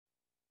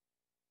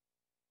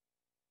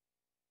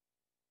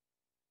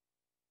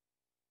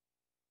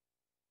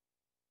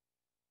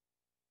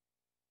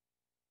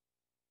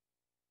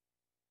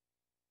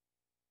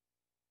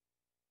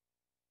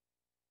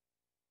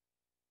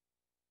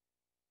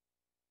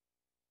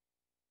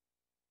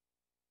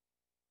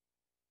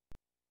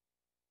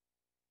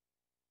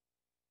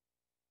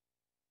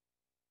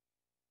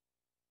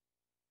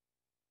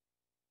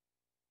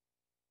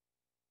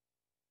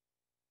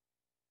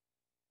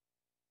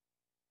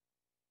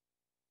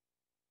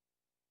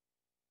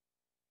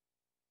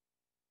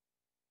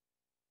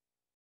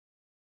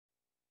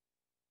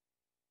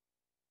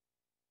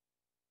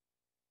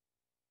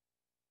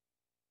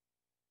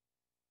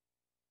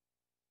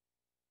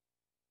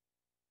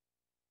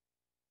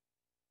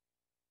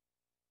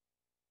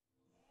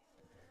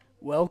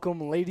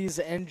Welcome, ladies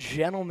and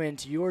gentlemen,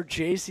 to your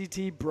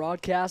JCT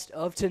broadcast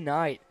of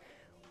tonight.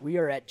 We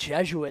are at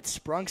Jesuit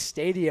Sprunk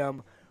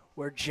Stadium,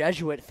 where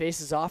Jesuit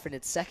faces off in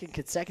its second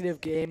consecutive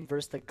game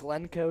versus the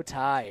Glencoe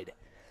Tide.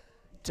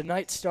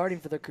 Tonight, starting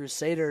for the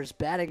Crusaders,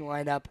 batting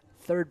lineup,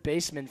 third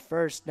baseman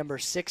first, number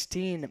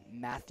 16,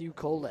 Matthew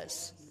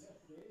Colas.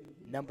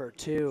 Number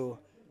 2,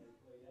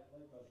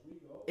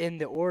 in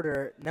the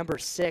order, number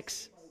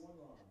 6,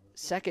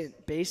 second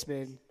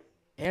baseman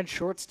and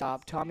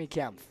shortstop, Tommy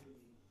Kempf.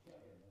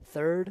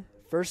 Third,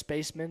 first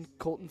baseman,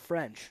 Colton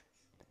French.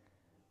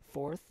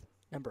 Fourth,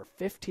 number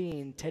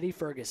 15, Teddy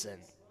Ferguson.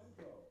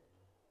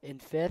 In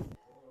fifth,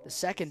 the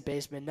second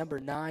baseman, number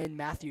 9,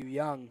 Matthew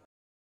Young.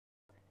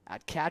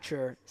 At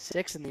catcher,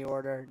 6 in the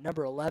order,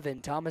 number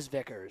 11, Thomas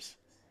Vickers.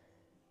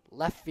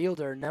 Left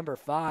fielder, number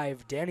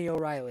 5, Danny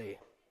O'Reilly.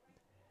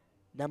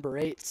 Number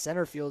 8,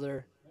 center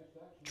fielder,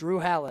 Drew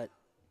Hallett.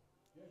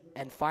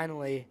 And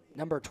finally,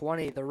 number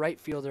 20, the right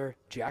fielder,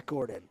 Jack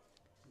Gordon.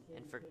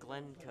 And for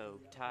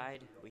Glencoe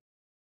Tide, we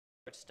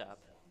shortstop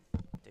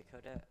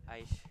Dakota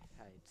Heights.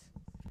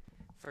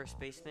 First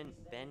baseman,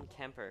 Ben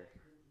Kemper.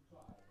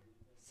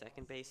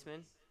 Second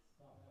baseman,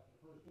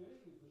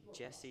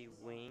 Jesse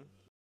Wing.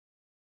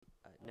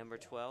 Number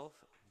 12,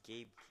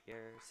 Gabe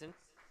Garrison.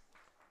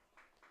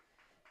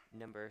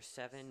 Number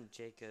 7,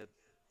 Jacob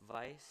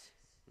Weiss.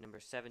 Number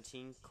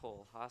 17,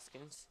 Cole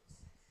Hoskins.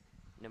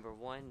 Number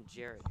 1,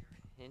 Jared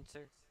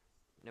Pinter.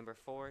 Number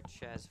 4,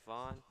 Chaz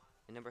Vaughn.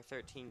 And number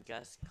 13,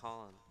 Gus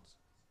Collins.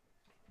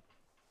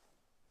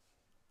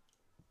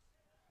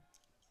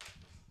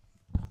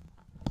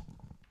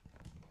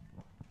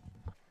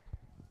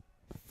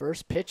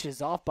 First pitch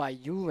is off by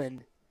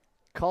Euland,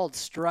 called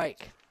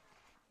strike.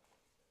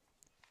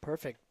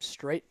 Perfect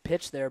straight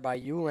pitch there by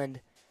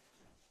Euland.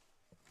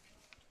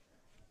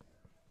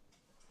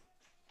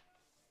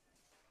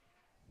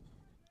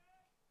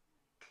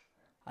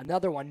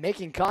 Another one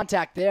making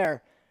contact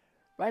there,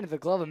 right into the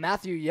glove of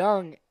Matthew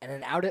Young, and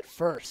an out at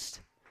first.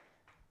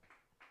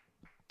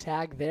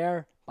 Tag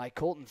there by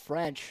Colton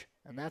French,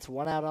 and that's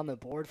one out on the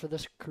board for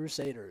the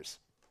Crusaders.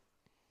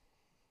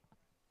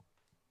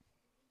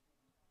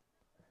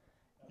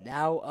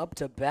 Now up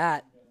to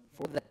bat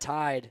for the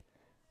Tide,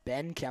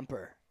 Ben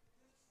Kemper.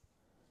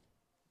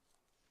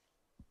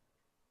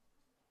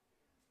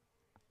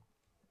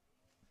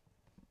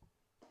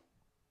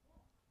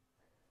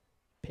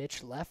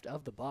 Pitch left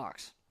of the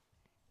box.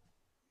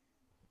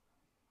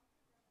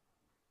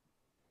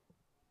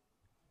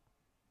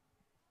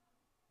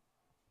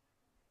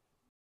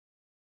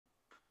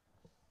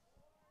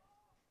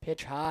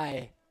 Pitch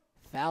high,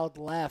 fouled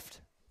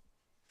left.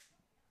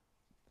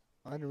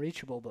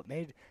 Unreachable, but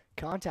made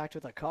contact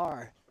with a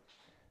car.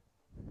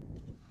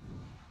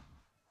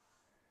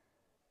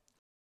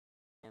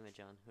 Damage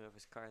on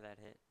whoever's car that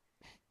hit.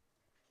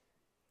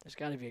 There's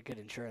got to be a good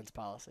insurance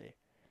policy.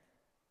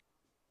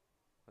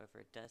 However,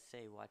 it does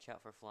say watch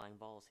out for flying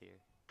balls here.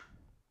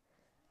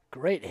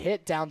 Great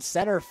hit down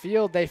center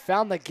field. They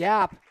found the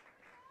gap.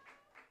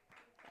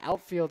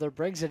 Outfielder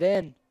brings it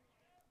in.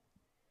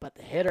 But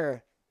the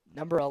hitter,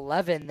 number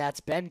 11, that's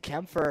Ben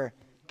Kemper,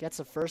 gets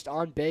a first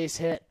on-base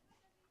hit.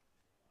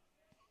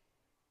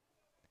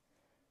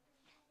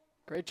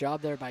 Great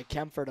job there by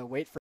Kemper to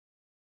wait for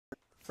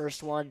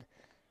first one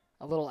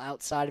a little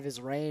outside of his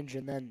range,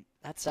 and then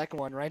that second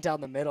one right down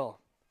the middle.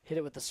 Hit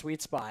it with the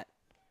sweet spot.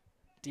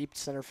 Deep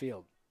center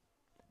field.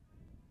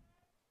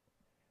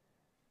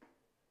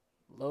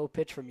 Low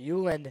pitch from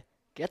Euland.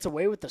 Gets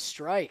away with the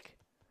strike.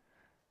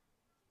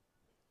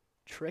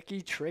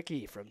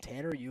 Tricky from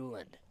Tanner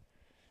Euland.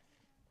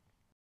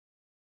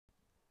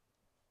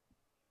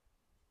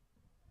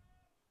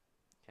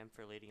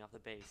 Kemper leading off the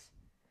base.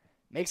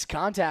 Makes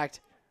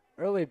contact.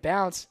 Early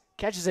bounce.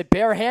 Catches it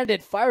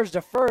barehanded. Fires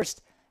to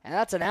first. And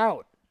that's an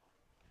out.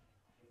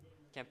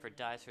 Kemper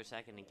dives for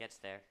second and gets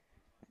there.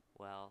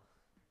 Well,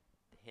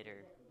 the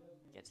hitter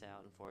gets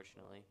out,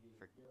 unfortunately,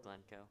 for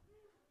Glencoe.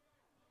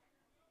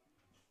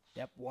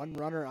 Yep, one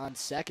runner on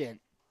second.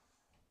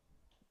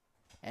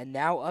 And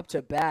now up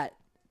to bat.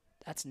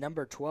 That's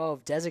number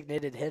 12,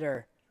 designated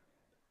hitter,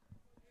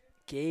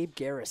 Gabe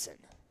Garrison.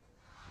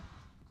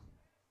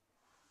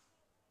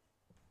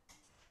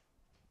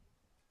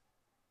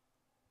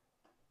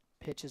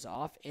 Pitch is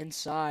off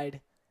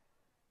inside.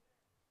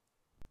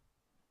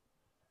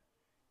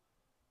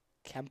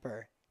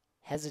 Kemper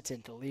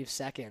hesitant to leave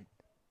second.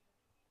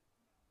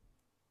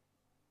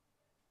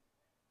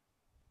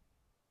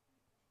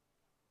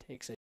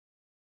 Takes a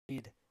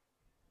lead.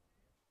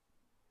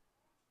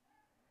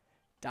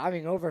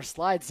 Diving over,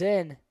 slides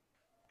in.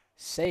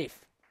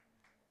 Safe.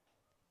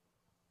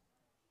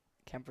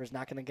 Kemper's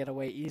not going to get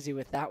away easy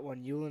with that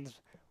one. Euland's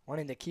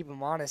wanting to keep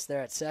him honest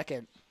there at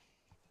second.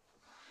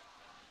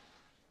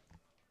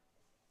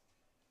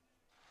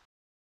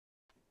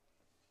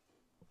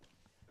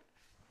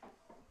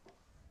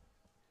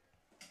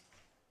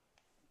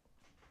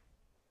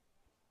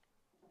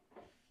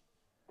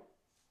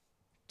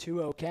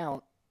 Two-0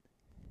 count.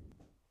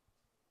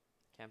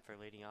 Kemper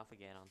leading off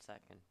again on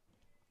second.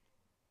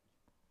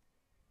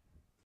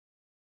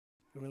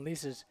 who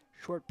releases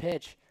short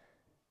pitch.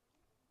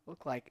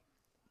 Looked like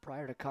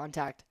prior to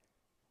contact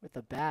with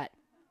the bat,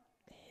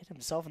 hit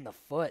himself in the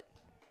foot.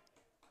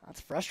 That's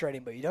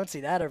frustrating, but you don't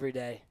see that every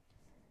day.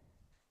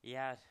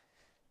 Yeah,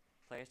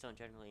 players don't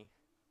generally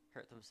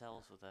hurt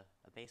themselves with a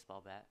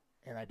baseball bat.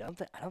 And I don't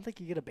think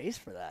you get a base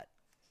for that.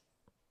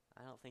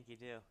 I don't think you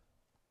do.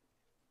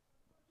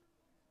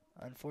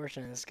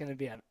 Unfortunately, it's going to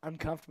be an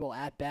uncomfortable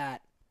at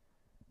bat.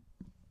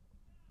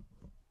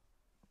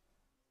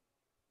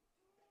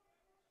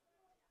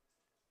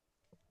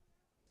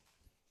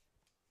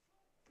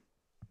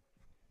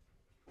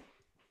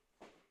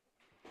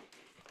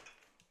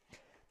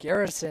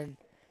 Garrison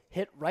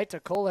hit right to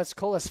Colas.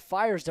 Colas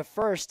fires to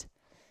first.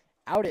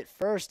 Out at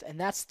first, and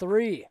that's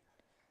 3.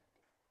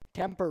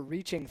 Kemper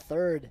reaching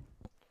third.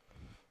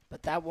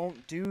 But that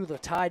won't do the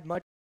Tide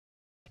much.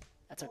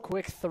 That's a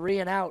quick 3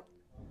 and out.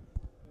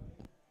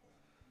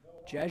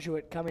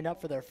 Jesuit coming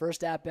up for their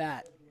first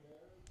at-bat.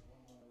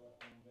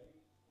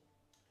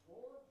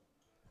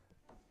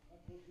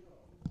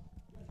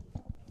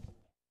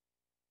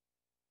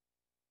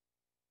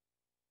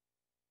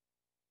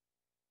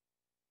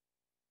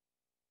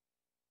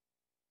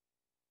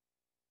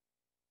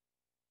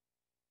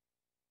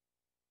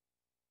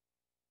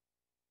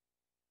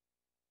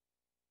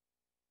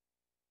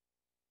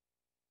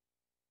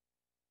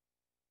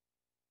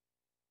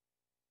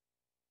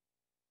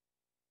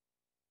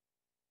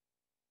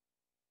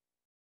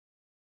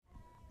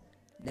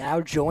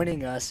 Now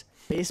joining us,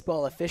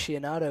 baseball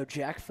aficionado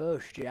Jack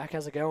Foch. Jack,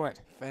 how's it going?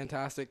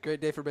 Fantastic. Great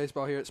day for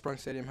baseball here at Sprung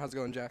Stadium. How's it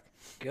going, Jack?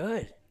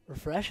 Good.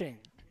 Refreshing.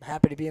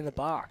 Happy to be in the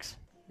box.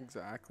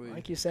 Exactly.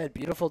 Like you said,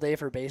 beautiful day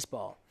for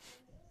baseball.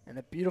 And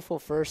a beautiful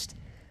first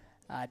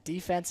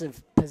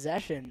defensive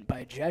possession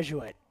by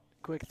Jesuit.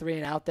 Quick 3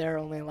 and out there,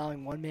 only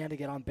allowing one man to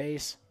get on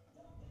base.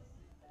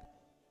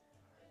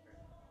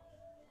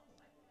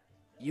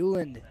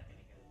 Euland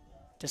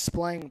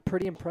displaying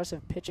pretty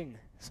impressive pitching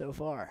so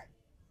far.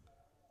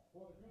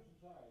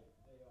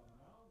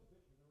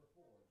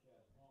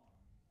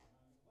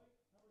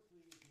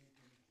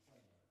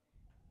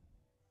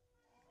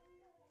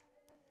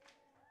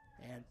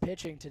 And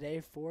pitching today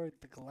for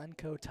the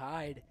Glencoe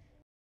Tide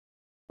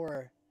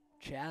for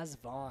Chaz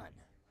Vaughn.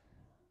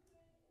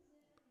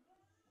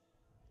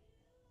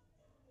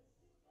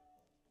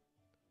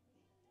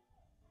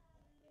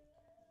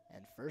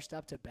 And first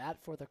up to bat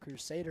for the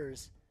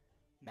Crusaders,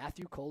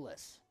 Matthew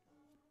Colas.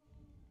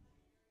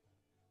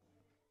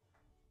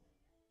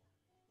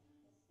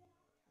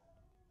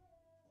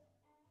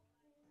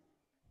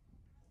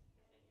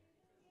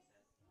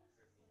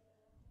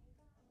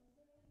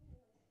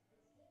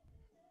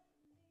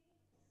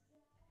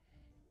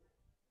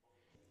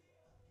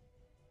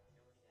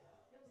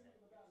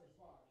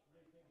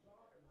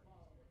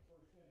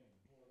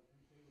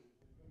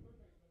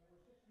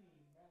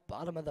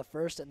 Bottom of the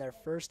first and their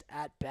first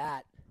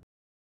at-bat.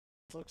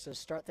 Looks to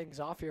start things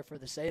off here for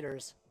the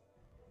Satyrs.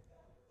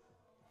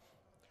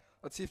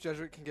 Let's see if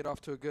Jesuit can get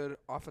off to a good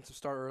offensive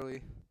start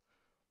early.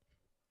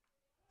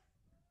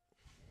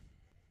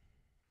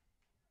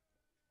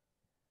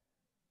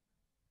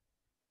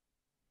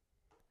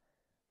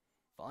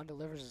 Vaughn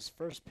delivers his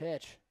first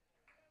pitch.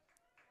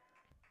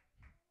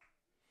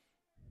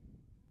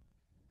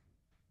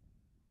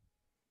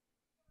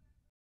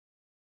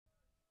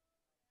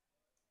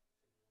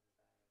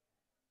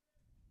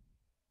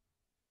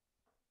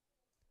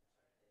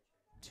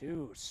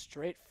 Two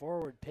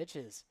straightforward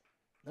pitches.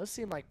 Those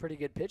seem like pretty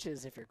good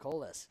pitches if you're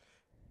Colas.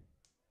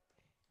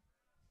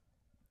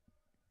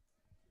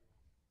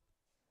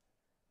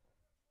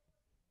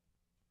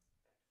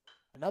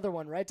 Another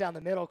one right down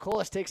the middle.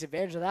 Colas takes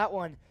advantage of that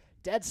one.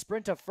 Dead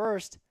sprint to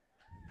first.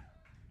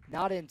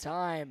 Not in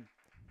time.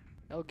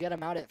 They'll get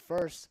him out at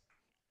first.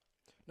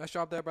 Nice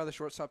job there by the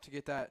shortstop to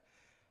get that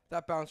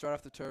bounce right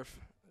off the turf.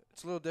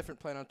 It's a little different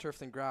playing on turf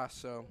than grass,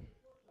 so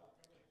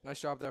nice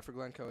job there for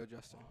Glencoe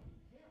adjusting.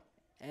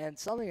 And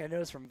something I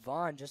noticed from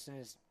Vaughn just in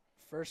his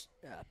first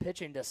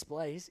pitching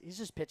display, he's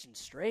just pitching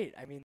straight.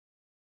 I mean,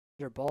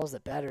 they're balls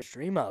that batters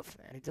dream of,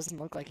 and he doesn't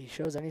look like he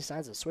shows any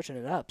signs of switching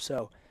it up.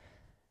 So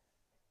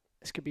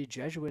this could be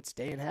Jesuit's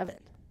day in heaven.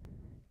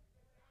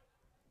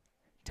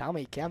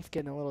 Tommy Kempf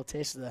getting a little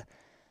taste of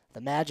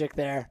the magic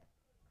there.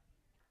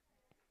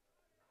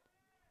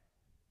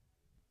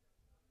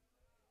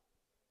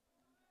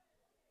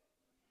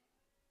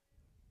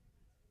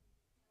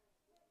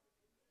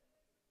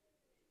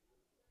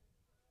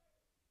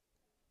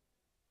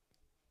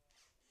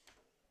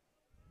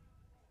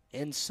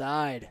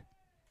 Inside,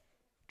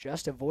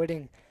 just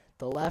avoiding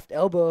the left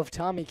elbow of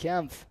Tommy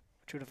Kempf,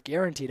 which would have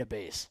guaranteed a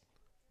base.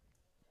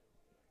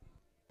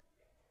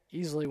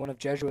 Easily one of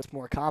Jesuit's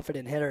more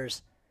confident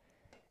hitters.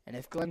 And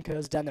if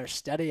Glencoe's done their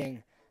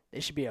studying, they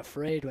should be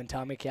afraid when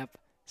Tommy Kempf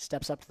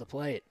steps up to the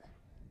plate.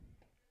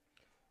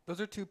 Those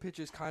are two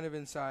pitches kind of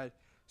inside,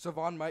 so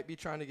Vaughn might be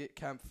trying to get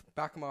Kempf,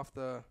 back him off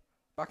the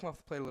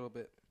plate a little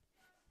bit.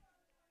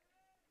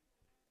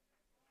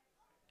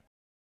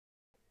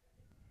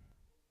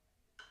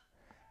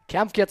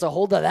 Kempf gets a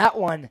hold of that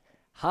one,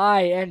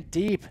 high and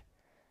deep.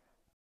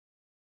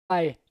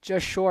 high,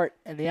 just short,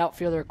 and the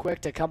outfielder quick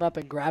to come up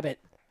and grab it.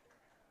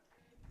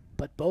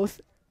 But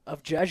both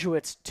of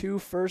Jesuit's two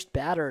first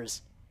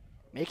batters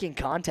making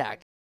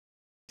contact.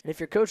 And if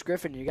you're Coach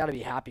Griffin, you got to be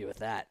happy with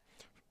that.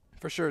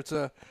 For sure, it's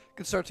a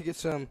good start to get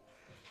some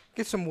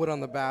wood on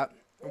the bat,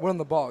 wood on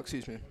the ball,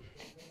 excuse me.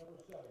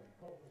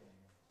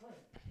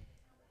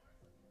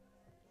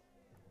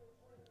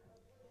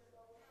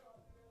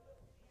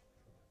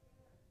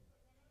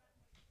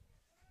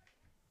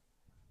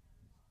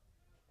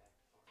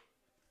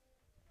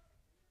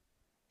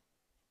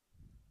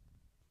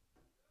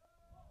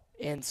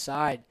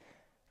 Inside,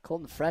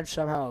 Colton French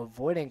somehow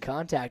avoiding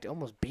contact,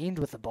 almost beamed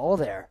with the ball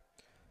there.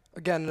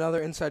 Again,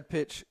 another inside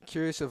pitch.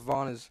 Curious if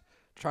Vaughn is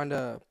trying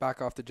to back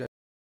off the Jesuit.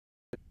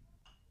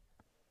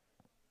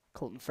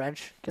 Colton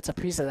French gets a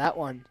piece of that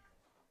one.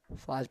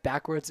 Flies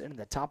backwards into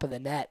the top of the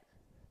net.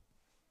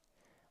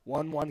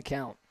 1-1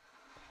 count.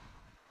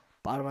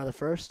 Bottom of the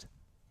first.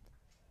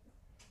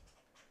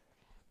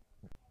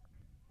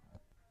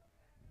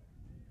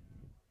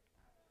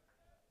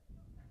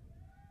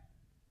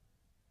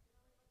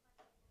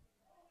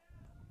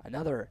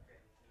 Another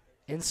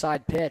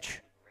inside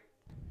pitch.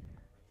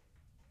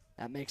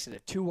 That makes it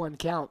a 2-1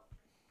 count.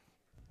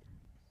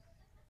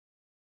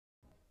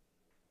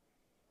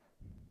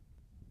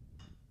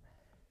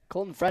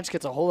 Colton French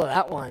gets a hold of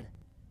that one.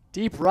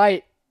 Deep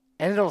right,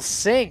 and it'll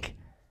sink.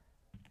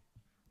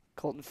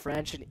 Colton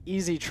French, an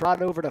easy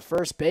trot over to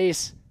first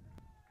base.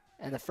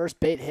 And the first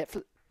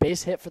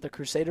base hit for the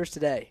Crusaders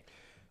today.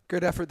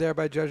 Good effort there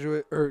by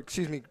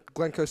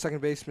Glencoe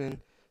second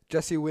baseman,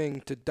 Jesse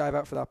Wing, to dive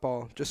out for that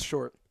ball, just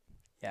short.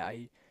 Yeah,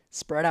 he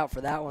spread out for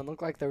that one.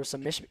 Looked like there was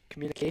some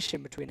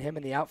miscommunication between him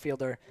and the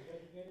outfielder,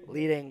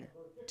 leading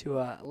to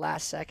a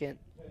last-second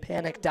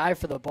panic dive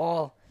for the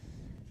ball,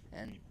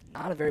 and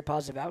not a very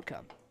positive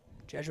outcome.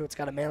 Jesuits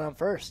got a man on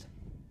first.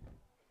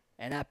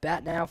 And at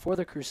bat now for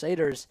the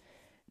Crusaders,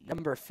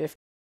 number 50,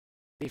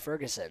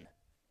 Ferguson.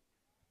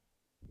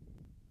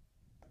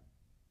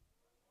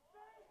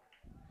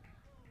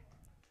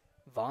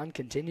 Vaughn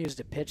continues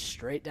to pitch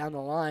straight down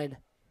the line.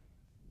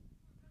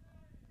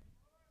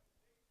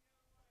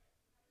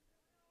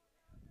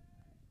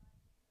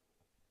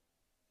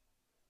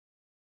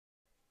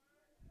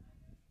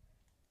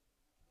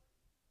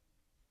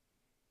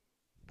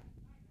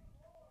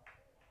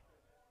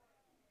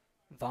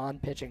 Vaughn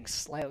pitching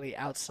slightly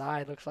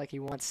outside. Looks like he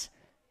wants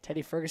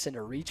Teddy Ferguson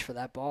to reach for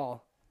that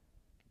ball.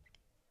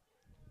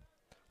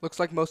 Looks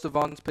like most of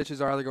Vaughn's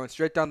pitches are either going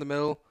straight down the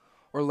middle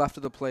or left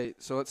of the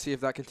plate. So let's see if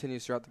that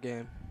continues throughout the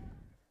game.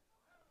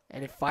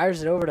 And he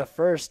fires it over to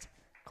first.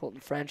 Colton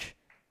French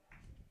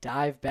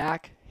dive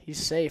back. He's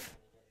safe.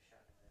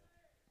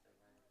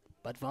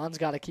 But Vaughn's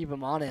got to keep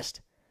him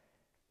honest.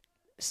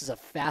 This is a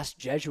fast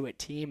Jesuit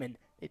team, and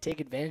they take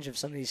advantage of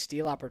some of these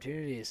steal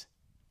opportunities.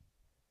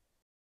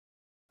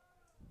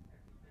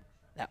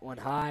 That one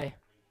high.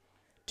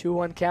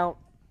 2-1 count.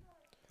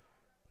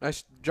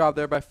 Nice job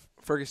there by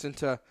Ferguson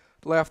to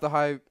lay off the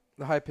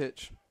high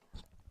pitch.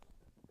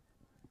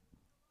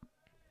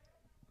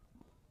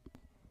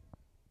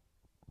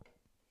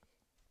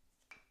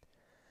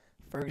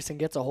 Ferguson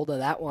gets a hold of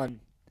that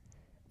one.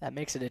 That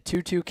makes it a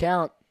 2-2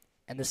 count,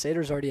 and the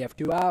Satyrs already have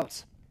 2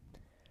 outs.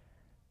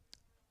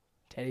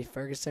 Teddy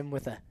Ferguson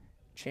with a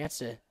chance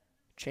to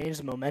change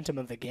the momentum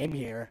of the game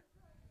here.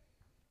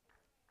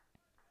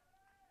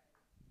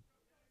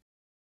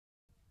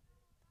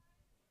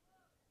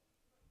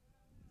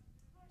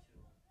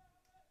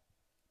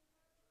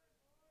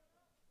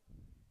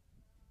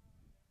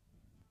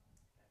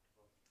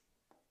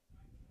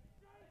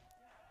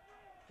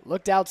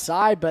 Looked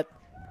outside, but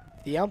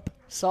the ump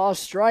saw a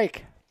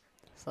strike.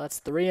 So that's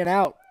 3 and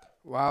out.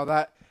 Wow,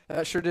 that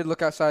sure did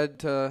look outside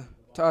to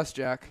us,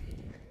 Jack.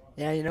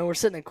 Yeah, we're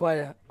sitting at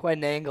quite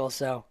an angle,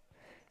 so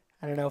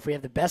I don't know if we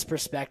have the best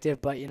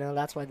perspective, but,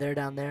 that's why they're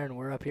down there and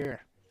we're up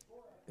here.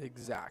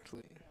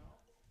 Exactly.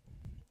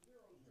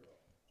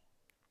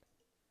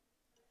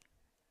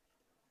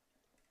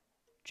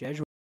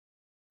 Jesuit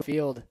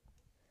field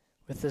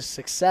with a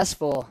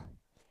successful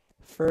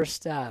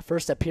first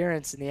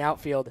appearance in the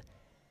outfield.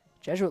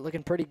 Jesuit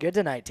looking pretty good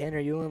tonight.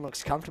 Tanner Hewlin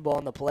looks comfortable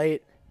on the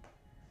plate,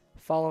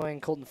 following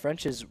Colton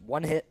French's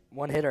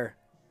one-hitter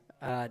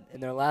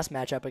in their last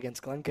matchup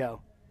against Glencoe.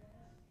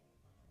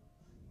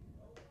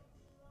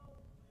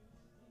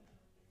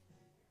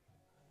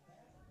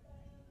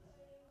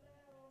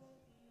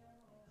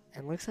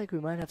 And looks like we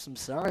might have some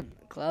sun.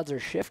 The clouds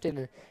are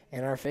shifting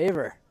in our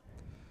favor.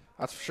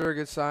 That's for sure a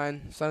good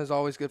sign. Sun is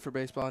always good for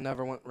baseball. I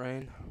never want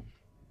rain.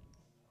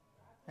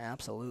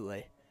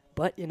 Absolutely.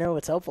 But,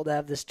 it's helpful to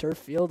have this turf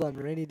field on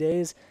rainy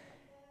days,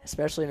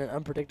 especially in an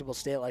unpredictable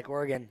state like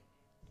Oregon.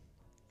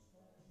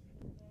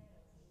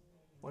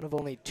 One of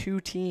only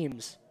 2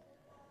 teams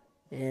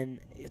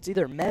it's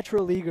either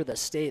Metro League or the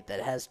state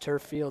that has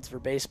turf fields for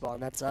baseball,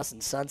 and that's us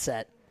in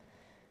Sunset.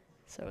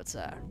 So it's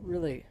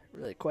really,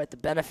 really quite the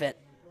benefit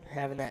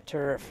having that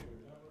turf.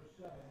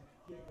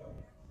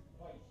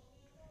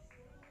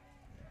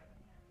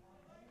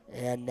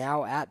 And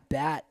now at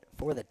bat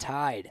for the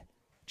Tide,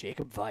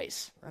 Jacob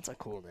Weiss. That's a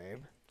cool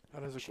name.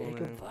 That is a cool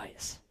Jacob name.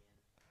 Weiss.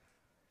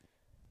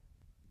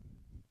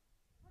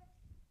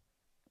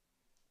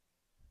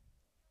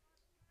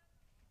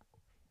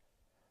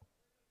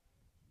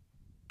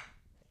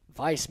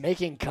 Weiss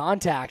making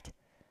contact.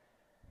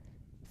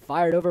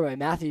 Fired over by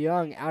Matthew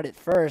Young out at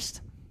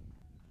first.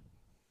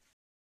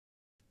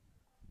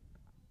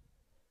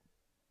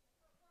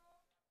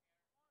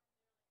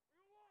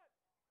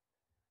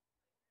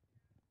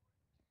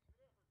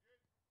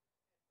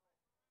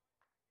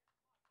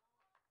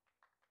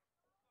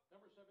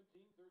 Number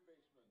 17, third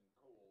baseman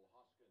Cole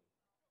Hoskins.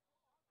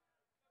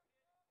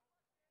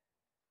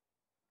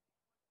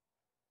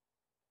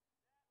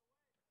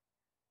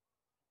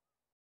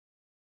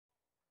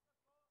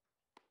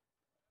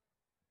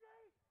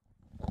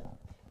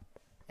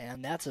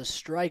 And that's a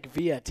strike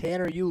via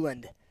Tanner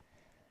Euland.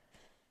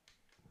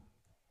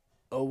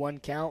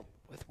 0-1 count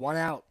with one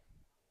out.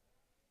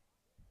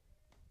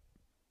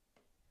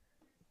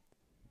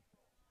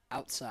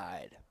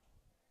 Outside.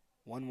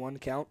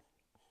 1-1 count.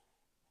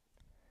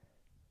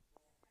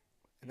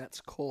 And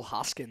that's Cole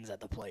Hoskins at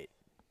the plate.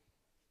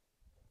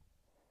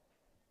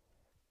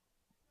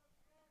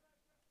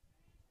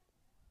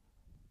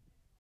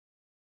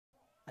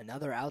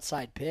 Another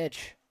outside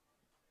pitch.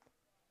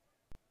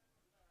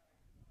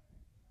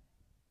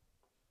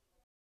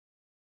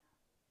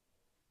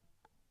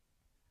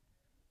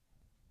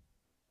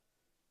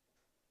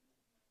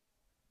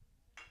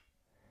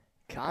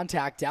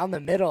 Contact down the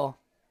middle.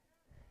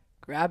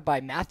 Grabbed by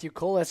Matthew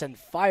Colas and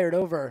fired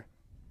over.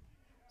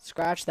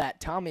 Scratch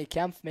that. Tommy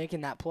Kempf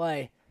making that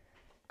play.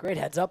 Great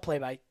heads-up play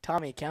by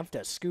Tommy Kempf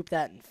to scoop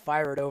that and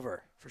fire it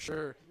over. For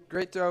sure.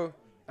 Great throw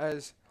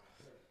as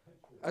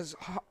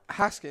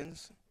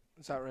Haskins.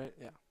 Is that right?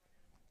 Yeah.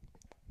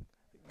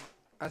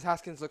 As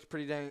Haskins looks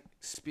pretty dang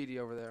speedy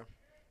over there.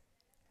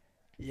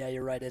 Yeah,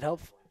 you're right. It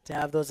helps to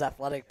have those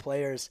athletic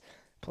players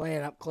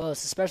playing up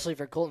close, especially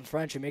for Colton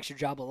French. It makes your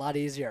job a lot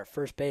easier at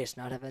first base,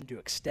 not having to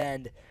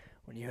extend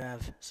when you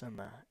have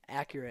some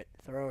accurate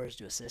throwers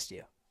to assist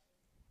you.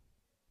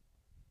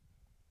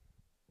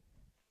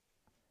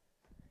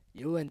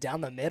 Euland down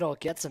the middle,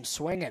 gets him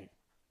swinging.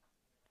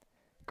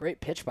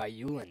 Great pitch by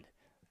Euland.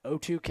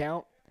 0-2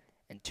 count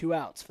and 2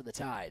 outs for the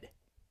Tide.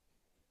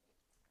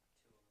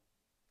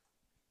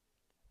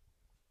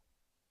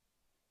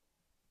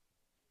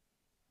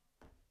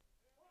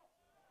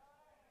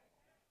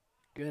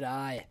 Good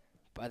eye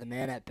by the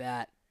man at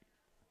bat.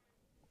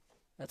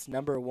 That's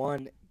number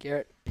 1,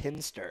 Garrett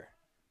Pinster.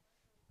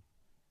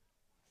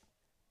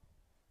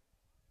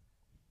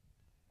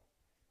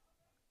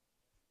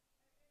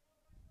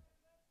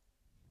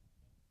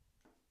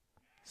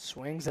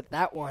 Swings at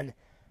that one,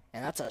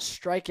 and that's a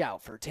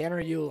strikeout for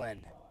Tanner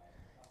Euland.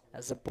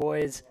 As the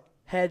boys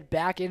head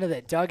back into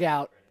the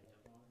dugout,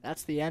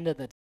 that's the end of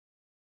the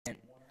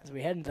second. As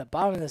we head into the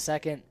bottom of the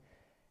second,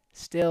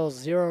 still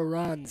 0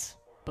 runs.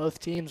 Both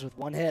teams with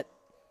 1 hit.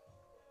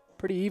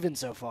 Pretty even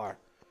so far.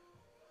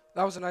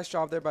 That was a nice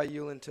job there by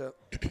Euland to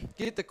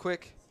get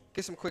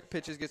some quick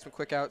pitches, get some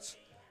quick outs,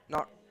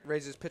 not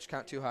raise his pitch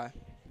count too high.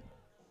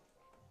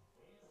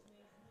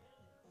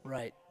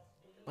 Right.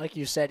 Like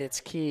you said, it's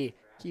key.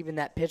 Keeping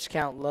that pitch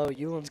count low.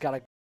 Euland's got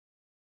to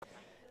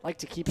like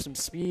to keep some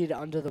speed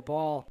under the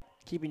ball,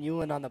 keeping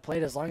Euland on the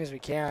plate as long as we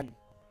can.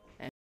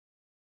 And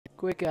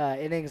quick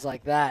innings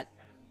like that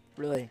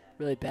really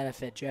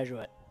benefit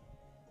Jesuit.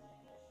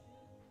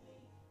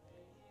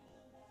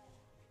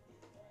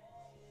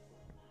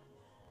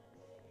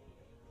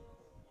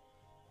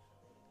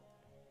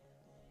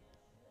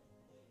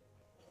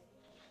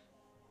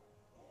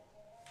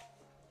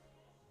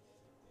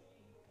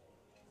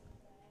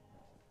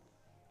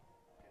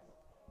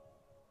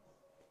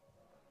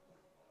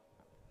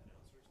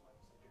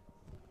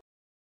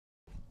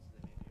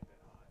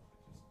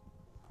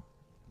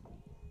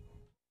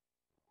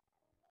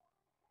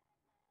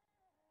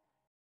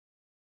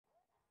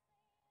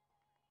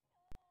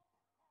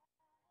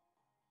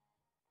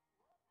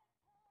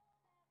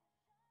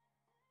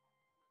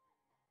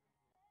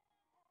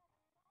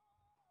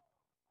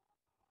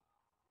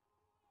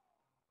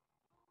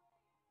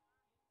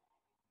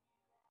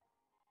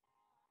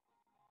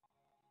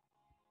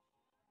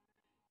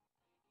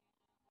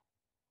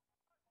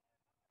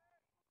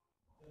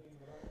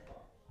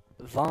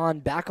 Vaughn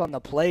back on the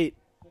plate.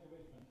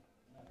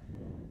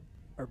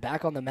 Or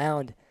back on the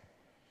mound.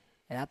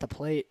 And at the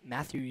plate,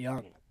 Matthew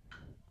Young.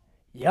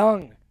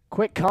 Young,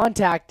 quick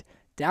contact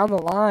down the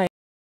line.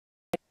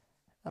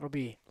 That'll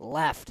be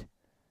left.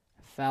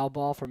 Foul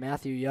ball for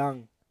Matthew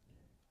Young.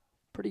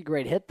 Pretty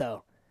great hit,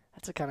 though.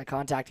 That's the kind of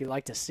contact you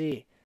like to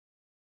see.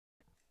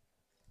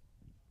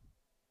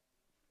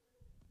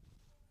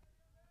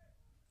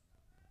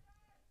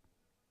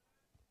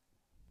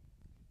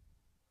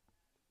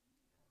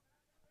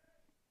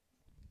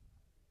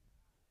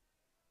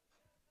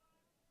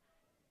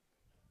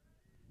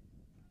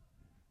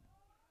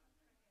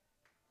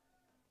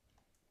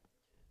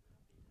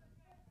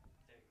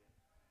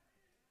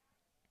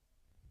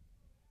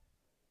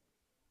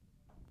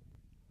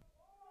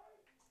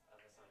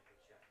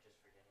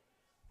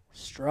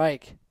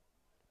 Strike.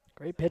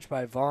 Great pitch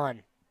by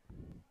Vaughn.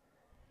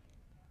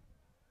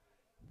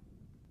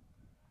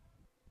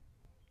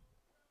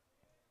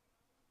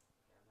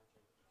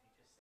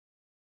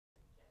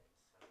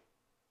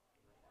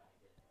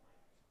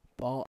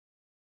 Ball,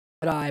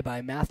 good eye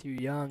by Matthew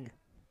Young.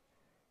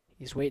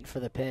 He's waiting for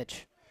the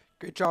pitch.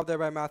 Great job there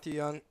by Matthew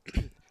Young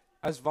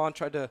as Vaughn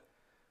tried to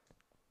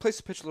place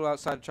the pitch a little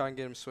outside to try and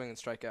get him swing and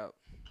strike out.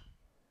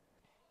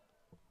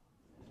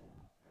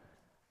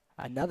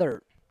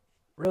 Another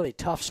really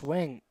tough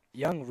swing.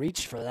 Young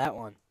reached for that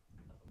one.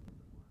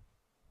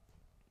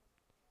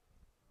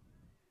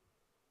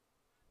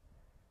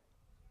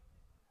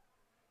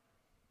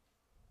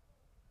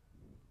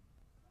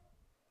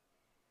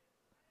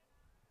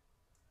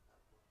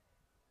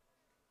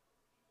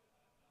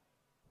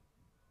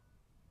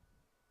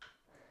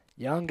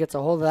 Young gets a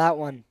hold of that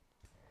one.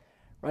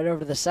 Right over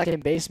to the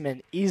second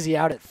baseman. Easy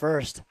out at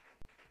first.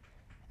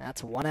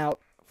 That's one out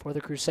for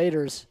the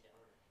Crusaders.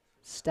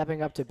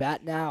 Stepping up to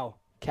bat now,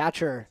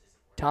 catcher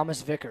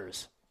Thomas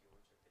Vickers.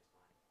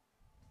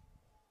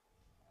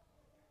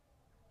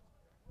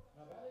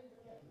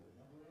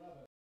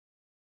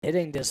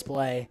 Hitting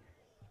display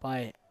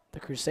by the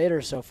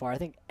Crusaders so far. I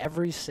think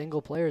every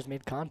single player has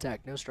made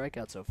contact. No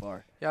strikeouts so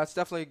far. Yeah, it's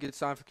definitely a good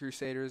sign for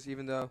Crusaders,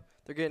 even though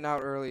they're getting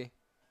out early.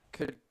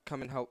 Could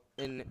come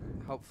in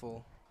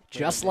helpful.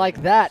 Just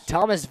like that,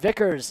 Thomas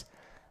Vickers,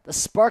 the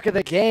spark of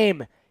the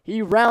game.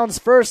 He rounds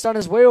first on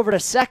his way over to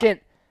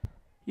second.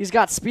 He's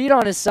got speed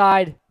on his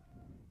side.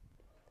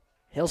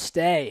 He'll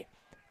stay.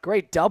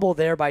 Great double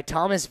there by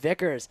Thomas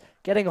Vickers.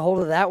 Getting a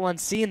hold of that one,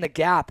 seeing the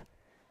gap.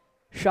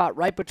 Shot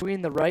right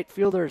between the right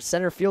fielder and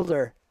center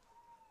fielder.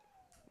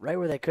 Right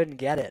where they couldn't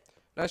get it.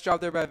 Nice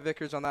job there by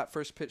Vickers on that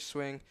first pitch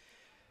swing.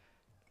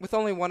 With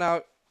only one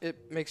out,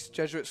 it makes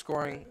Jesuit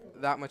scoring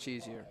that much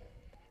easier.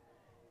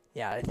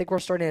 Yeah, I think we're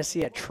starting to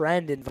see a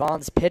trend in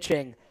Vaughn's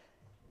pitching.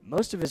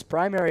 Most of his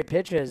primary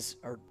pitches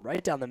are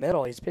right down the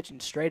middle. He's pitching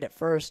straight at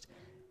first.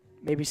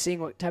 Maybe seeing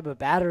what type of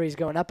batter he's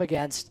going up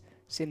against,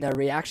 seeing the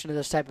reaction to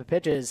those type of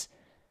pitches.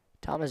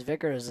 Thomas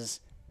Vickers has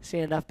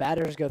seen enough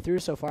batters go through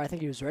so far. I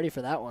think he was ready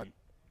for that one.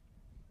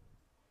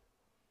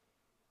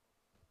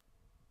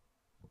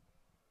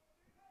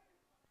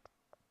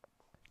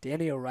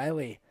 Danny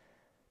O'Reilly,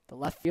 the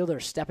left fielder,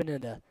 stepping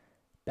into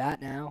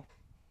bat now.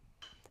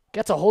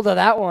 Gets a hold of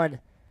that one.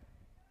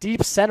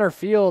 Deep center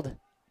field.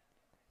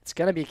 It's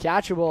going to be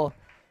catchable.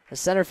 The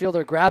center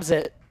fielder grabs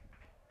it.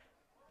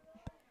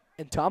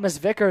 And Thomas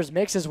Vickers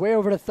makes his way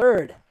over to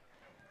third.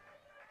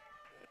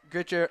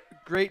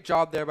 Great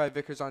job there by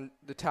Vickers on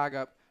the tag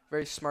up.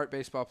 Very smart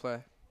baseball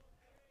play.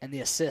 And the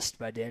assist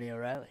by Danny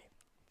O'Reilly.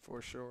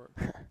 For sure.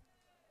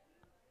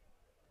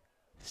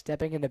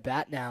 Stepping into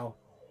bat now,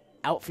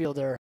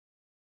 outfielder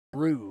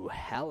Drew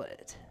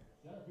Hallett.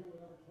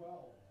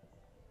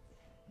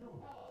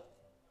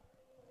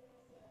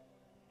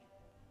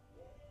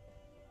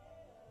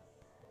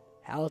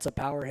 Hallett's a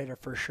power hitter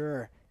for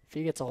sure. If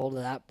he gets a hold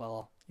of that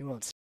ball, he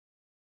won't see.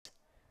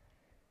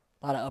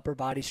 A lot of upper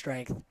body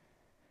strength.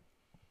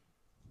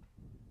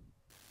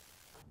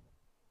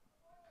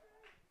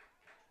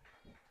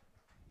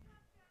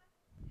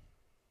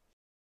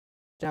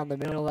 Down the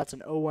middle, that's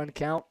an 0-1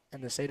 count,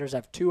 and the Satyrs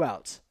have 2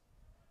 outs.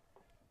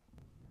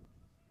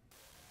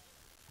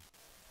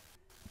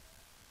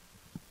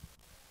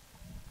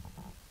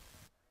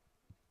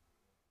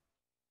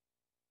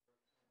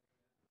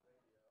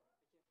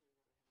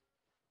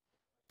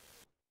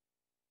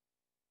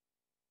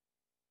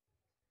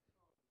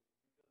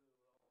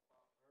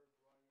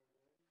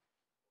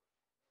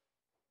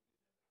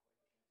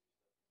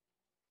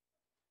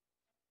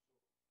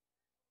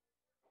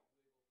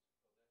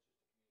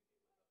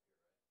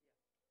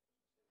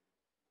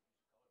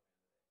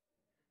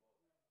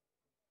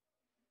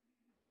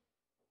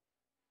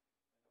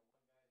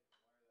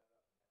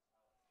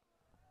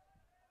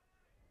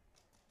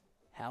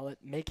 Hallett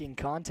making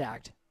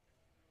contact.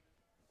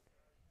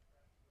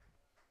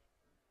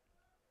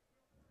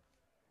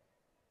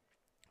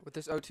 With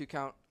this 0-2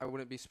 count, I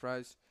wouldn't be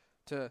surprised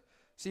to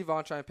see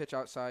Vaughn try and pitch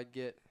outside,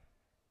 get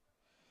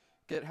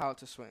Hallett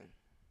to swing.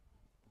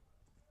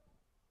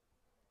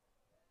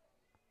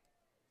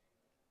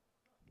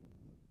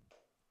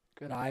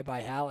 Good eye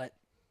by Hallett.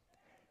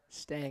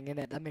 Staying in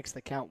it. That makes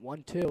the count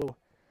 1-2.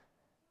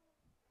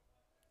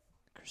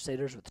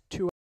 Crusaders with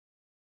 2.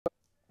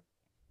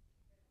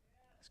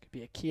 This could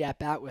be a key at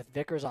bat with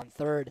Vickers on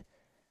third.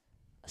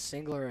 A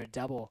single or a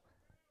double.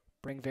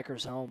 Bring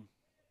Vickers home.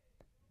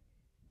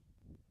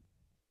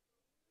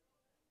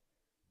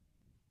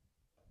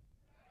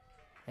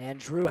 And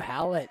Drew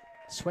Hallett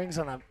swings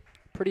on a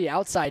pretty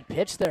outside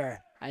pitch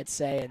there, I'd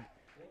say, and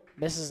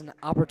misses an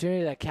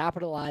opportunity to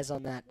capitalize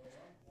on that.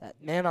 That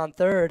man on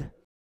third.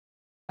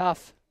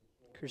 Tough.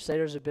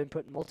 Crusaders have been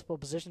put in multiple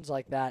positions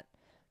like that.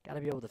 Got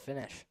to be able to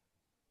finish.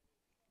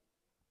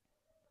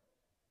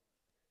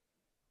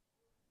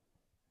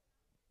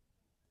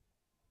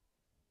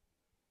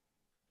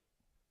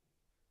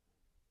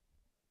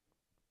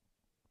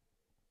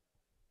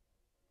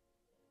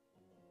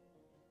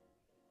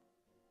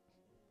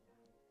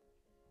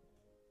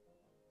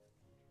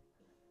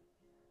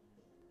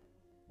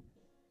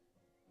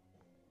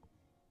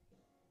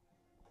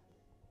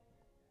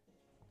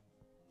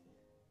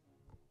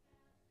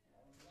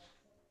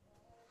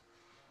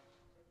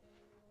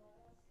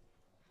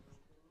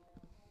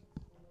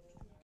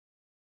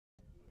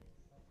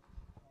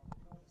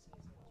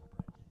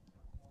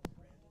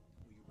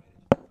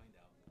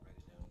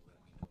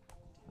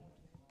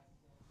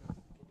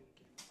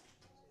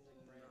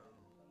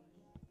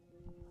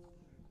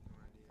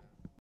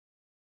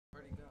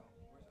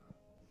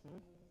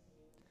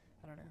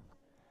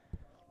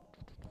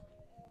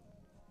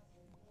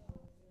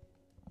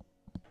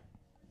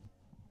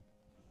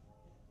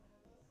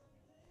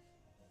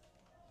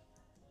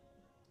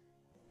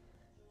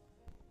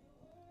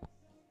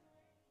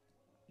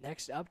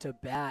 Next up to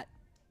bat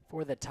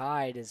for the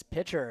Tide is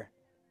pitcher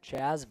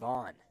Chaz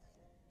Vaughn.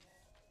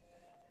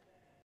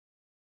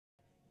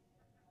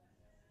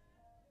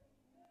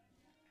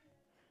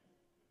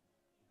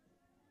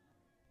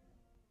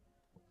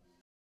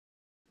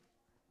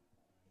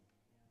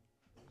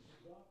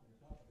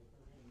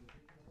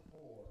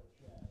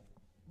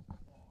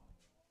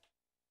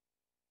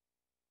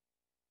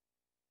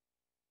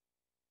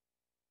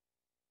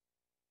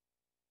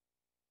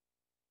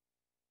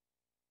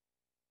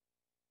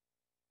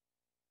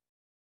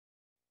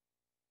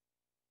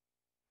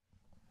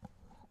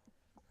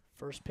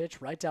 First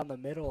pitch right down the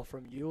middle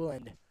from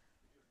Euland.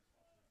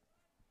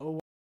 Oh,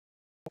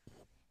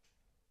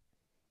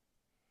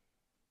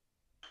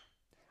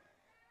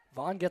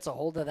 Vaughn gets a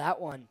hold of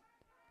that one.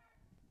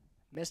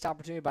 Missed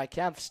opportunity by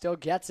Kempf, still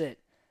gets it.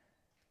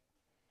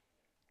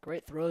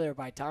 Great throw there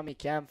by Tommy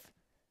Kempf,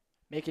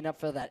 making up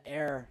for that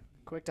error.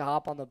 Quick to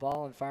hop on the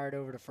ball and fire it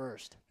over to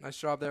first. Nice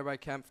job there by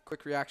Kempf.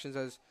 Quick reactions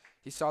as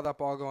he saw that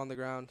ball go on the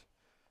ground.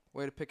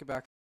 Way to pick it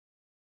back.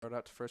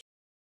 Out to first.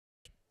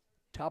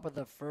 Top of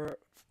the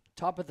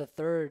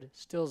third,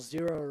 still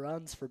 0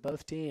 runs for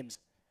both teams.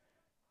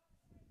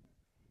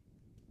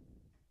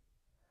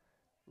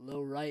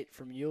 Low right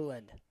from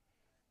Euland.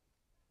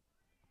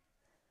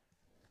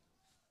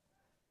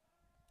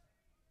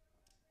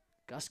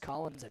 Gus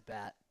Collins at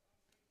bat.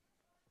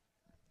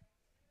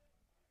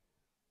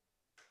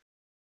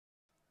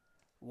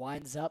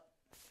 Winds up,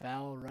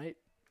 foul right.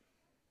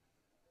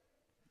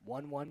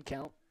 1-1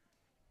 count.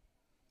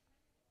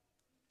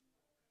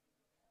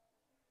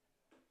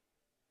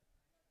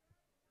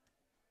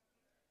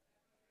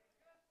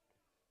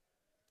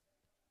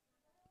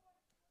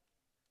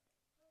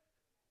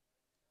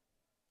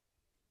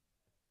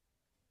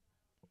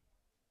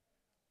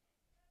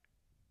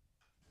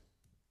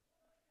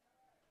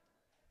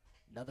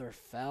 Another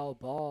foul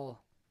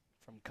ball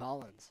from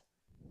Collins.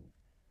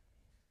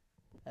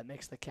 That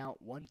makes the count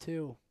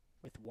 1-2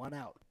 with 1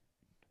 out.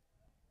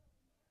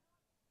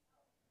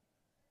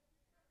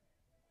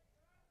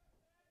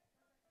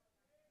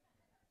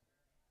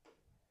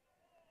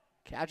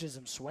 Catches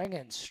him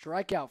swinging.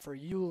 Strikeout for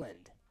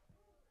Euland.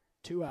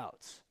 2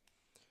 outs.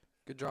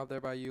 Good job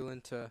there by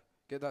Euland to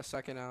get that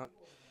second out.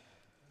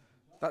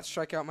 That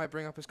strikeout might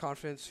bring up his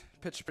confidence.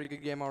 Pitched a pretty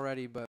good game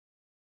already, but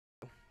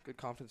good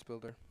confidence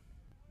builder.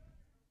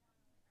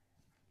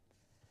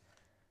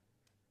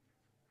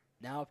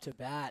 Now up to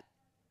bat.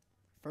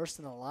 First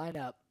in the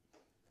lineup,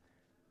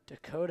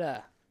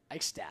 Dakota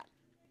Eichstadt.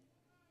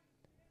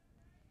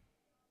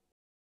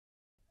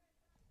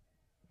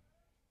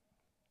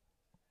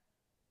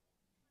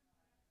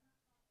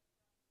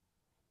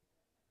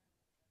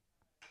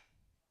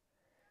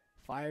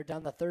 Fired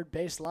down the third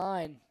base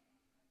line.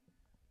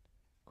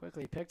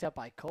 Quickly picked up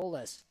by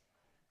Colas.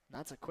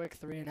 That's a quick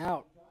 3 and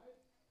out.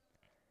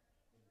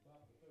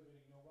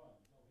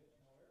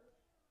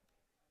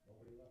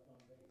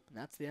 And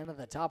that's the end of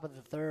the top of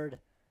the third.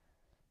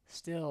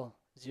 Still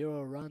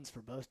 0 runs for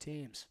both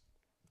teams.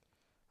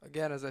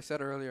 Again, as I said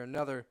earlier,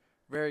 another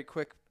very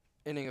quick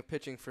inning of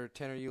pitching for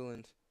Tanner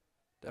Euland.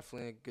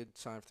 Definitely a good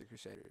sign for the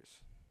Crusaders.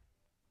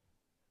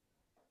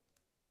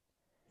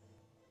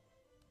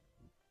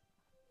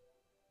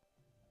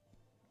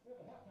 We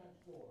have a halftime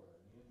score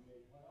in the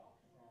NBA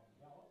playoffs from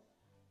Dallas.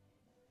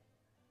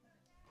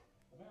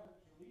 The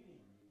Mavericks are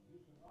leading the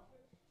Houston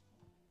Rockets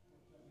for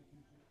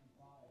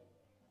 72-65.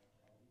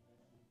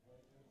 Defensive play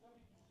for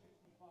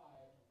 72-65.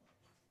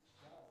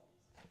 Dallas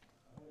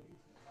ahead of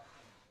Houston.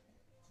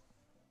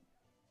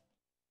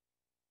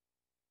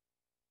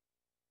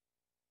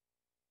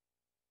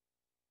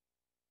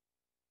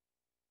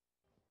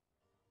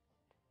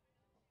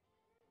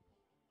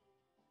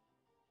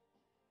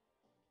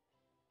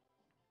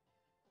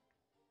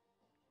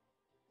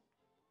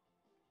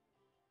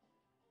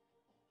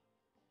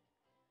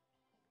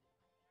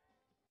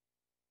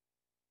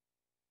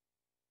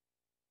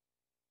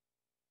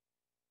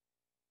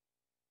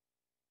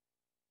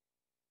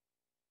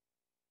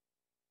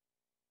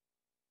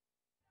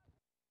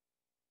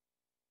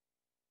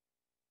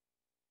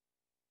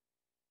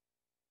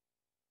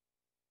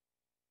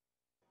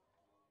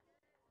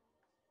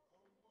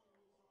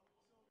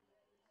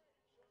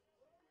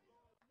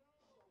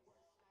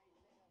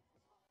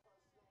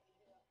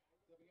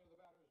 Stepping into the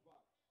batter's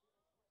box.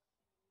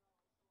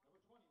 Number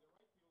 20, the right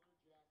fielder,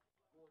 Jack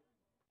Gordon.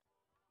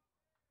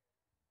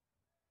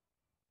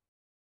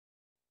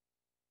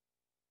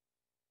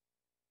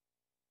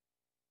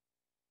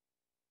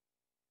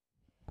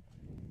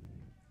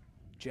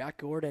 Jack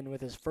Gordon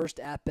with his first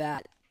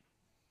at-bat.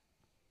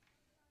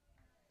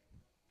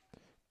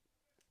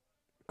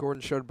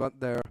 Gordon showed bunt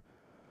there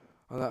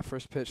on that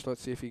first pitch.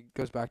 Let's see if he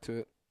goes back to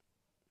it.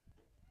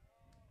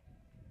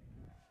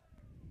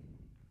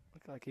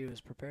 Looked like he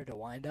was prepared to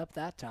wind up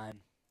that time.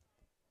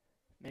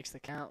 Makes the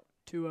count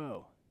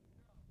 2-0.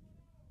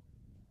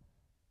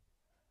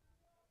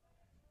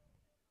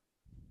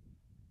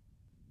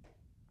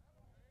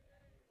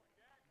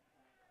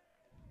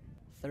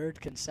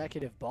 Third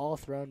consecutive ball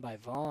thrown by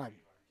Vaughn.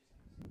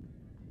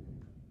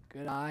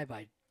 Good eye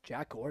by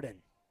Jack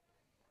Gordon.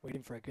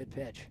 waiting for a good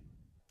pitch.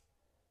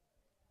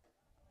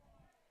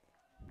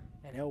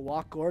 And he'll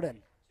walk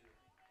Gordon.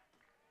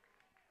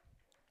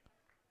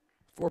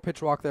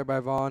 4-pitch walk there by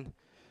Vaughn.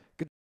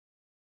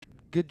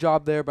 Good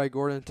job there by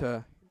Gordon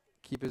to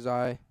keep his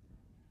eye,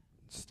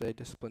 stay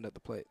disciplined at the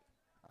plate.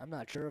 I'm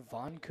not sure if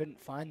Vaughn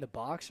couldn't find the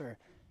box or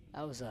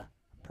that was a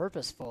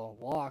purposeful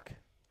walk.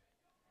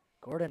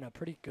 Gordon, a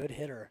pretty good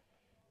hitter.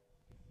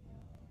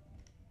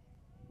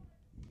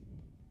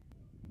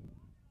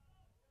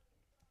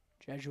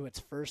 Jesuits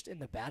first in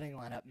the batting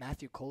lineup.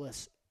 Matthew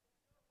Colas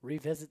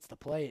revisits the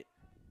plate.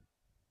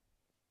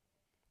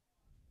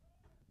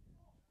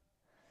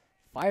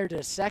 Fired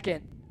to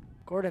second.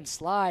 Gordon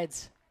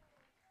slides.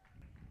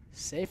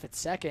 Safe at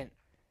second.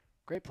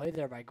 Great play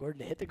there by Gordon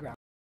to hit the ground.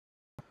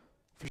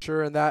 For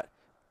sure, and that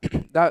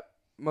that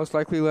most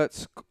likely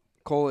lets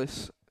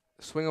Colas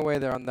swing away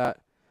there on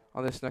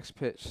this next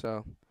pitch.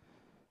 So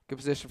good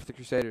position for the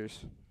Crusaders.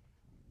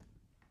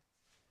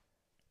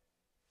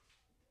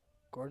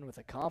 Gordon with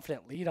a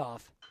confident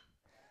leadoff.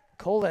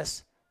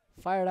 Colas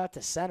fired out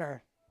to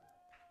center.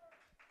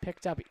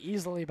 Picked up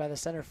easily by the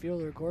center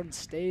fielder. Gordon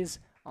stays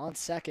on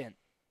second.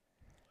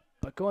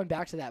 But going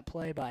back to that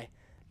play by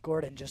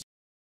Gordon, just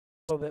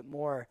a little bit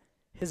more,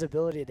 his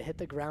ability to hit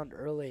the ground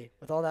early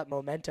with all that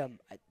momentum,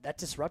 that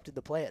disrupted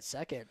the play at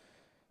second.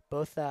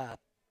 Both the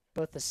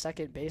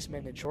second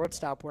baseman and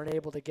shortstop weren't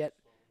able to get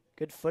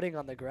good footing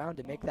on the ground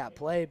to make that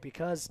play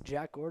because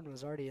Jack Gordon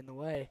was already in the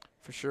way.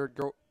 For sure,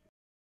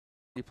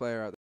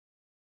 player out there.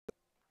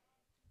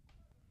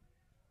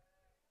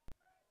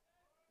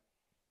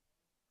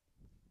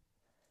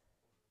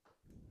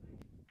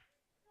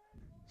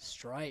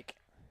 Strike.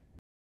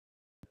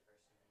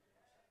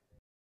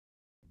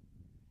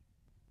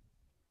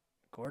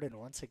 Gordon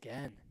once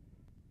again.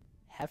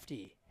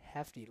 Hefty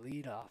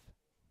leadoff.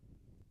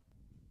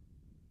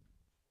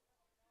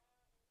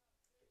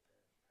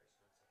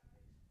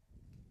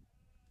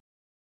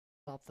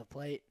 Top the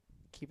plate,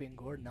 keeping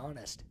Gordon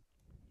honest.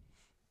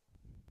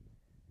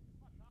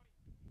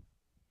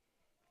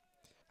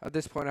 At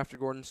this point, after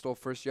Gordon stole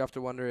first, you have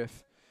to wonder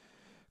if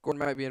Gordon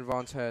might be in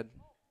Vaughn's head.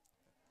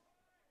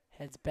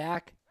 Heads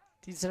back.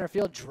 Deep center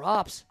field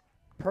drops.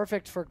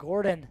 Perfect for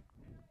Gordon.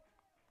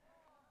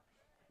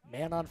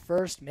 Man on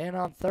first, man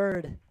on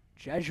third.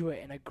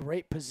 Jesuit in a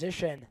great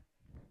position.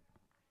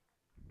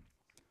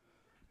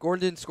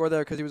 Gordon didn't score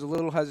there because he was a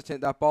little hesitant.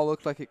 That ball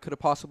looked like it could have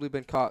possibly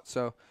been caught.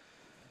 So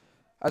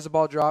as the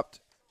ball dropped,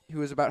 he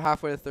was about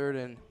halfway to third,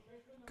 and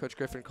Coach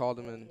Griffin called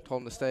him and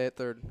told him to stay at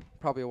third.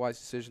 Probably a wise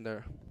decision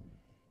there.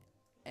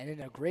 And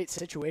in a great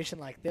situation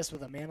like this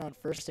with a man on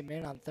first and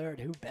man on third,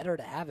 who better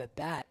to have at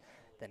bat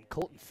than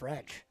Colton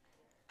French?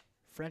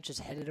 French is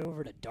headed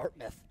over to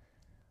Dartmouth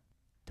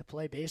to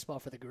play baseball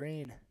for the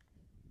Green.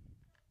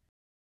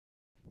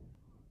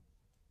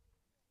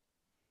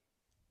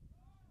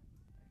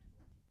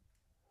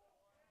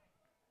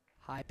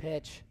 High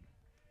pitch.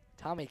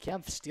 Tommy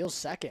Kempf steals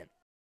second.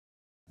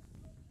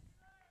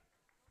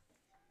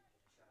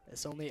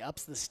 This only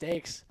ups the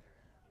stakes.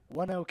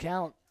 1-0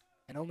 count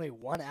and only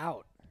one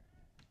out.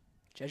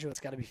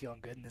 Jesuit's got to be feeling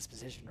good in this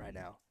position right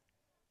now.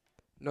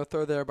 No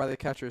throw there by the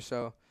catcher,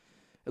 so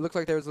it looked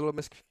like there was a little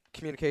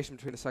miscommunication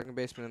between the second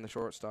baseman and the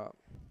shortstop.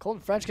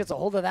 Colton French gets a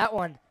hold of that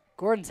one.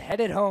 Gordon's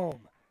headed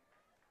home.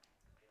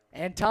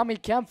 And Tommy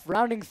Kempf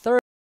rounding third.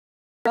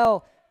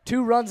 Well,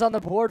 2 runs on the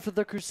board for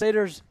the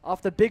Crusaders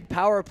off the big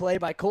power play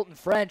by Colton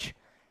French.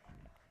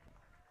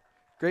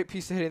 Great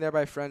piece of hitting there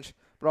by French,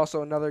 but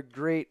also another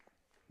great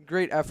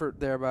effort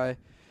there by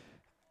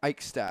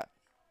Eichstadt.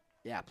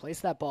 Yeah,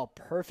 placed that ball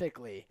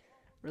perfectly.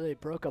 Really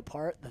broke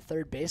apart the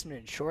third baseman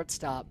and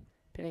shortstop,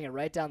 pinning it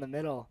right down the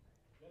middle.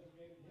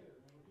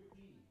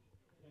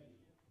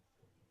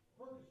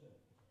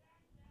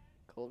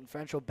 Colton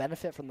French will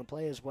benefit from the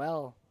play as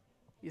well.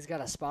 He's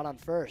got a spot on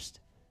first.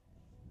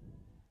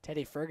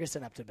 Teddy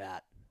Ferguson up to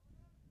bat.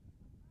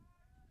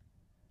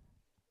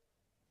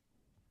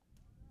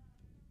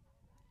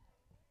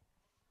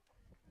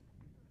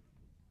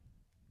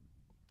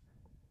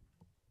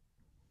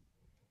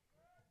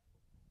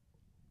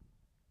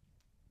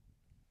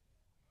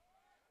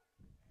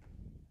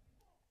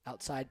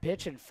 Outside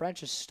pitch, and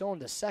French is stolen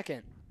to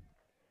second.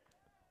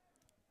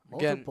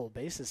 Multiple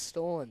bases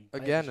stolen.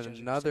 Again,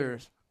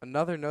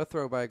 another no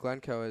throw by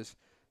Glencoe.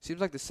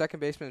 Seems like the second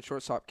baseman and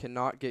shortstop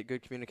cannot get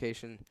good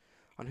communication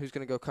on who's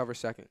going to go cover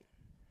second.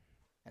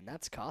 And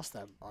that's cost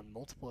them on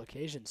multiple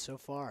occasions so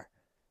far.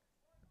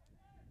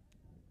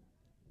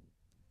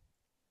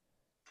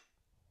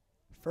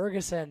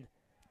 Ferguson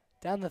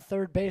down the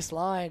third base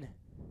line.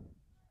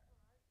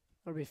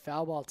 It'll be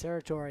foul ball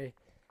territory.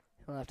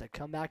 He'll have to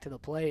come back to the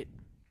plate.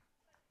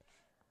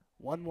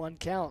 1-1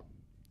 count.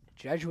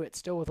 Jesuit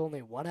still with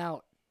only one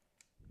out,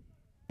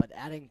 but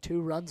adding 2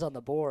 runs on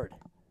the board.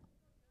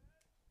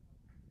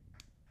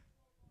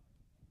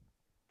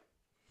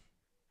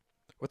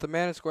 With the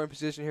man in scoring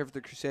position here for the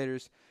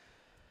Crusaders,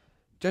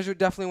 Jesuit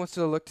definitely wants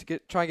to look to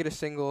try and get a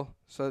single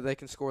so that they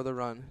can score the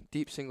run.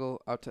 Deep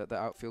single out to the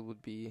outfield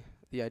would be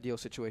the ideal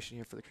situation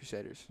here for the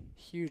Crusaders.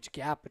 Huge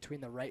gap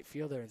between the right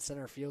fielder and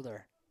center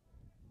fielder.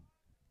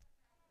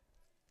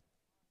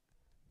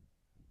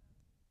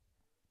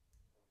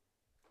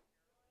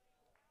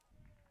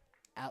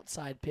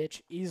 Outside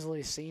pitch,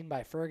 easily seen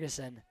by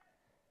Ferguson.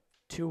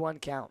 2-1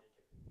 count.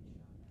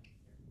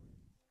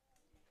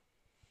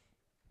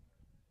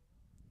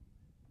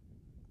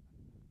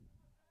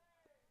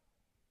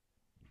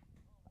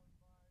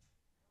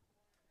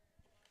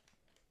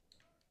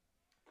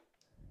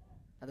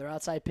 Another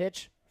outside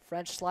pitch.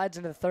 French slides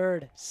into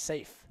third.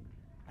 Safe.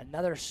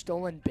 Another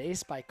stolen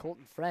base by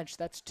Colton French.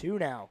 That's 2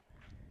 now.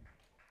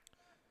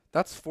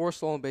 That's 4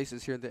 stolen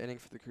bases here in the inning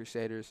for the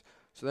Crusaders.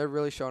 So they're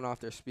really showing off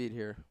their speed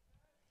here.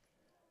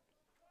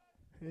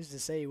 Who's to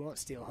say he won't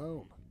steal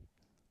home?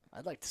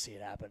 I'd like to see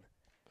it happen.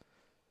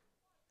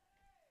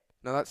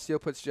 Now that steal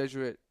puts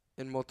Jesuit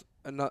in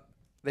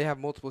they have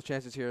multiple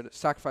chances here.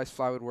 Sacrifice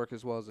fly would work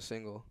as well as a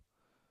single.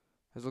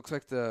 It looks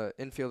like the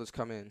infield has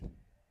come in.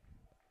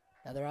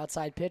 Another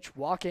outside pitch,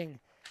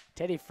 walking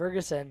Teddy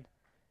Ferguson.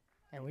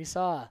 And we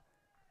saw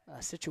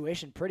a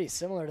situation pretty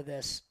similar to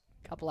this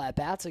a couple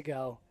at-bats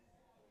ago,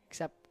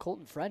 except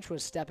Colton French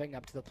was stepping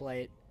up to the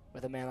plate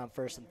with a man on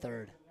first and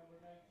third.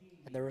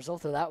 And the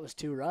result of that was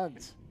 2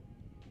 runs.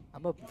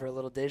 I'm hoping for a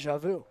little deja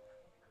vu.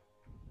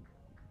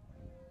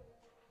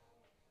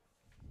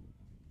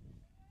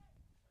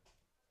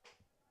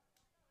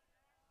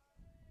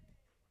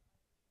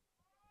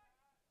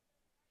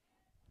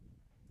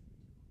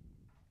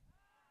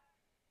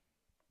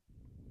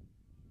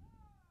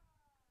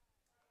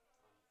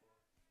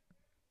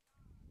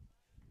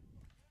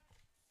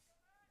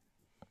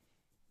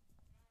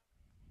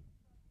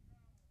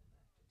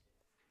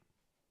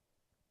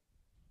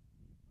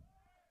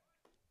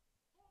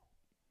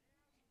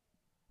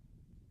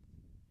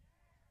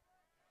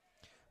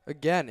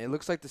 Again, it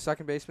looks like the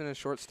second baseman and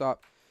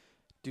shortstop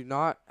do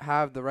not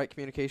have the right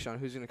communication on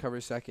who's going to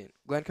cover second.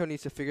 Glencoe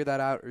needs to figure that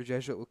out, or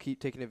Jesuit will keep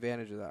taking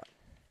advantage of that.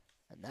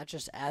 And that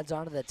just adds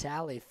on to the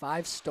tally.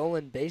 5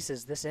 stolen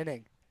bases this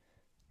inning.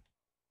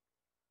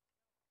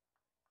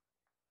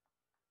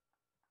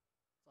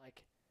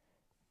 Like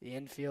the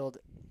infield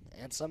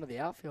and some of the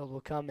outfield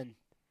will come and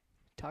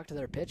talk to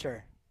their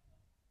pitcher.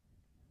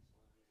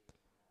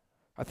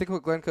 I think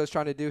what Glencoe is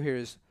trying to do here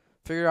is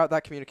figure out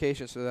that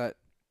communication so that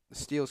the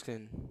steals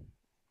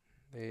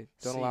they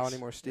don't allow any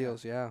more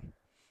steals. Yeah.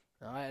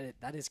 No,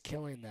 that is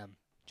killing them.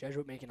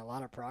 Jesuit making a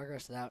lot of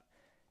progress without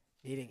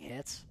needing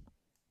hits.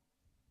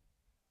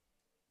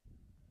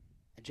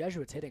 And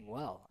Jesuit's hitting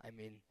well. I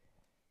mean,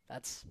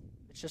 it's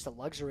just a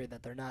luxury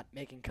that they're not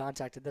making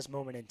contact at this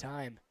moment in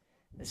time.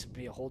 This would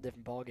be a whole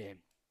different ballgame.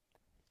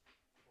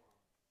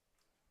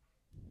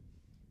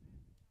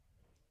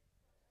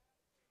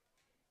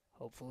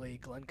 Hopefully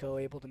Glencoe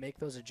able to make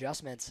those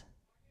adjustments.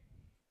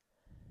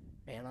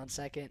 Man on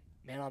second,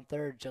 man on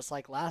third, just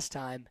like last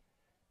time.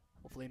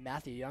 Hopefully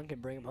Matthew Young can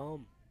bring him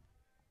home.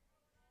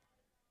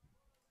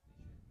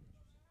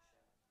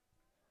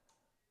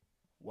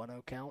 One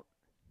 0 count.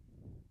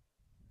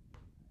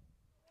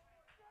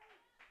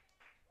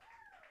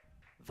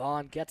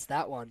 Vaughn gets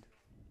that one.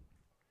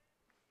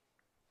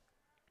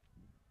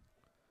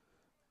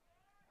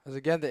 As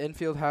again,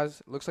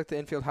 looks like the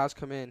infield has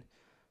come in,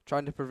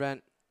 trying to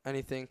prevent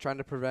anything, trying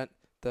to prevent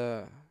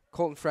the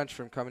Colton French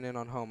from coming in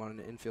on home on an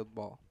infield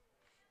ball.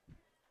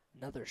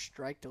 Another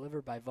strike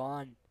delivered by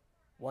Vaughn.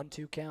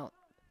 1-2 count.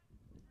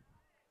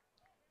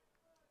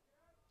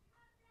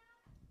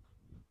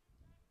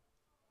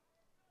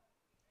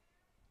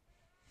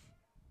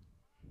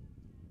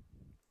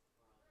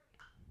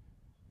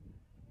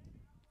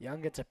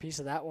 Young gets a piece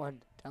of that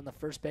one down the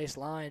first base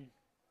line.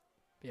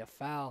 Be a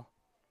foul.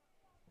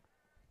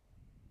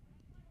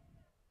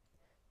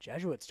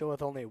 Jesuit still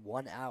with only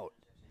 1 out.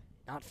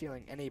 Not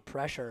feeling any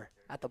pressure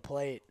at the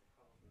plate.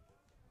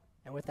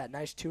 And with that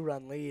nice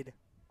 2-run lead,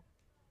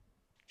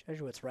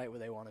 Jesuit's right where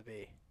they want to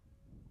be.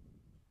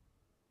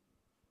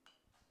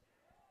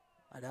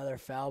 Another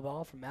foul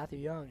ball from Matthew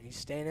Young. He's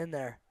staying in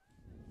there.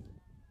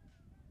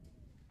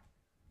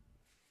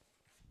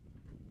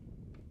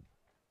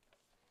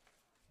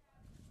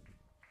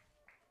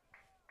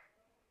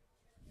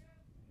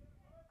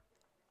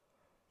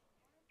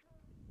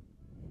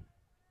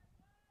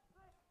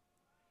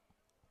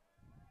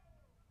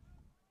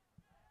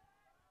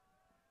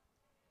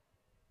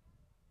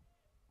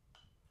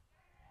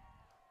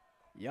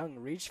 Young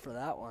reached for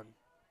that one.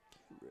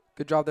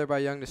 Good job there by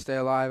Young to stay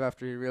alive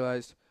after he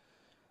realized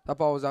that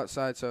ball was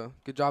outside, so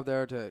good job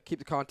there to keep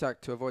the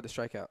contact to avoid the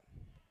strikeout.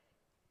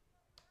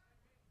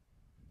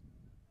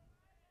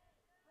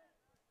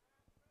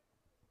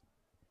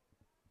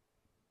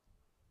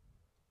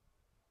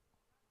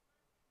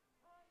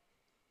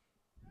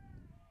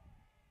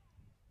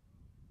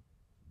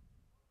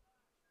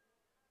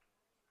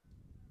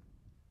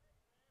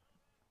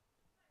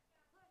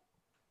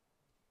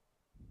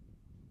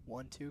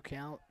 One, 2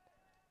 count.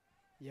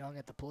 Young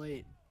at the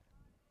plate.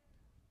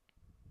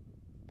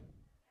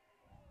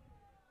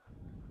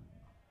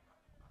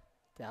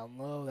 Down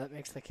low, that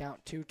makes the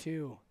count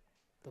 2-2.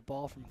 The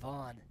ball from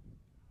Vaughn.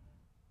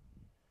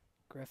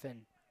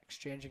 Griffin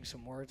exchanging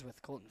some words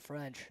with Colton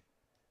French.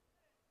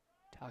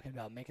 Talking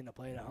about making the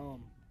play at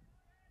home.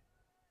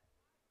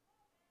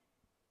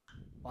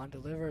 Vaughn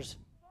delivers.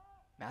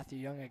 Matthew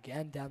Young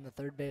again down the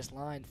third base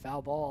line.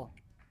 Foul ball.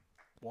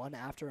 One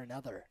after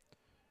another.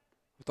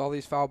 With all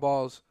these foul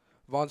balls,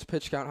 Vaughn's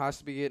pitch count has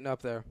to be getting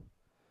up there.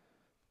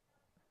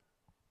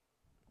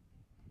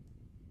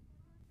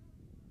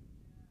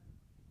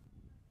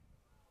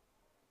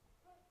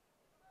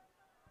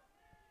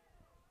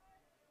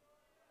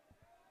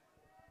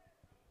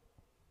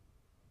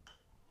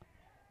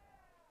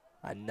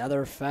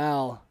 Another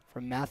foul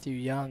from Matthew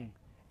Young.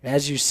 And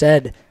as you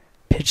said,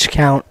 pitch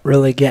count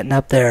really getting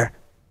up there.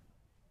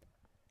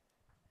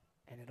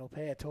 And it'll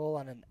pay a toll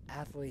on an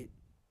athlete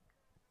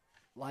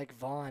like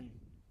Vaughn,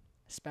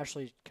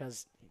 especially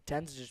because he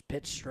tends to just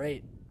pitch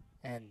straight.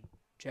 And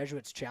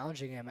Jesuit's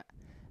challenging him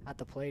at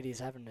the plate. He's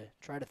having to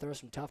try to throw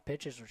some tough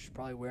pitches, which is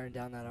probably wearing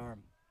down that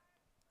arm.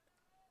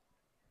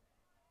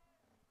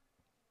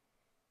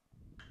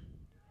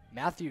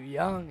 Matthew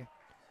Young,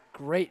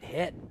 great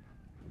hit.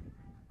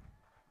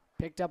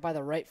 Picked up by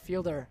the right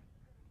fielder.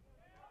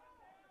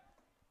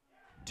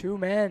 Two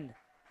men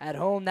at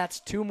home.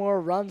 That's two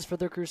more runs for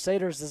the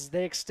Crusaders as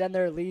they extend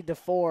their lead to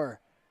 4.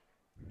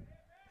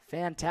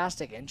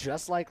 Fantastic. And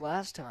just like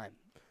last time.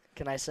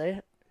 Can I say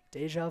it?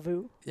 Deja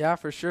vu? Yeah,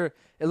 for sure.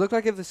 It looked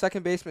like if the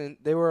second baseman,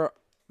 they were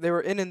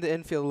in the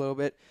infield a little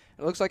bit.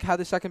 It looks like had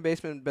the second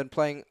baseman been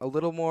playing a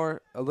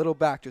little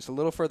back, just a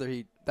little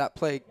further, that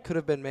play could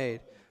have been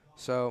made.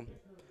 So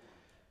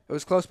it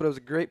was close, but it was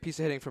a great piece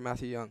of hitting from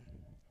Matthew Young.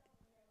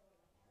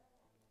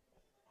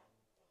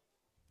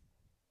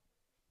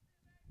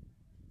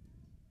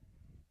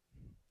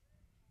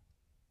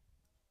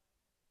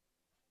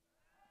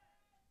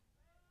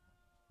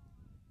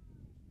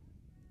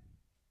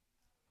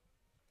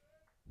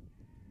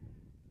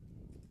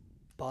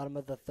 Bottom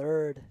of the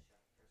third.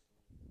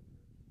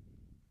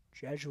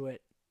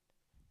 Jesuit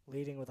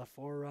leading with a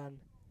 4-run.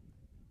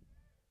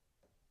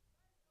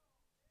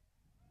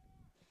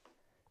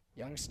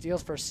 Young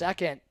steals for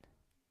second.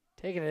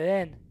 Taking it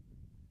in.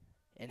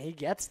 And he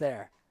gets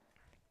there.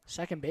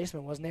 Second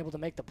baseman wasn't able to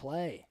make the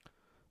play.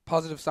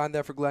 Positive sign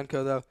there for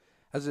Glencoe, though,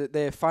 as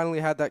they finally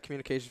had that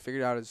communication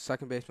figured out as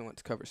second baseman went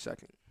to cover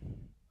second.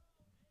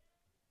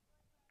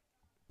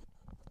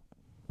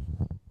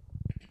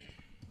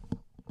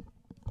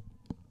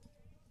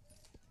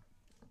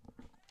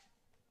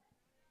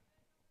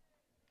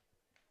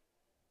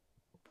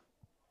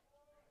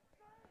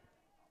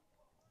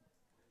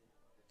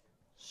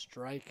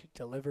 Strike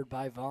delivered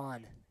by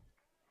Vaughn.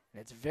 And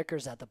it's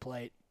Vickers at the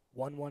plate.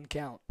 1-1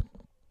 count.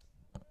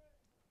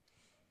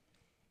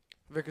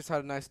 Vickers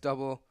had a nice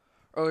double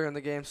earlier in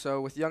the game, so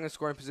with Young in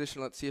scoring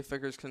position, let's see if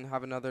Vickers can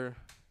have another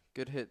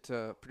good hit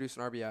to produce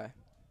an RBI.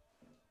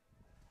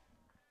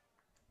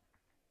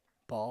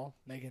 Ball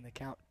making the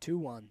count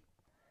 2-1.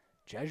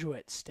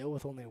 Jesuit still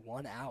with only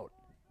 1 out.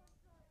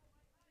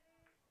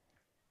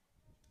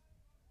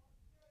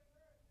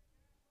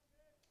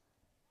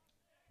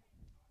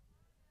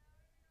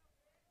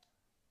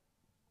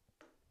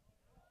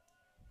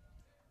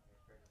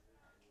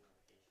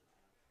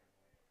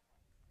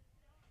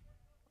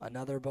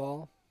 Another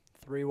ball.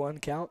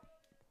 3-1 count.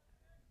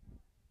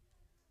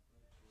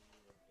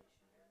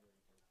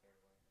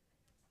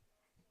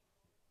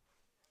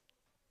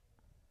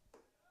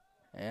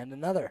 And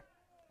another.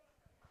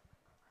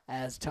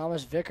 As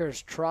Thomas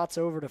Vickers trots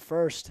over to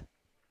first.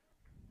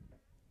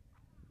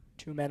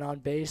 2 men on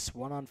base,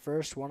 1 on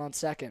first, 1 on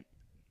second.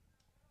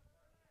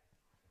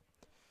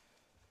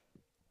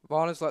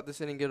 Vaughn has let this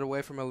inning get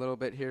away from him a little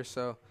bit here,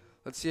 so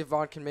let's see if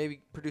Vaughn can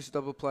maybe produce a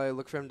double play.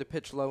 Look for him to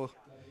pitch low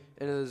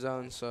into the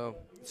zone, so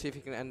let's see if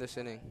he can end this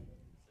inning.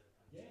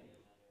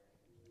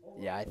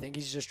 Yeah, I think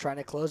he's just trying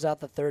to close out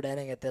the third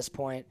inning at this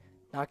point,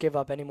 not give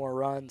up any more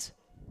runs,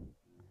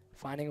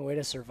 finding a way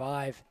to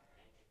survive.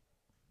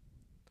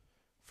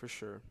 For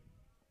sure.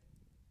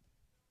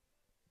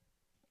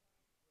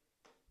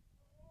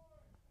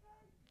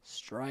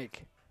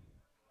 Strike.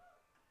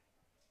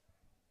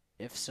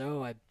 If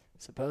so, I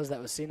suppose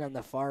that was seen on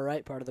the far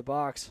right part of the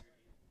box.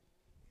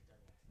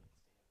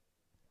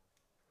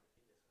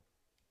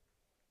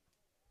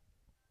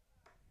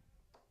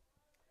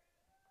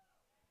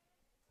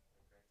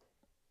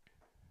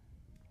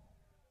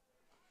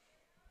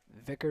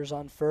 Vickers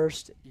on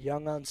first,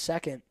 Young on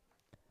second.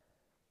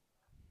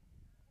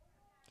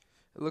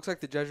 It looks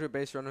like the Jesuit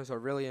base runners are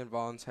really in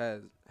Vaughn's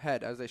head,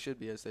 as they should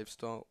be, as they've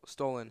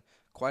stolen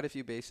quite a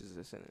few bases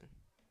this inning.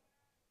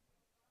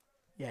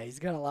 Yeah, he's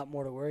got a lot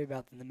more to worry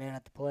about than the man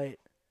at the plate.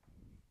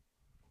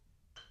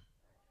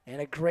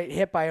 And a great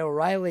hit by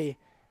O'Reilly.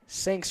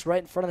 Sinks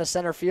right in front of the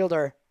center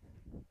fielder.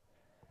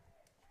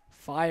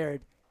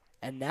 Fired.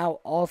 And now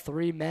all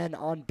 3 men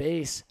on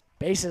base.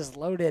 Bases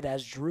loaded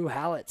as Drew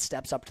Hallett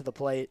steps up to the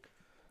plate.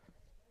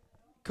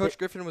 Coach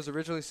Griffin was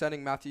originally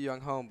sending Matthew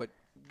Young home, but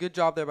good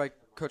job there by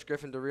Coach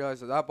Griffin to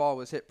realize that ball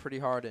was hit pretty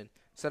hard, and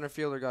center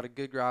fielder got a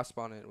good grasp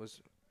on it.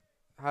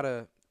 Had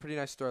a pretty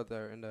nice throw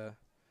there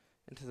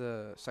into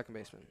the second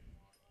baseman.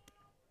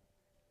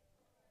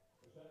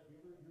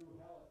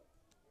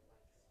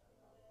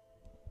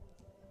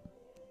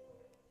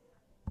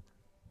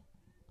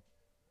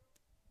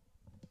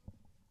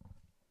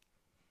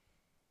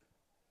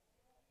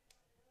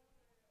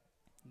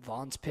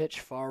 Vaughn's pitch,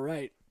 far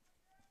right.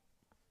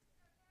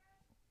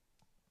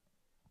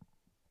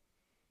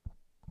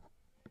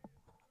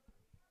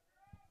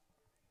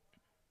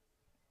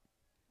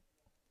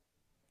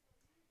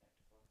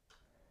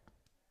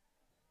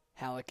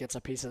 Hallett gets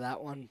a piece of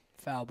that one.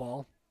 Foul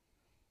ball.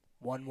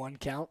 1-1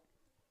 count.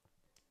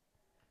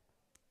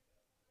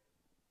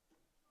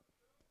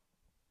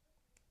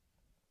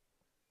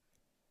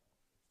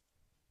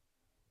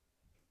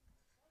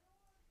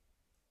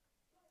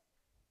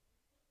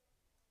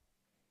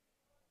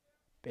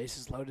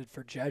 Bases loaded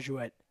for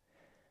Jesuit.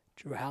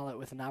 Drew Hallett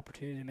with an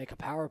opportunity to make a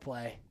power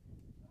play.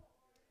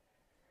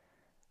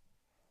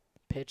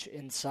 Pitch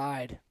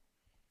inside.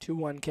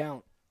 2-1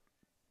 count.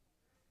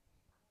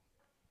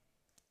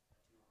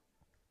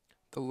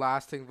 The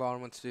last thing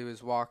Vaughn wants to do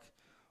is walk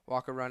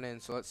a run in.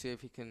 So let's see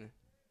if he can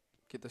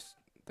get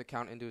the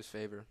count into his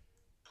favor.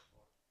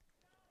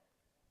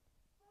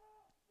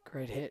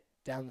 Great hit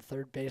down the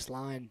third base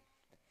line.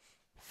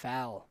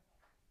 Foul.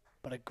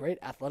 But a great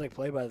athletic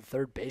play by the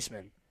third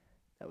baseman.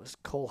 That was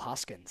Cole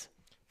Hoskins.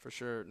 For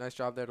sure. Nice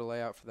job there to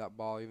lay out for that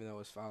ball, even though it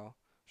was foul.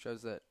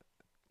 Shows that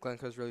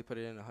Glencoe's really put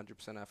in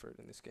 100% effort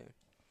in this game.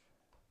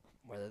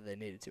 Whether they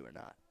needed to or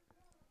not.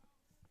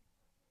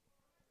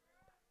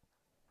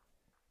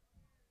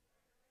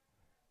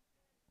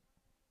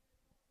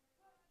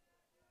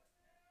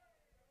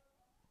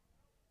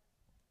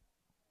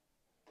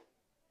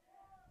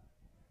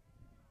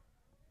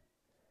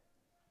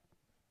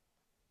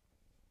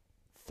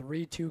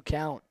 Three-two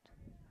count.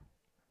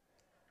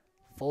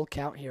 Full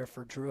count here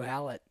for Drew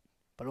Hallett,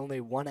 but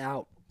only one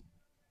out.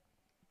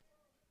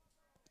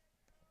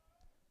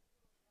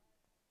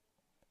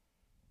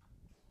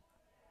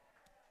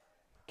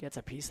 Gets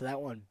a piece of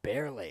that one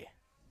barely.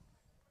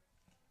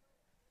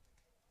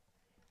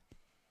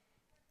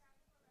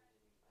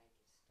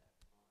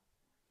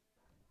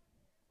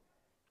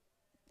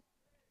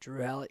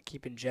 Drew Hallett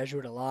keeping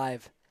Jesuit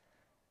alive.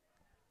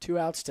 2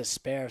 outs to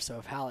spare, so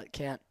if Hallett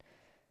can't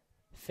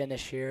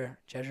finish here,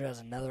 Jesuit has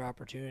another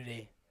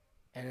opportunity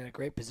and in a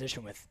great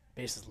position with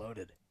bases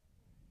loaded.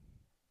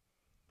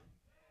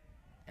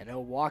 And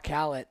he'll walk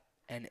Hallett,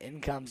 and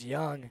in comes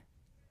Young.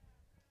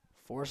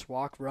 Force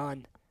walk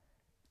run.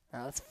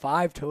 Now that's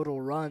 5 total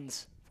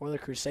runs for the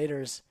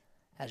Crusaders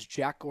as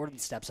Jack Gordon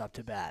steps up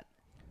to bat.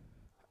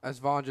 As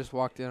Vaughn just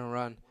walked in a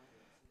run,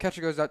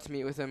 catcher goes out to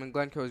meet with him, and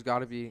Glencoe's got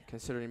to be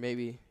considering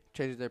maybe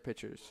changing their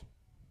pitchers.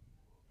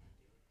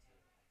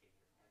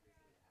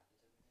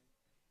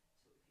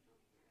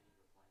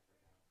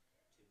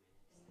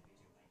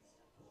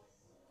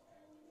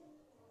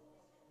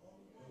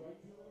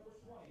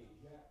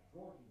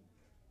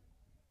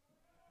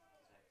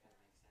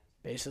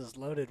 Bases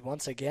loaded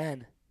once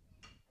again.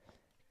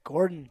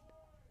 Gordon,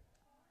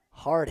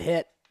 hard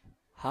hit,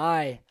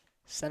 high.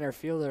 Center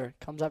fielder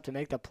comes up to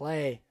make the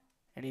play,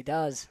 and he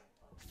does,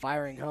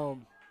 firing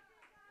home.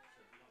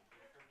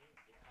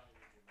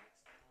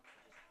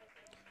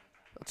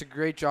 That's a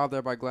great job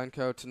there by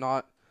Glencoe to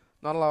not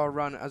allow a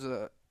run as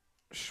a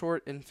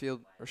short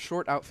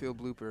outfield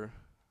blooper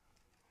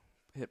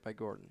hit by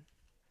Gordon.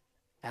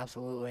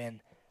 Absolutely,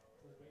 and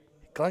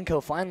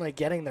Glencoe finally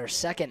getting their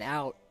second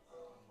out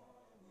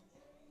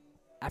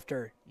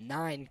after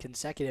 9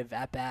 consecutive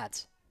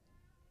at-bats.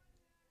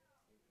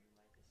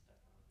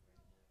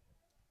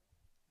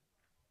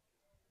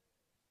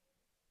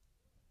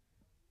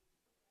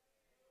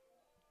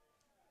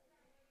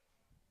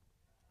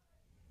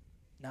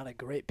 Not a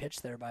great pitch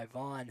there by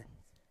Vaughn.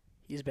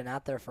 He's been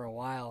out there for a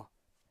while,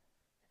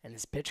 and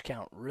his pitch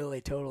count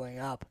really totaling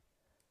up.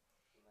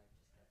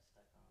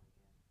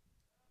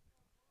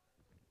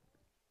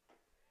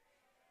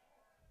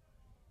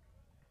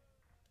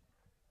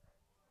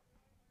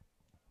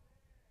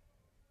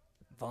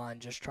 Vaughn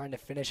just trying to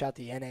finish out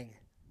the inning.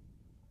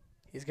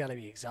 He's got to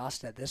be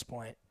exhausted at this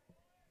point.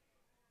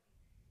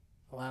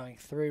 Allowing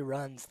 3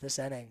 runs this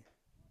inning.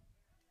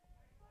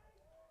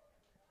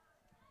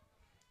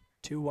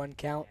 2-1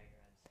 count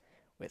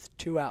with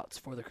 2 outs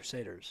for the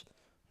Crusaders.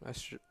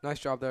 Nice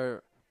job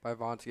there by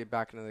Vaughn to get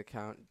back into the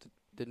count.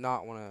 Did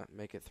not want to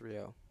make it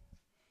 3-0.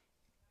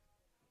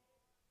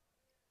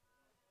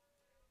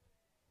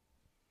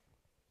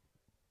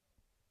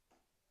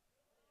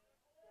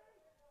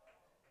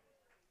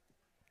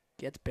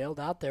 Gets bailed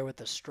out there with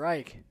the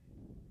strike.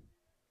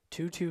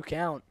 2-2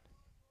 count.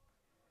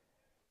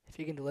 If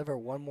he can deliver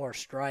one more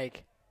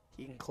strike,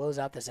 he can close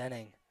out this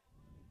inning.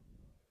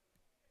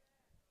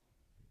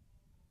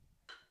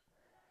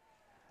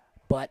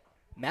 But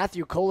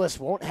Matthew Colas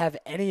won't have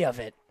any of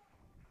it.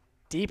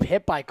 Deep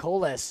hit by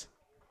Colas.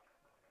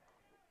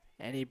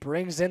 And he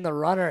brings in the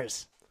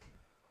runners.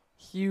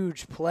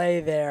 Huge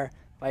play there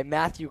by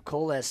Matthew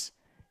Colas.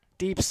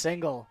 Deep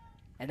single.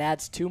 And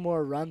adds 2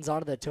 more runs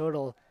onto the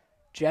total.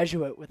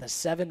 Jesuit with a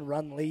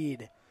 7-run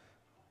lead.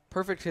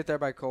 Perfect hit there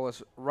by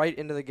Colas, right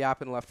into the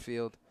gap in left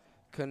field.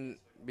 Couldn't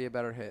be a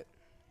better hit.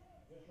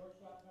 The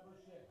shortstop, number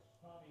 6,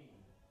 Tommy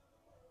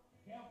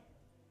Kemp.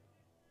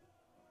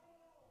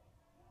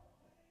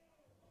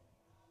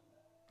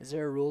 Is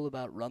there a rule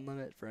about run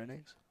limit for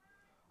innings?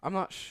 I'm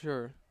not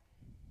sure.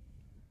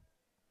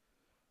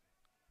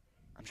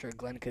 I'm sure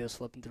Glencoe is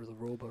flipping through the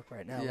rule book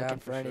right now, Yeah, looking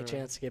for for any sure.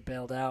 chance to get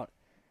bailed out.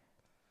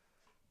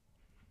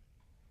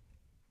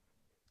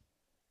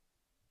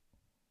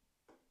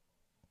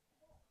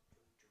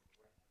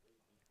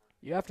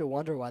 You have to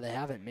wonder why they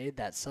haven't made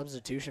that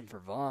substitution for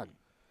Vaughn.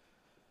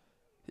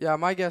 Yeah,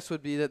 my guess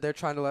would be that they're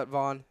trying to let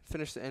Vaughn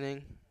finish the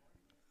inning,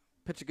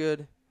 pitch a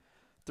good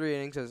 3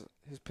 innings as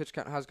his pitch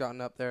count has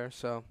gotten up there.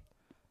 So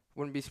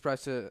wouldn't be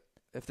surprised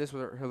if this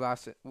was her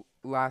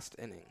last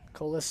inning.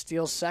 Colas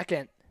steals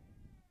second.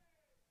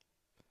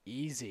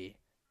 Easy.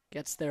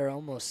 Gets there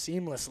almost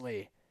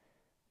seamlessly.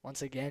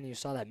 Once again, you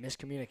saw that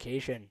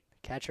miscommunication.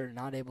 Catcher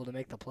not able to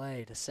make the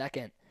play to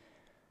second.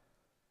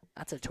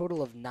 That's a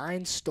total of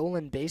 9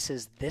 stolen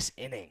bases this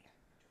inning.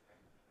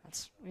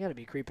 We got to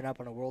be creeping up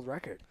on a world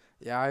record.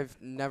 Yeah, I've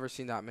never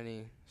seen that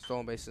many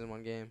stolen bases in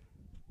one game.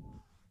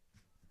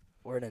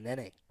 Or in an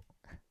inning.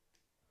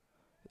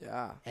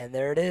 Yeah. And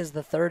there it is,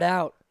 the third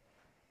out.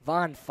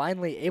 Vaughn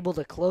finally able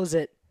to close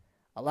it,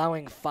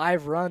 allowing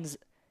 5 runs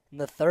in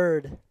the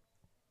third.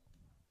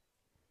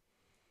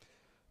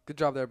 Good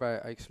job there by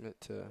Ike Smith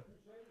to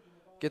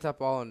get that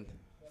ball and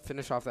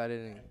finish off that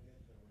inning.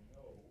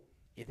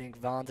 You think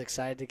Vaughn's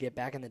excited to get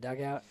back in the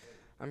dugout?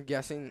 I'm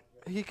guessing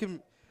he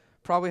can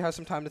probably have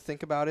some time to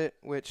think about it,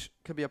 which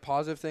could be a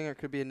positive thing or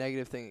could be a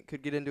negative thing. It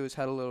could get into his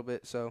head a little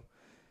bit. So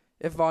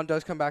if Vaughn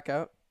does come back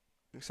out,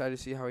 I'm excited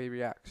to see how he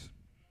reacts.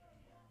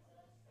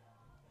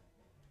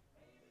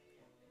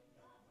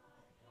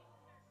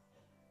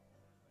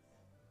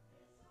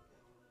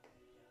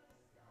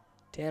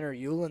 Tanner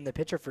Euland, the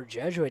pitcher for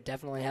Jesuit,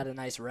 definitely had a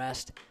nice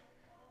rest.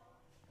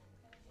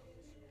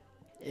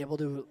 Able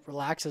to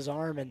relax his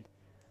arm and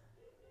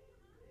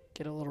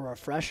get a little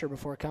refresher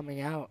before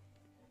coming out.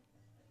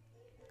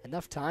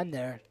 Enough time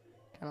there,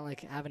 kind of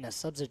like having a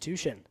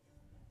substitution.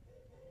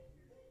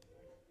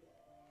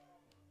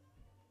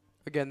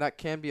 Again, that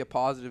can be a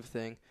positive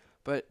thing,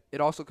 but it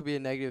also could be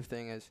a negative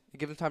thing as it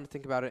gives him time to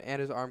think about it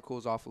and his arm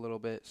cools off a little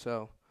bit.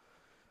 So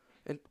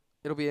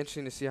it'll be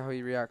interesting to see how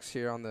he reacts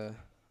here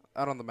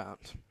out on the mound.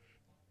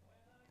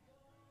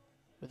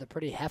 With a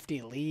pretty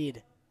hefty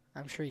lead,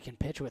 I'm sure he can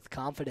pitch with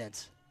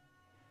confidence.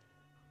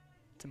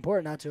 It's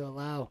important not to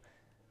allow,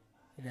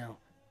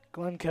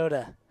 Glencoe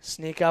to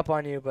sneak up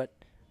on you, but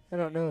I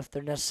don't know if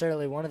they're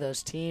necessarily one of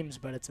those teams,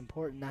 but it's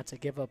important not to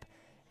give up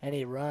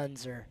any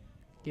runs or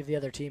give the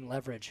other team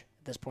leverage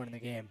at this point in the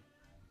game.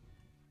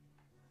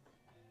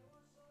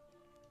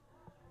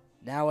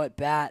 Now at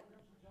bat,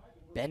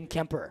 Ben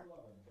Kemper.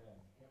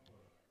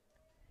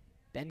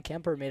 Ben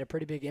Kemper made a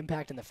pretty big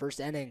impact in the first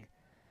inning.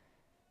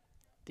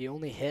 The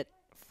only hit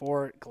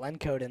for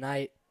Glencoe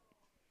tonight.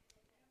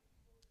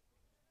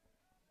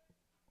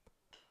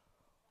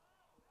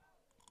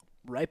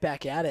 Right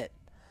back at it.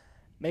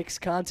 Makes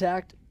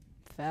contact.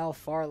 Foul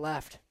far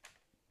left.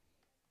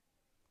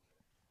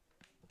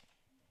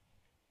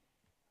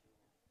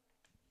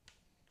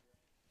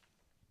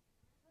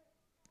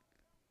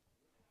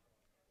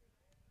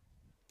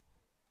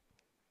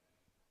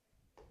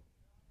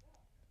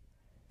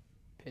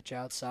 Pitch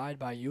outside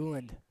by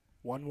Euland.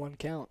 1-1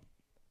 count.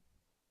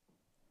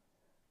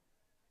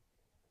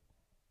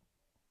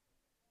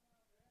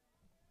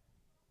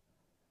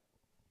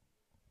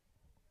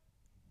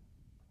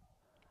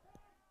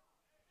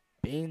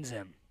 Beans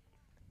him.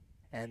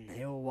 And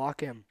he'll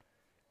walk him.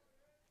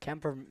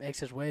 Kemper makes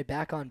his way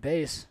back on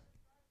base.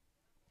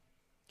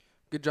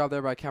 Good job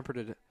there by Kemper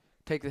to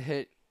take the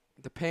hit.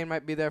 The pain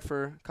might be there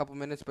for a couple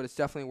minutes, but it's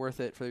definitely worth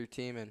it for your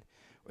team. And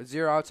with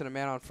 0 outs and a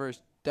man on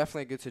first,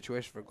 definitely a good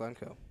situation for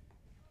Glencoe.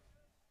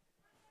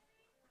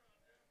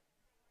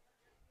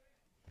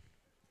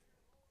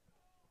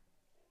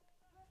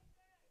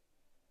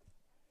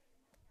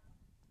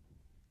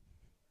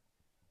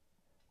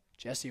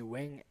 Jesse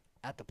Wing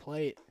at the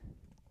plate.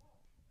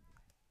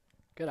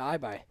 Good eye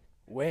by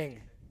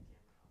Wing.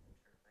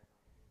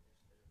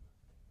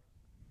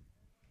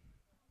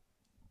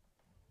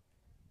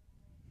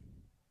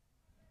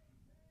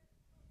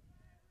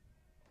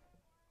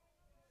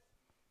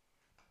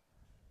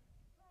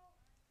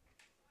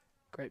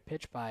 Great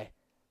pitch by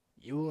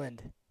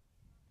Euland.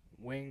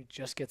 Wing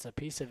just gets a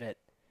piece of it,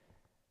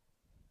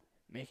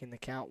 making the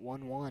count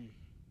 1-1.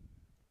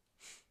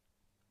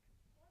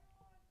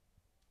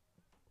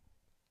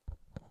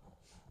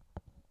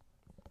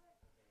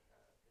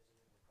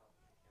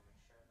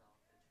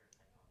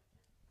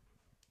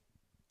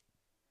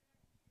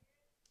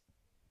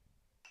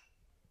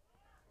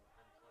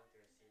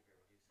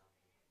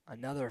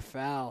 Another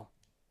foul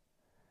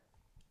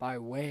by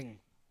Wing,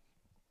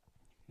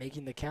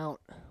 making the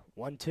count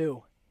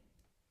 1-2.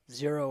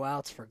 0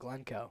 outs for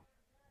Glencoe.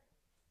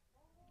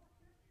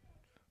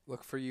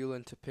 Look for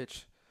Euland to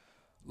pitch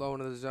low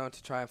into the zone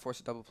to try and force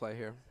a double play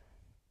here.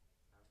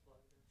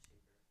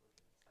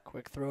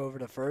 Quick throw over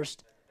to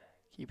first,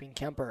 keeping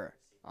Kemper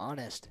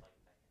honest.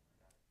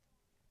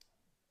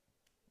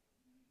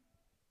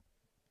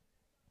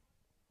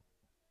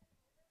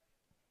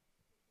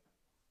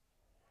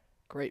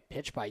 Great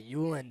pitch by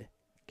Euland.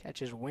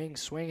 Catches Wing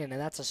swinging, and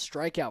that's a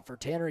strikeout for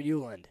Tanner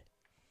Euland.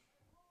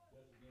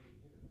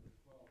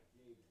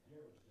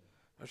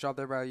 A job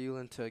there by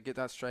Euland to get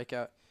that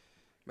strikeout.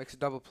 Makes a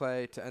double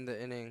play to end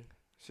the inning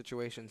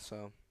situation,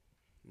 so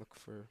look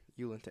for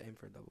Euland to aim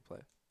for a double play.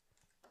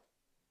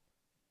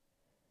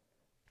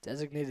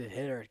 Designated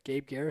hitter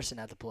Gabe Garrison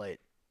at the plate.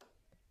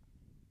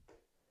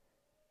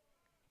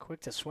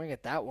 Quick to swing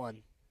at that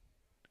one.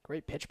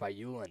 Great pitch by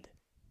Euland.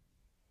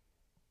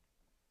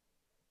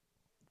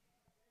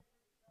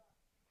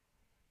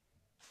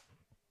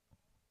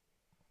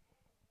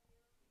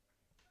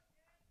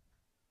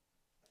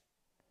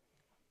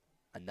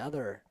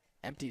 Another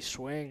empty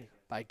swing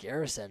by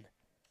Garrison.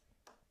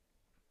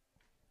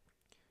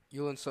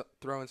 Euland's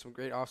throwing some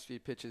great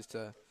off-speed pitches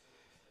to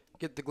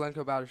get the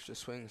Glencoe batters to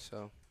swing,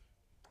 so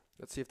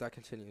let's see if that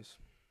continues.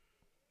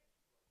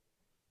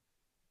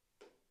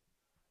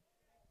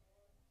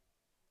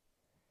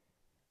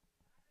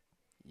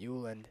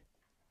 Euland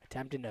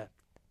attempting to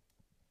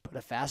put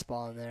a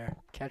fastball in there,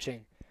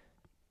 catching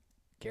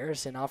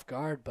Garrison off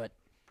guard, but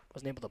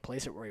wasn't able to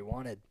place it where he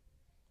wanted.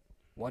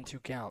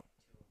 1-2 count.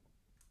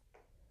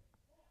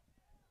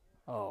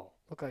 Oh,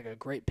 looked like a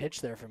great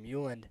pitch there from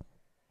Euland.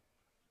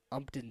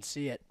 Ump didn't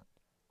see it.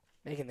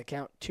 Making the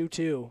count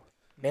 2-2.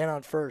 Man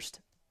on first.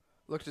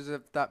 Looked as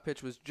if that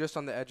pitch was just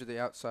on the edge of the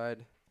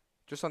outside,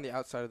 just on the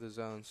outside of the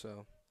zone,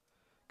 so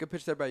good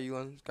pitch there by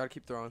Euland. Got to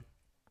keep throwing.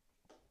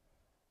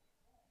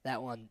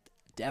 That one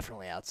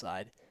definitely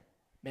outside.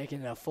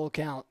 Making it a full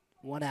count.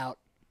 1 out.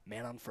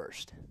 Man on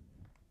first.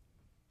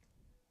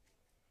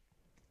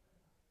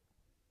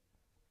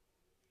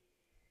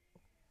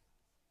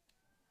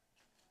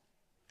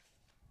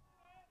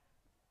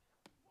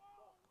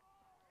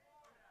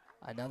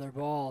 Another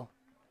ball.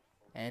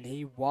 And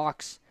he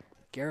walks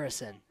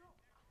Garrison.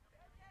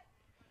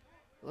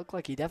 Looked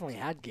like he definitely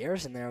had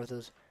Garrison there with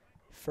those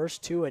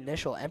first 2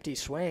 initial empty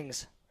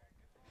swings.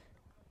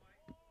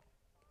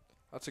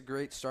 That's a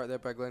great start there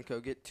by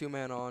Glencoe. Get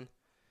 2-man on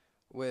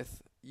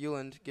with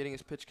Euland getting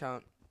his pitch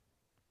count,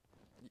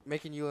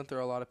 making Euland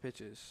throw a lot of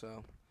pitches.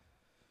 So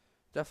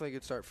definitely a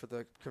good start for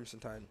the Crimson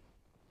Tide.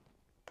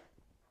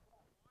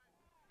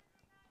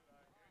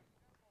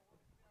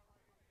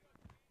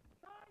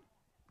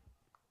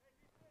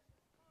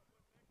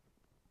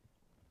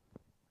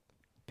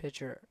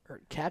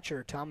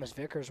 Catcher Thomas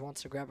Vickers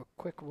wants to grab a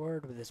quick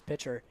word with his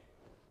pitcher.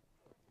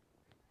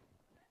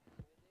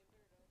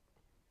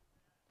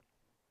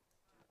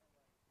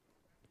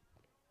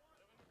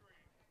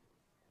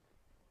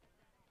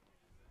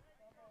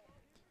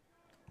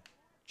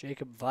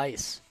 Jacob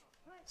Weiss,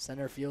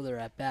 center fielder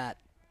at bat.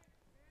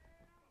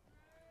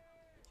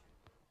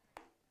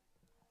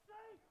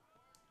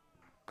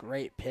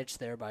 Great pitch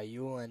there by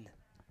Euland.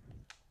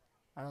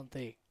 I don't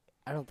think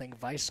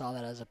Weiss saw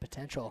that as a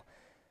potential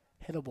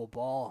hittable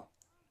ball.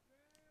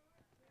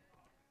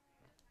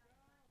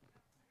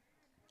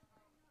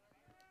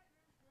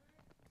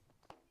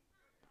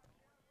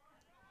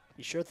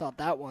 He sure thought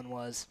that one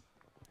was.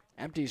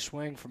 Empty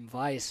swing from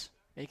Weiss,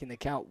 making the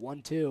count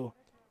 1-2.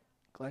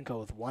 Glencoe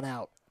with 1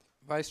 out.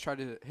 Weiss tried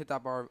to hit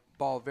that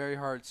ball very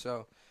hard,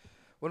 so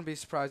wouldn't be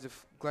surprised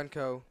if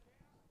Glencoe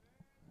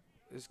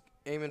is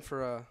aiming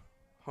for a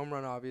home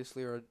run,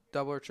 obviously, or a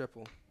double or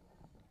triple.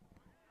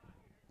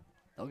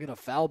 They'll get a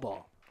foul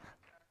ball.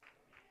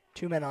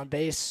 2 men on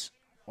base,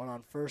 1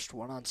 on first,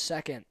 1 on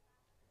second.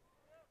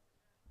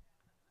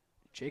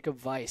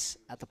 Jacob Weiss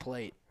at the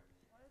plate.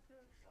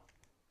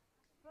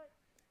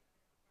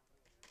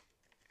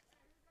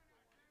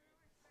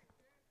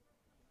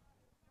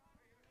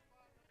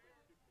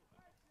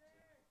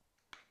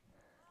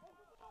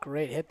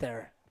 Great hit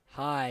there.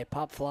 High,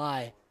 pop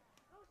fly.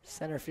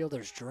 Center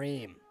fielder's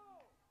dream.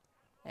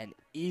 An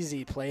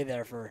easy play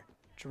there for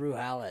Drew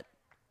Hallett.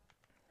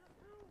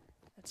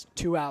 That's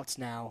 2 outs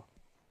now.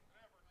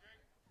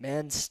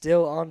 Man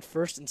still on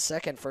first and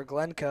second for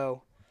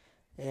Glencoe.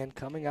 And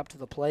coming up to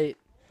the plate,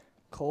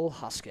 Cole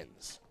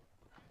Hoskins.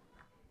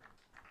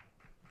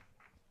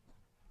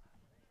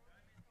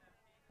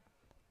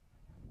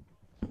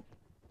 Third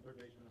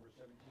baseman number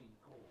 17,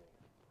 Cole.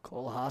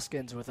 Cole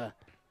Hoskins with a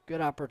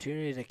good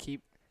opportunity to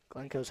keep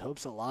Glencoe's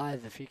hopes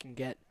alive if he can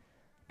get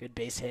good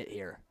base hit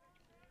here.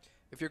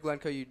 If you're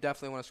Glencoe, you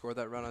definitely want to score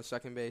that run on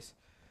second base.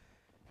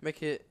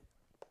 Make it,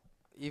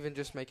 even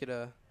just make it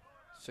a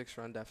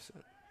 6-run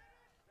deficit.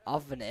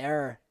 Off of an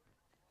error,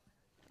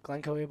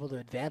 Glencoe able to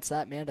advance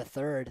that man to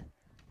third.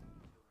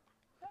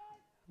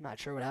 I'm not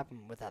sure what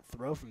happened with that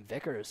throw from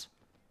Vickers.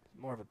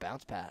 More of a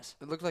bounce pass.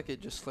 It looked like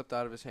it just slipped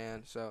out of his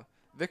hand, so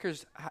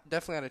Vickers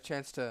definitely had a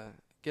chance to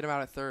get him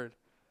out at third.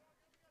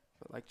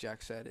 But like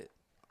Jack said, it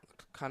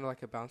looked kind of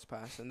like a bounce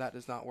pass, and that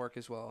does not work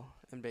as well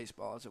in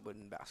baseball as it would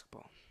in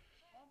basketball.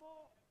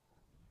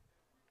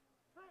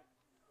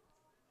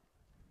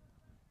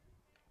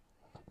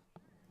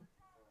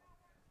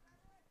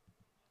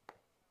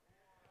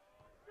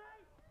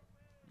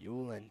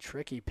 Euland,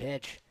 tricky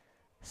pitch.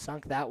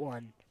 Sunk that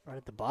one right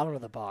at the bottom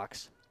of the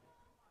box.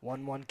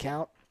 1-1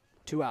 count,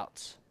 2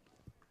 outs.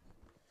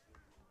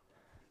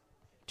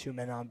 2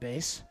 men on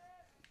base.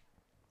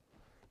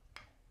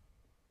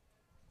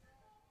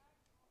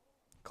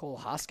 Cole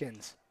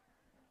Hoskins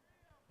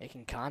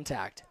making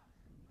contact.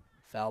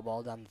 Foul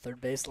ball down the third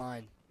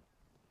baseline.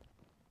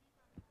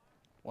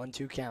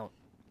 1-2 count.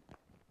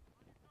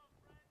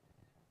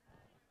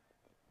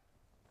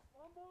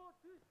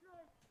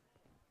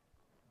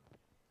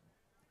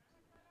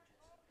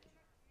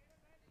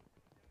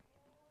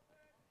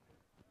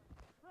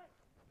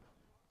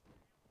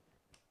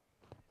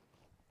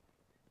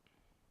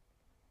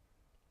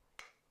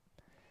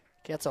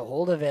 Gets a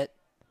hold of it.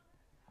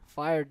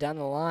 Fired down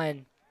the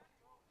line.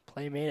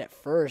 Play made at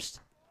first.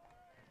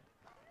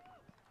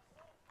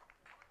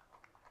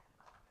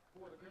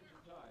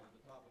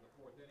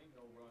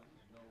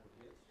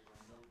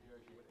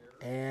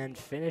 And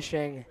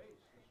finishing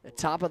the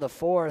top of the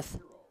fourth,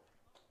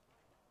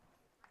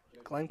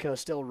 Glencoe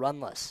still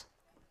runless.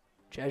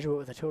 Jesuit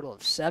with a total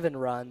of 7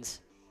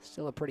 runs.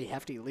 Still a pretty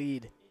hefty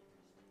lead.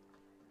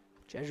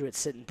 Jesuit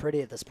sitting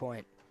pretty at this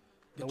point.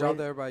 Good job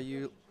there by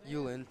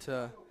Eulin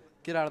to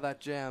get out of that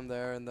jam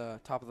there in the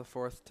top of the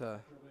fourth to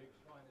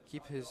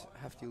keep his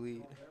hefty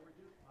lead.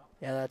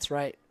 Yeah, that's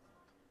right.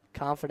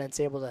 Confidence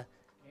able to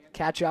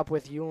catch up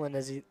with Eulin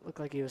as he looked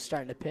like he was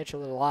starting to pitch a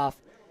little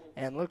off.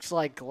 And looks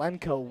like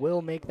Glencoe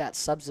will make that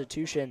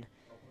substitution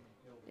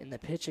in the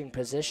pitching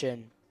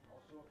position.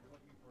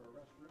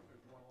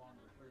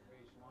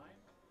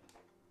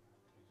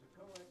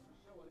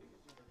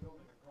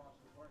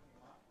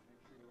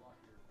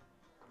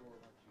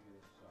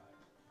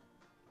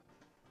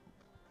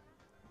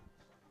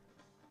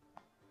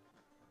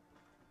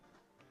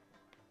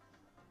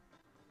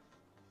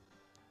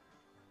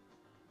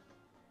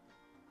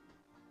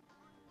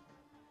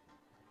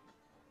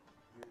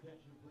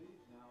 Attention, please.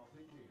 Now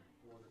pitching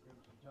for the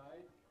Crimson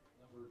Tide,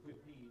 number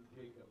 15,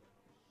 Jacob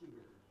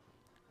Suter.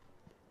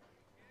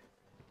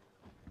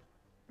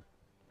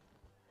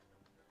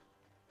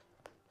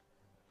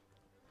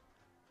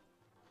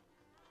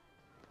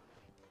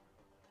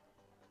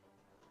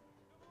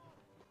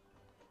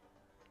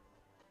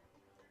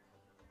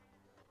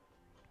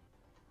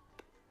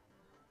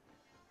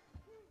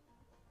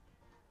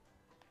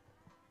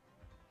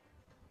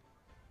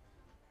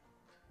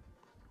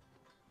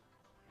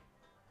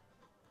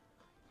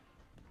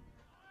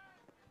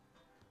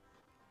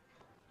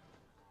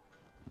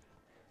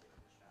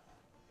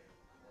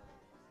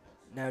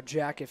 Now,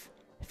 Jack, if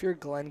you're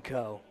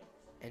Glencoe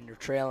and you're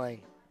trailing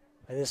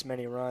by this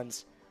many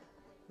runs,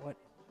 what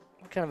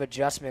kind of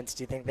adjustments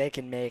do you think they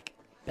can make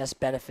best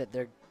benefit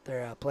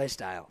their play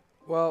style?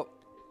 Well,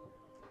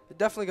 they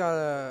definitely got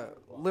to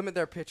limit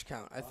their pitch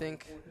count. I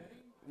think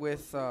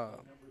with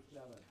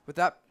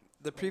that,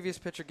 the previous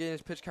pitcher getting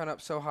his pitch count up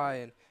so high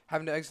and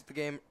having to exit the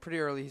game pretty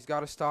early, he's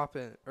got to stop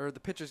it, or the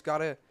pitcher's got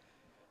to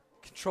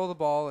control the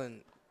ball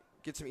and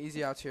get some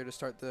easy outs here to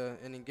start the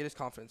inning, get his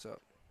confidence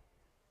up.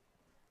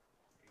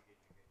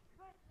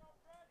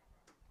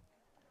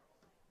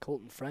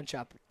 Colton French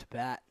up to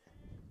bat.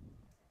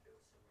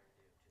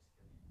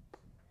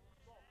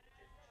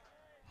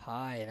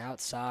 High and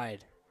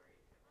outside.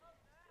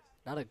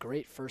 Not a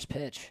great first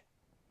pitch.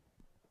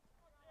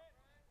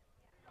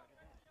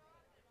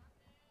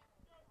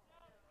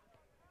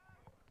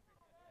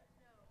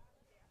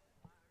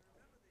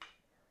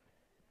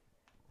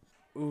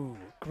 Ooh,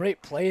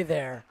 great play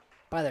there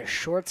by the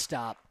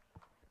shortstop.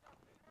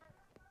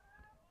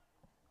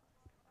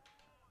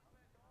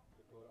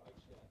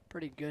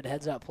 Pretty good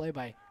heads-up play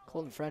by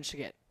Colton French to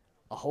get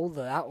a hold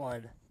of that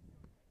one.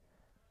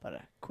 But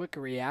a quick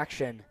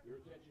reaction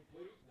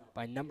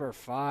by number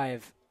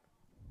 5.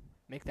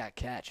 Make that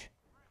catch.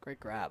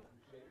 Great grab.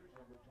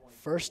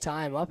 First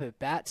time up at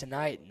bat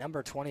tonight,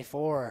 number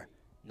 24,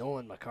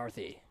 Nolan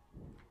McCarthy.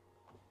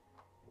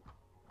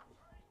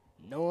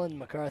 Nolan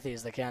McCarthy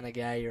is the kind of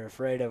guy you're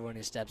afraid of when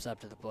he steps up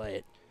to the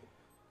plate.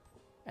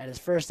 At his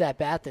first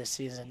at-bat this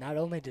season, not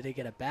only did he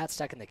get a bat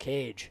stuck in the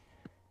cage,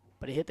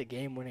 but he hit the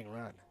game-winning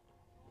run.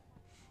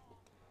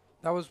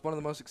 That was one of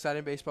the most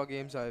exciting baseball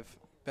games I've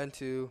been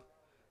to,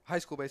 high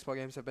school baseball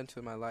games I've been to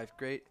in my life.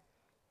 Great,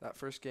 that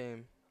first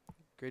game.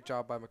 Great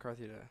job by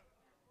McCarthy to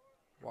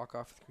walk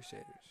off with the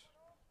Crusaders.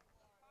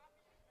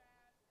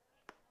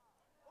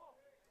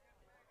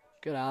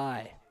 Good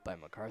eye by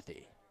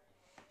McCarthy.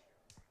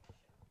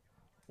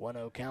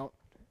 1-0 count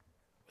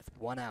with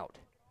 1 out.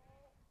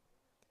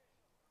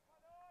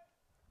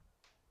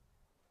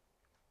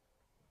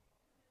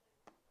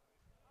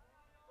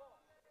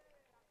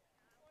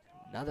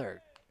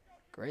 Another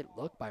great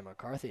look by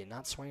McCarthy,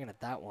 not swinging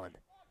at that one.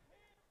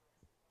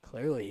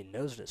 Clearly he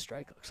knows what a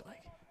strike looks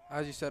like.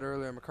 As you said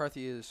earlier,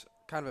 McCarthy is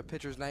kind of a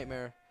pitcher's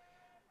nightmare.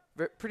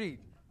 Pretty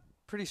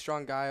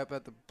strong guy up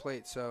at the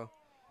plate, so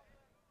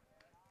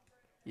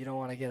you don't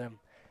want to get him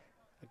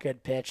a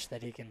good pitch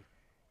that he can,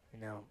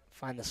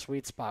 find the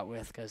sweet spot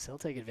with, because he'll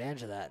take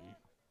advantage of that,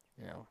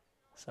 and,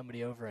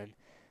 somebody over in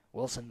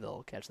Wilsonville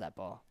will catch that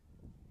ball.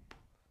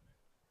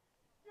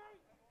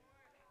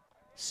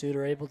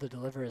 Suter able to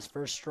deliver his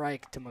first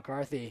strike to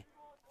McCarthy.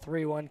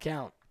 3-1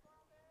 count.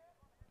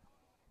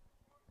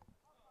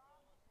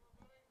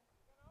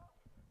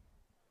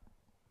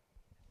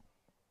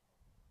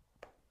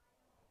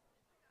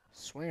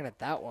 Swinging at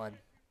that one.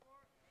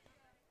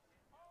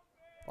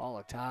 Ball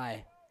looked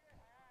high.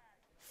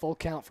 full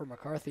count for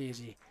McCarthy as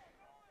he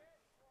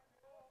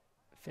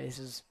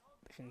faces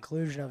the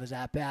conclusion of his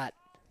at-bat.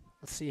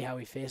 Let's see how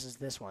he faces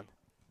this one.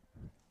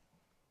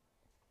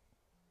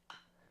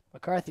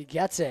 McCarthy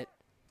gets it.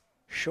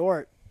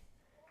 Short.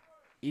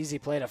 Easy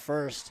play to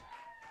first.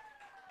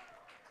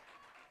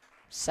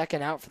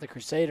 Second out for the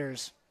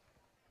Crusaders.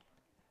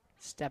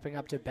 Stepping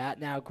up to bat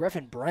now,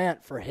 Griffin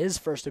Brandt for his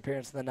first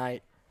appearance of the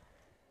night.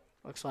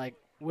 Looks like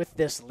with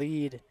this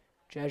lead,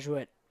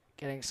 Jesuit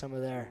getting some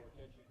of their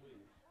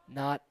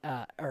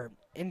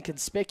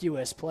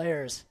inconspicuous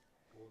players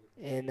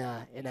in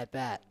at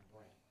bat.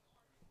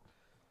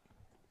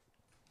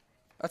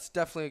 That's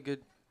definitely a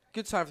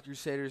good sign for the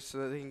Crusaders so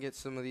that they can get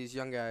some of these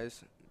young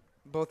guys,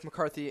 both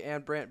McCarthy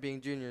and Brandt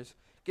being juniors,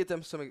 get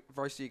them some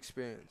varsity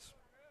experience.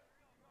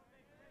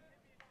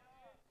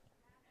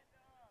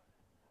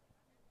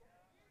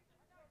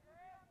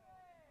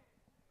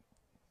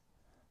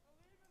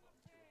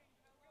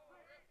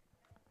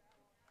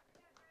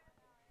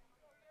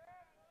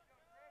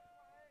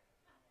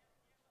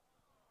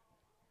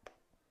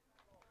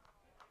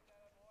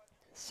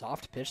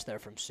 Soft pitch there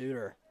from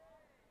Suter,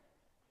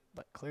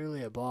 but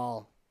clearly a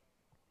ball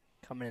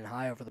coming in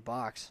high over the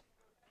box.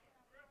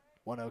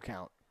 1-0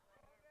 count.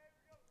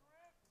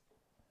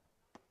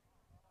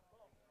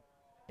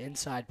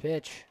 Inside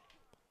pitch.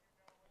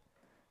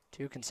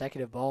 2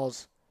 consecutive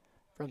balls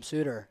from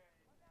Suter.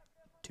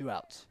 2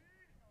 outs.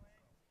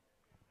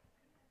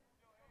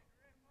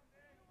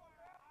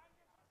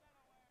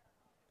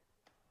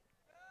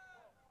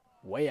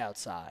 Way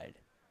outside.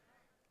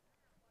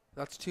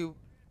 That's two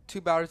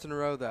batters in a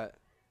row that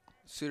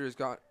Suter's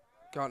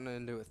gotten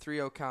into a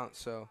 3-0 count,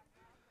 so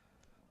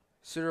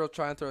Suter will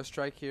try and throw a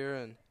strike here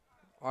and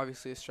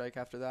obviously a strike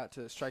after that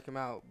to strike him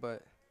out,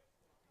 but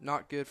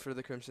not good for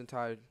the Crimson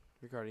Tide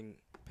regarding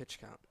pitch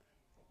count.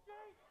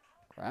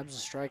 Grabs a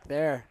strike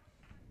there.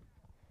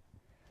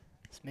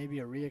 This may be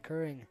a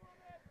reoccurring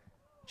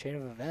chain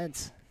of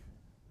events.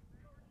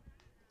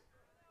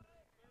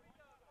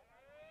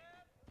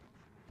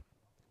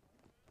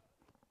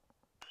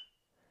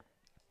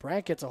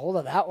 Brandt gets a hold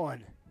of that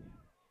one.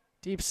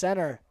 Deep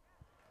center.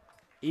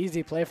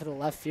 Easy play for the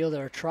left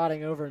fielder,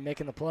 trotting over and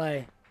making the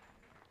play.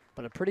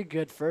 But a pretty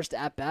good first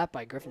at-bat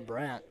by Griffin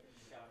Brandt.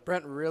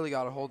 Brandt really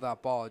got a hold of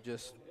that ball,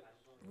 just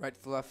right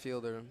to the left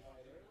fielder.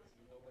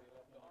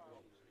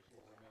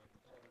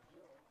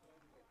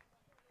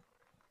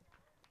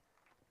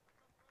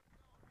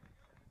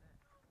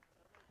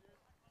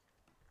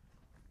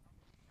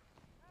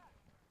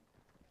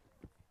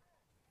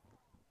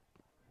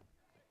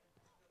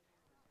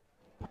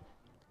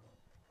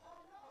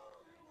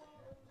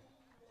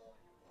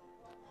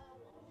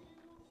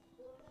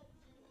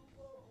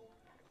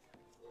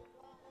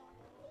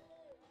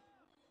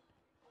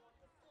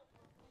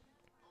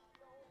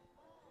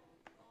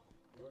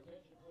 Your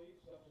attention,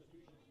 please.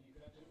 Substitutions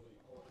defensively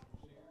for the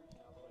Crusaders.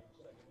 Now playing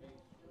second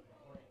base,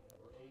 Griffin Brandt,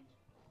 number 8.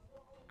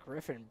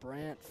 Griffin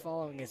Brandt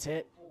following his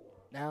hit.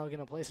 Now going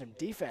to play some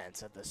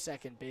defense at the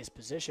second base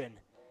position.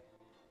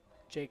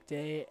 Jake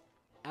Day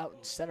out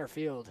in center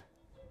field.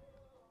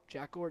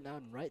 Jack Gordon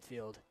out in right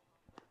field.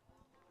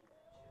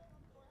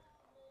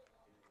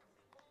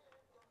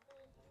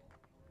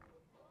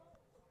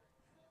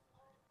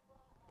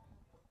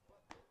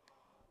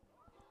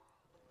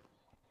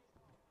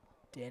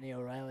 Danny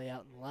O'Reilly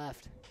out in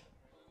left.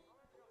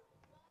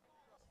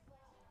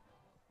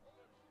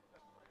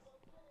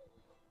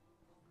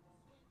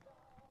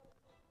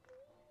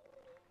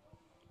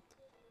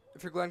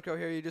 If you're Glencoe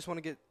here, you just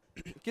want to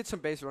get some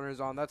base runners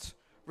on. That's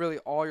really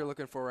all you're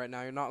looking for right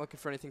now. You're not looking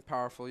for anything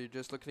powerful. You're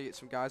just looking to get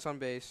some guys on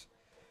base,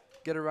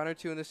 get a run or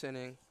two in this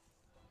inning.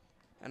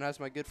 And as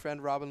my good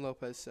friend Robin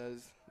Lopez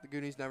says, the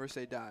Goonies never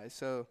say die.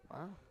 So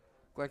Wow.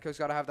 Glencoe's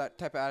got to have that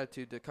type of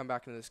attitude to come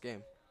back into this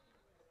game.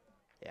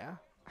 Yeah.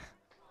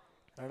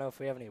 I don't know if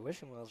we have any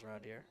wishing wells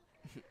around here.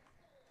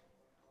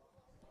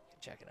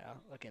 Check it out.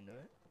 Look into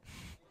it.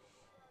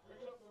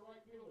 Brings up the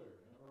right fielder,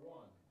 number 1,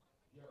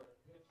 Garrett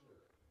Pitcher.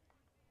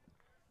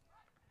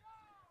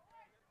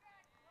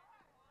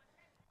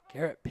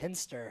 Garrett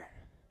Pinster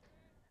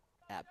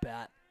at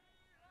bat.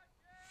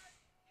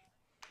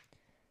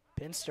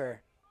 Pinster.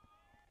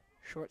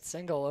 Short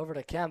single over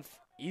to Kempf.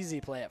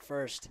 Easy play at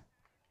first.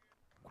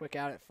 Quick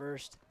out at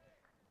first.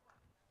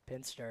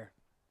 Pinster.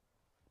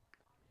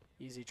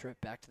 Easy trip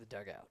back to the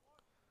dugout.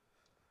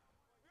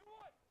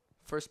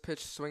 First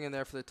pitch swinging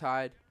there for the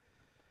Tide.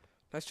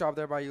 Nice job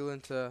there by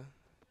Ulan to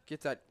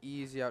get that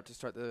easy out to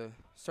start the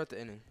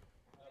inning.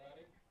 Now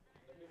batting, the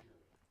pitcher,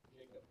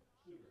 Jacob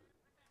Suter.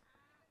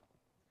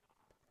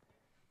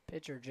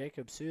 Pitcher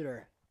Jacob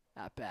Suter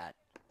at bat.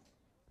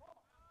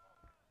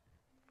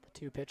 The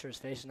two pitchers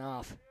facing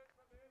off.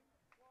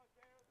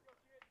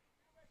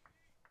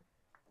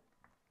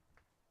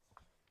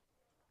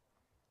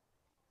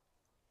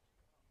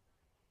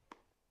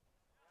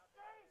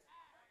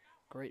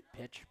 Great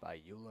pitch by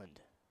Uland.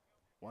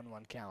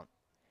 1-1 count.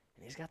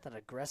 And he's got that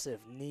aggressive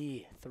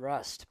knee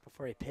thrust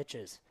before he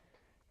pitches.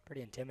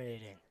 Pretty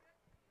intimidating.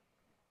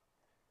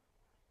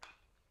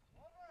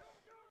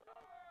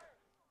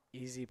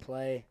 Easy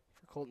play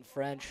for Colton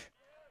French.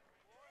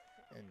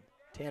 And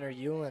Tanner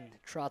Hewlin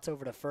trots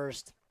over to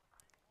first,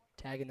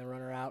 tagging the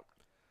runner out.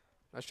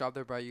 Nice job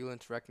there by Hewlin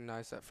to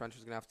recognize that French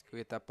was going to have to go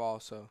get that ball.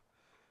 So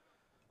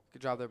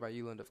good job there by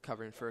Hewlin of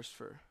covering first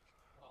for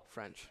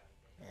French.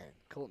 And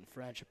Colton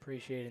French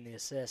appreciating the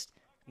assist,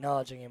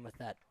 acknowledging him with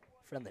that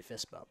friendly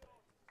fist bump.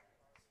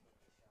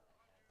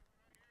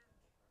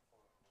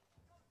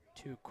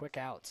 2 quick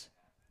outs.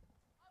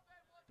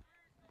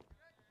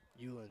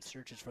 Hewlin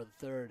searches for the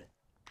third.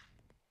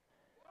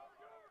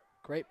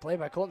 Great play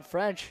by Colton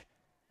French.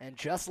 And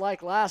just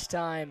like last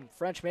time,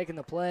 French making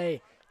the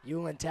play.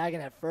 Hewlin tagging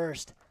at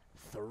first.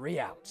 3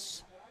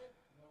 outs.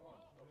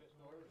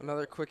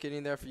 Another quick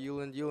inning there for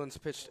Hewlin. Hewlin's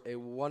pitched a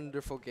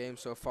wonderful game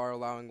so far,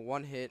 allowing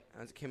 1 hit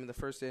as it came in the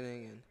first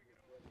inning. And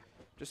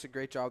just a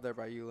great job there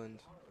by Hewlin.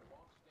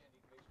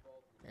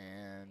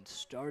 And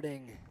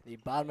starting the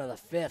bottom of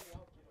the 5th,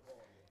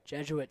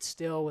 Jesuit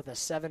still with a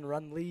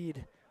 7-run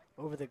lead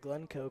over the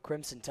Glencoe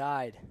Crimson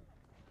Tide.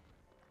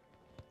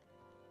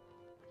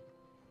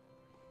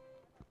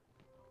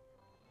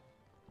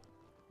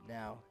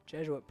 Now,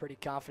 Jesuit pretty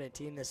confident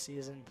team this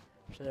season.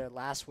 After their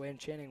last win,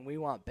 chanting, "We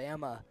want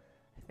Bama."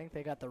 I think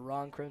they got the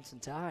wrong Crimson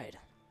Tide.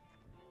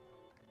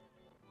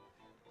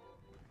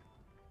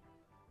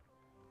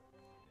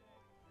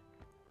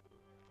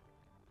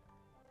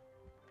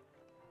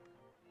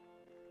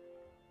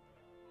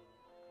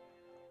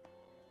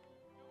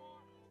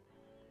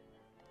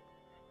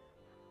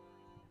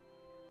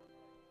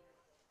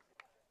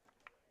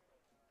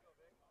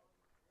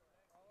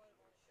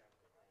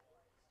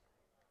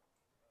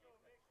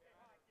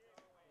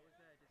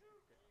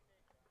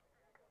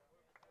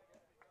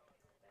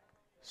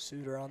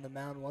 Suter on the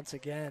mound once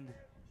again.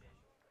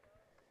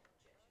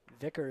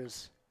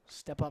 Vickers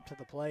step up to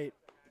the plate.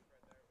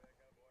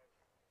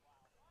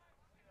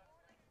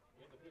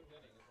 In the 5th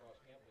inning across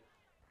campus,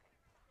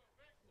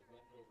 the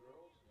Glencoe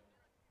girls and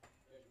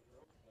Jesuit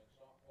girls playing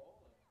softball,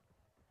 and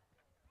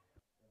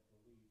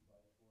Glencoe leads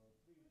by the score of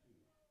 3-2.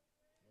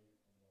 Later in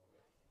the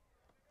already.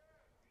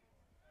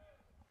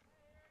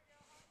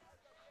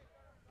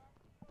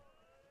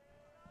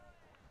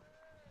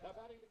 Now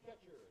batting the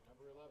catcher,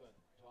 number 11,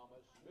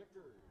 Thomas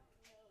Vickers.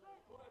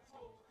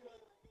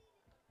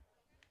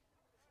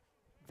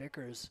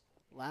 Vickers,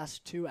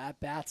 last 2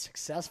 at-bats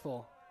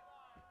successful,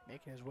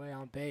 making his way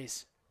on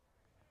base.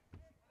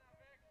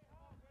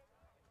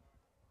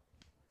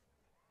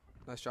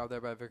 Nice job there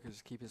by Vickers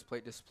to keep his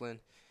plate discipline.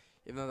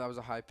 Even though that was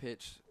a high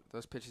pitch,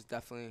 those pitches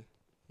definitely,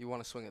 you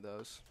want to swing at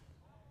those.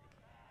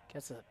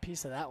 Gets a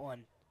piece of that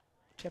one.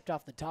 Chipped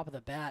off the top of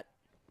the bat.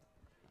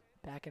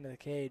 Back into the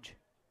cage.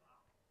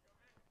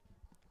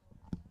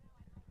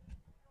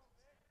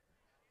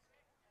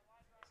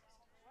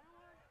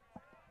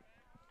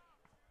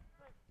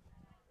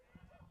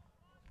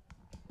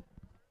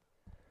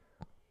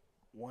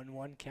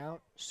 One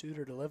count.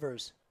 Suter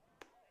delivers.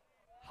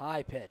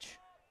 High pitch.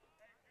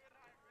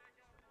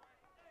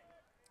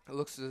 It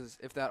looks as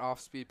if that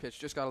off-speed pitch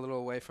just got a little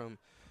away from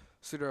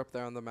Suter up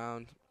there on the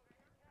mound.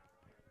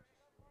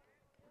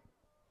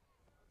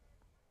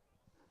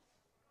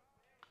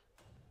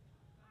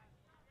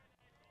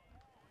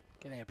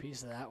 Getting a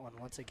piece of that one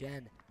once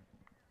again.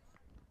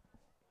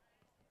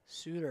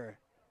 Suter,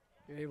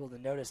 you're able to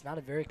notice, not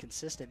a very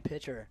consistent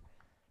pitcher.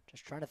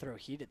 Just trying to throw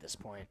heat at this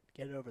point.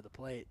 Get it over the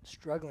plate.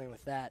 Struggling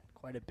with that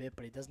quite a bit,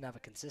 but he doesn't have a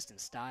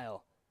consistent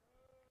style.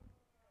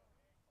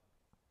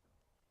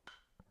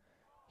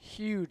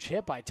 Huge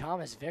hit by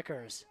Thomas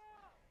Vickers.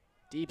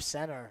 Deep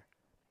center.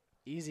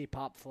 Easy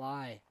pop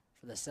fly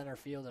for the center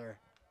fielder.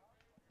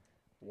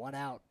 1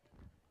 out.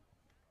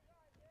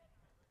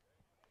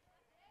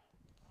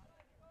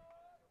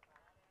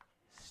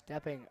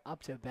 Stepping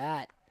up to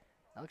bat.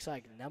 Looks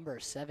like number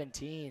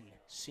 17,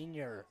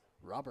 senior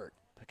Robert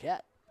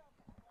Paquette.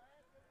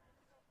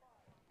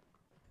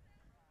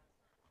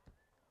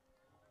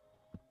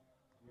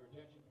 Your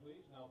attention,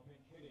 please. Now pinch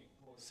hitting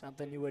for the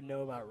Something you wouldn't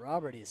know about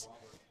Robert. He's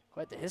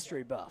quite the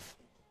history buff.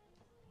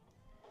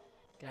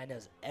 Guy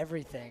knows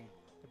everything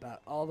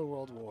about all the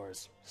world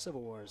wars,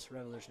 Civil Wars,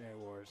 Revolutionary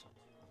Wars.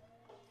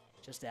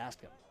 Just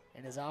ask him.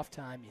 In his off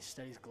time, he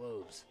studies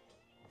globes.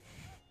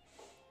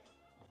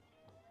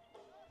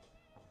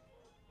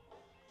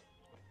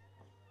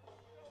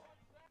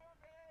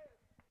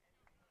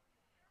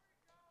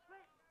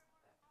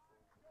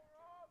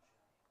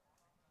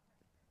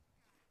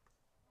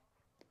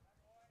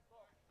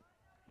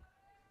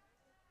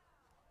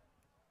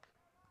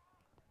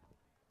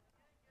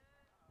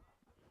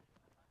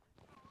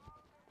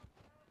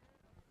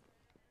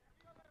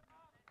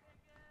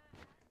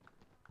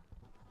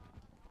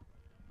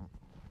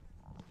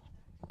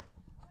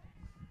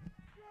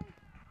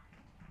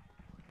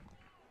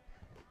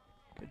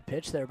 Good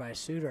pitch there by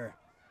Suter.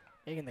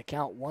 Making the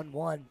count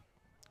 1-1.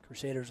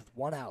 Crusaders with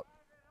 1 out.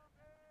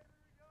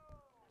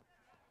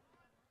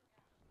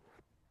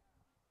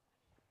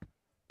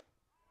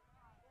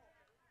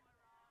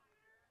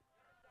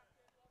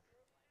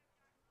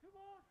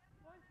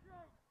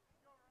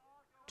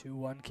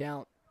 Two-one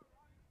count.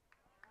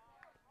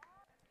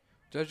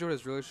 Jesuit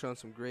has really shown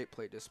some great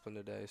plate discipline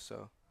today,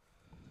 so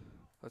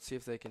let's see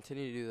if they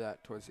continue to do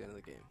that towards the end of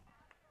the game.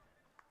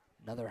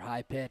 Another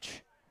high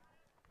pitch.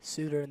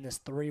 Suter in this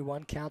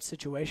 3-1 count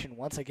situation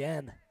once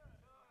again.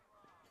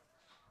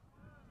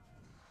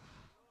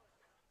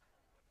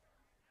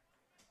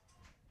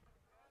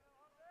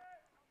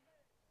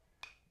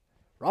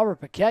 Robert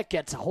Paquette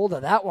gets a hold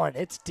of that one.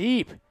 It's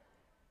deep.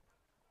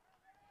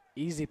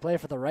 Easy play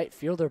for the right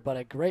fielder, but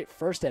a great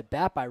first at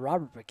bat by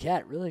Robert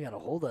Paquette. Really got a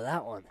hold of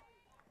that one.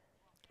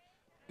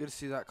 Good to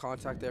see that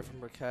contact there from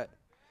Paquette,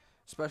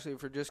 especially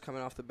for just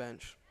coming off the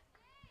bench.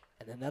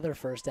 And another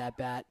first at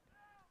bat,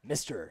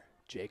 Mr.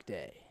 Jake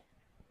Day.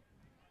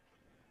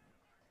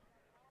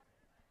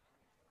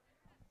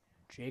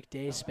 Jake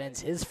Day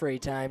spends his free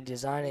time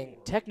designing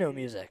techno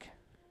music.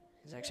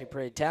 He's actually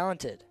pretty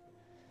talented.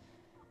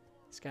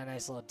 He's got a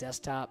nice little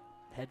desktop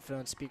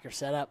headphone speaker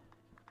setup.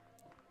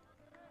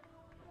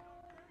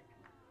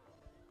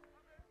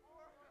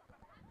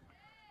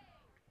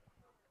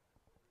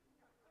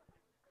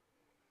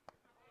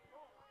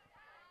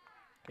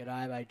 Good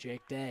eye by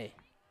Jake Day.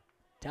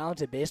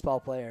 Talented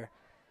baseball player.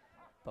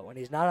 But when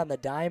he's not on the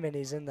diamond,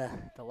 he's in the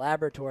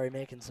laboratory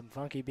making some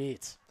funky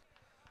beats.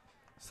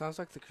 Sounds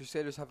like the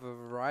Crusaders have a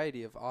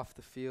variety of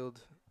off-the-field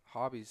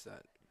hobbies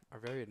that are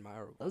very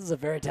admirable. This is a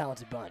very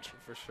talented bunch.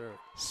 For sure.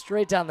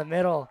 Straight down the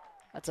middle.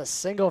 That's a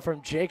single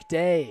from Jake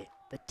Day,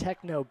 the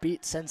techno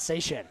beat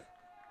sensation.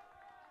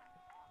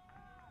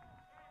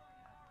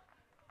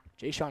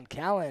 Jaysean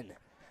Callan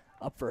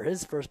up for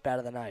his first bat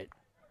of the night.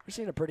 We're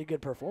seeing a pretty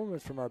good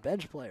performance from our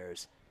bench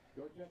players.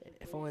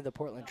 If only the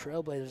Portland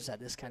Trailblazers had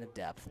this kind of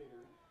depth.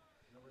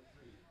 Number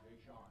 3,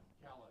 Jesuit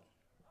Callan.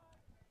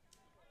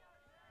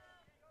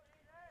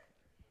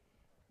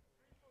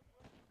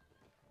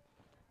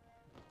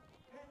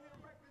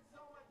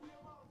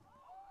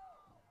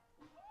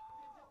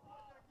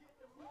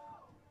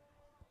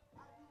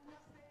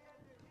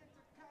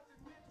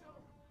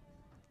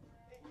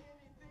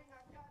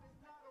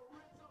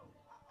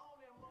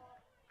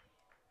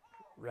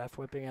 Ref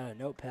whipping out a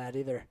notepad,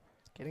 either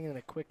getting in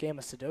a quick game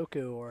of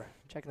Sudoku or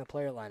checking the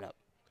player lineup.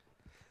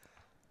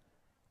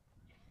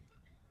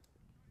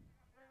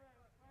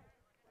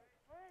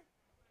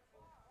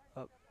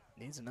 Oh,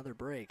 needs another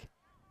break.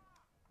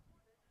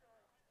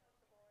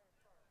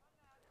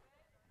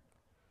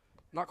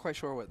 Not quite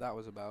sure what that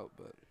was about,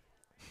 but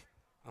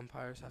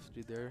umpires have to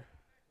do their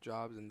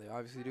jobs, and they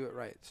obviously do it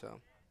right, so.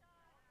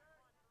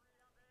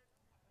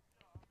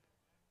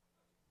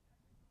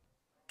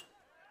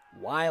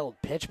 Wild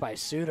pitch by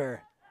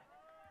Suter.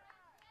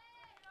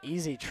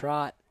 Easy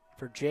trot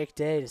for Jake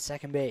Day to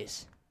second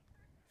base.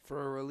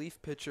 For a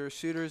relief pitcher,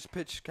 Suter's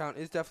pitch count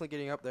is definitely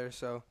getting up there,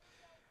 so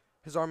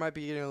his arm might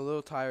be getting a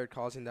little tired,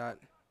 causing that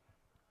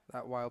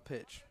wild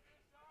pitch.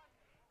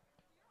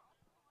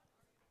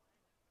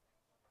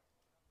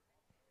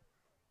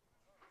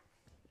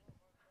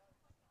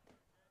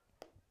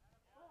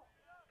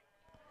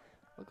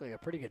 Looked like a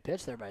pretty good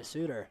pitch there by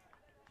Suter.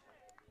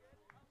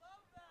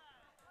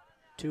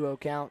 2-0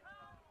 count.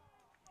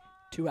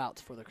 2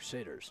 outs for the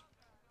Crusaders.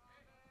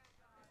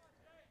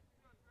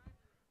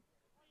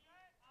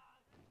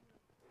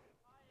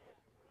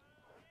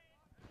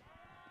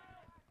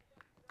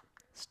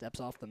 Steps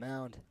off the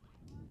mound.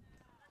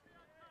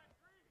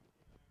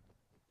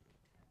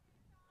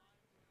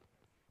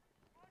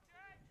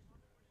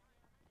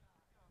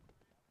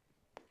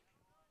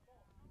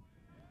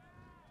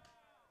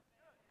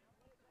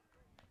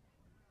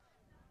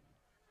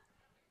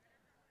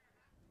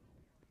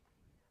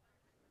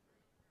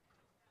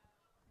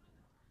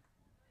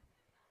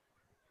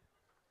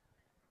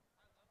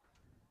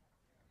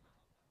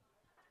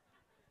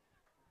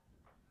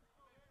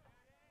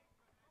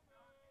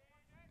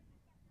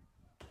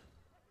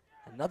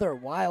 Another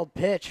wild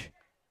pitch.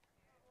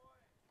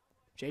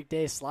 Jake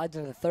Day slides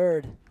into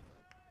third.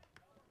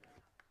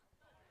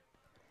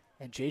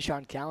 And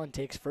Jaysean Callan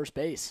takes first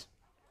base.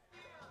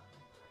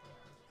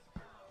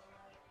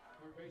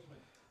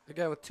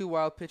 Again, with 2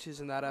 wild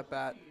pitches in that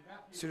at-bat,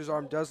 Suter's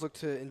arm does look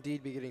to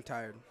indeed be getting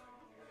tired.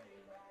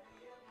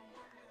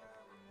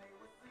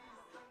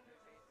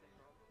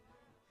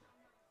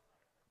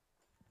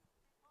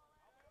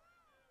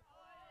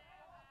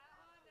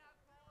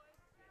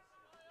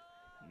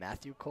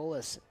 Matthew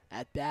Colas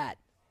at bat.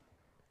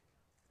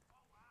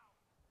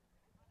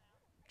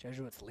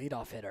 Jesuits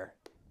leadoff hitter.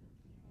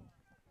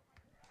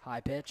 High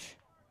pitch.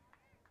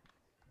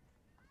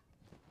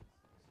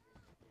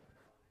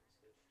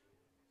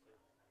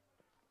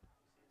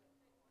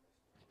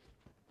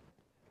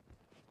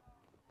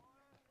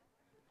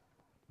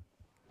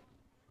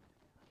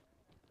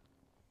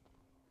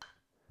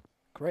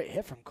 Great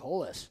hit from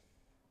Colas.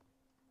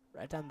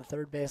 Right down the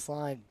third base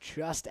line,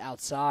 just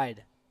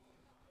outside.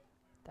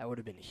 That would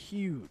have been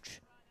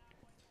huge.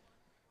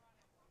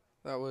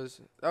 That was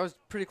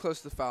pretty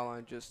close to the foul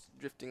line, just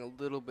drifting a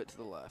little bit to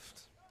the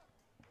left.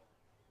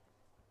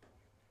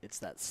 It's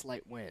that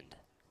slight wind.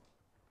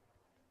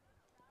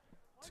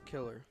 It's a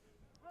killer.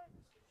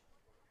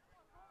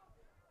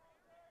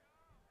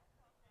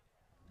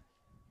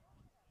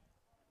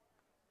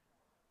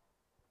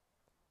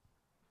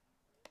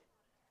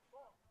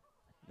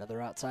 Another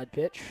outside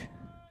pitch.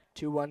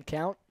 2-1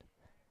 count.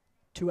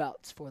 2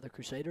 outs for the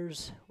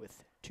Crusaders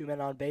with 2 men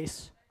on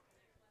base.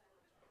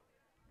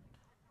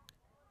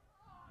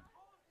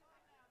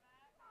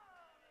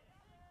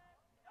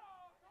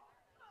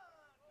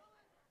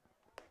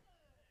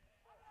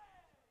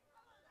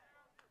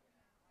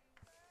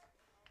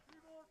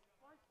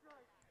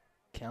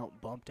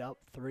 Count bumped up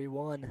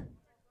 3-1.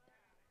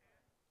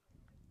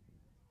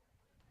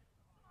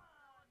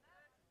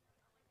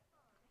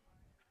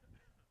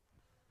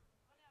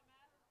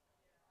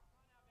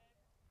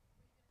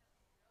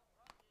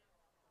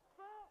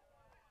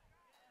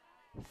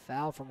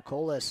 Foul from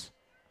Colas,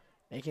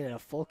 making it a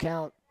full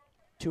count,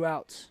 2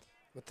 outs.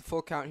 With the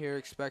full count here,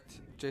 expect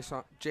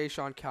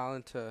Sean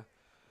Callan to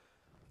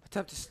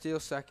attempt to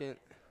steal second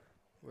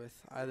with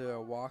either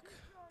a walk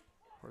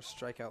or a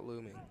strikeout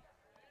looming.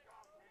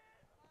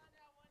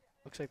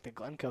 Looks like the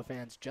Glencoe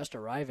fans just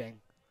arriving.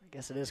 I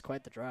guess it is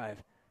quite the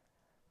drive.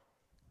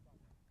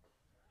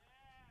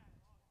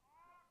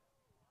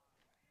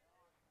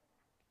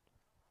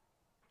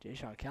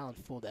 Sean Callan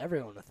fooled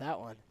everyone with that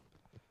one.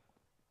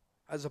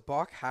 As a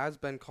balk has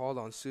been called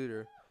on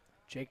Suter.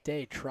 Jake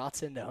Day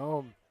trots into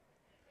home,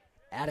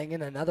 adding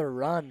in another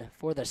run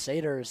for the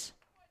Satyrs,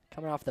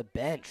 coming off the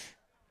bench,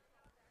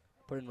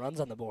 putting runs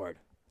on the board.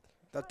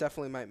 That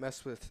definitely might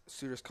mess with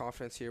Suter's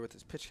confidence here with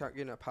his pitch count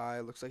getting up high.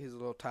 Looks like he's a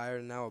little tired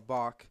and now a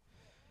balk.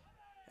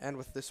 And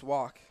with this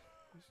walk,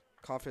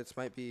 confidence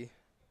might be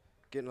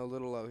getting a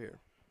little low here.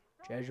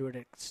 Jesuit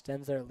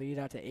extends their lead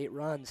out to 8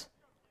 runs.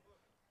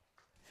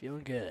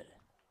 Feeling good.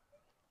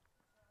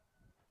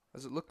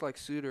 As it looked like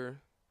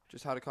Suter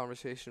just had a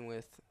conversation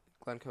with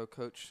Glencoe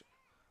coach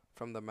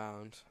from the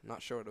mound.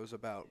 Not sure what it was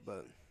about,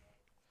 but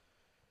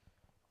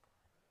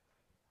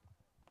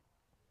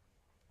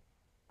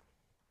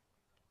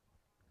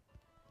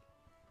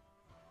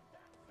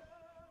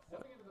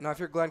now if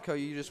you're Glencoe,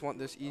 you just want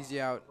this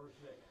easy out.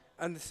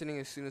 End this inning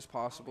as soon as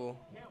possible.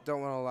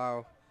 Don't want to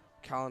allow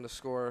Callan to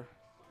score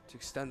to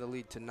extend the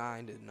lead to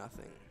 9-0.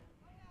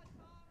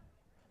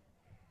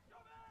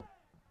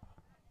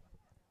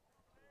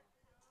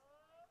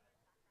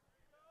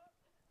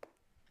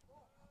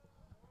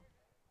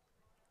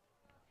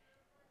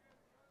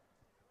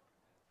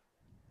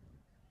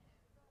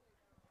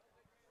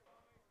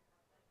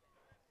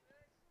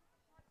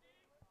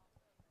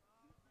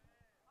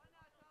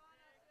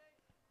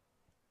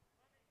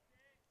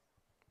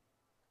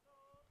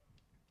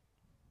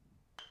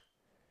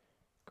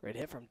 Great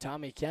hit from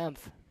Tommy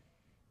Kempf.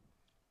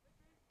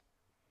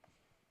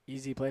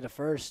 Easy play to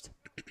first.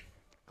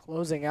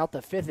 Closing out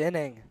the 5th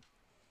inning.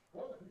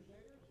 For the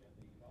Crusaders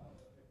in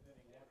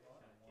the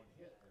bottom of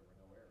the 5th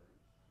inning,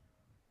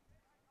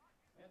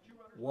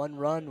 1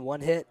 run and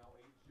 1 hit.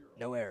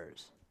 There were no errors. And 2 runners. 1 run, 1 hit, no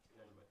errors.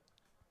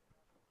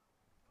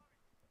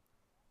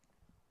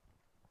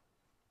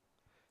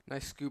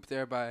 Nice scoop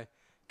there by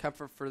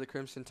Kempfer for the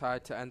Crimson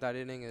Tide to end that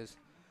inning. As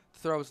the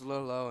throw was a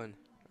little low, and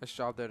nice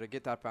job there to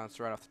get that bounce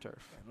right off the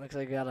turf. Looks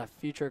like we got a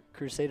future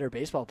Crusader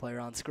baseball player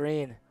on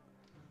screen.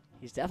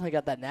 He's definitely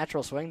got that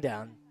natural swing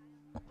down.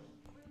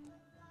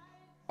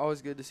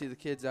 Always good to see the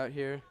kids out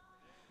here.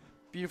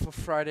 Beautiful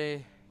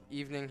Friday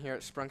evening here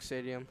at Sprung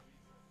Stadium.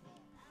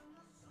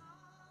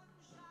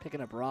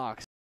 Picking up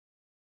rocks.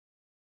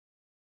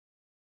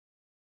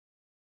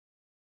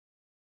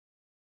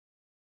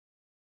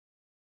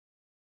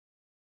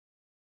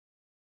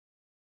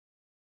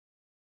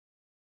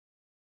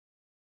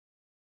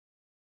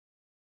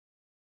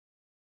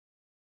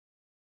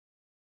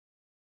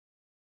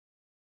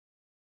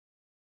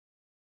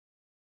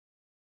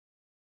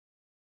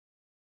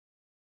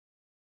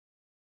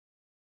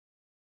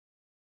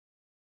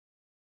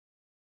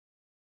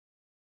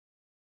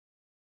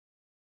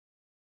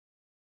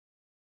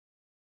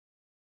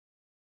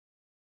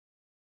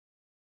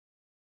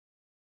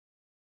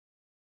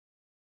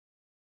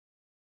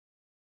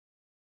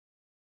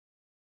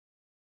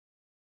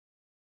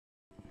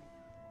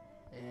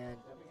 And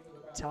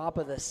top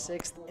of the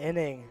 6th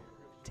inning,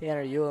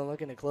 Tanner Hewlin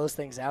looking to close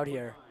things out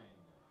here.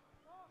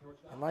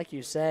 And like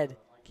you said,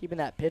 keeping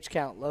that pitch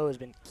count low has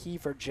been key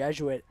for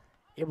Jesuit,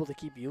 able to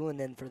keep Hewlin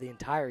in for the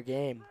entire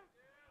game.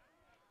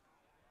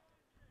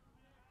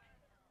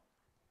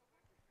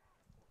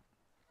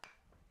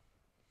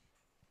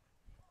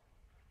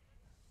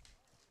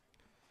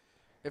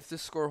 If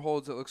this score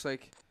holds, it looks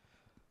like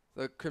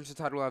the Crimson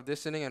Tide will have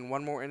this inning and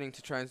 1 more inning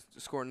to try and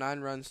score 9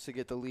 runs to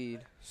get the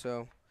lead.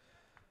 So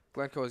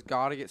Glencoe has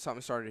got to get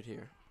something started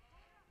here.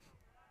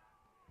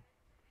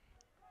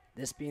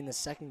 This being the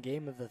 2nd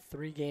game of the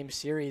 3-game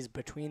series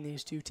between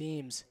these 2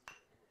 teams.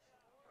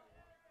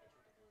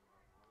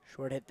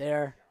 Short hit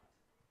there.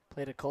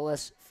 Play to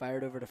Colas,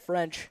 fired over to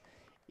French.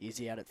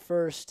 Easy out at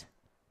first.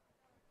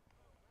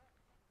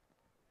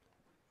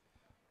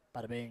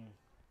 Bada bing,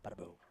 bada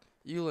boom.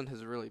 Hewlin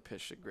has really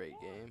pitched a great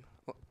game,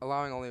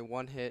 allowing only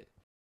 1 hit.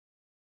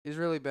 He's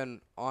really been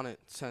on it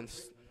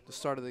since the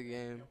start of the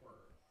game.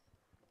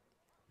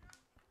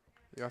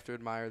 You have to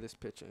admire this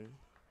pitching.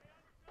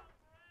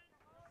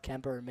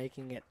 Kemper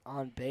making it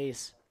on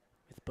base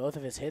with both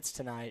of his hits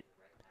tonight.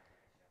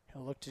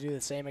 He'll look to do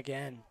the same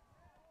again.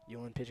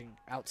 Yulin pitching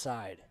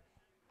outside.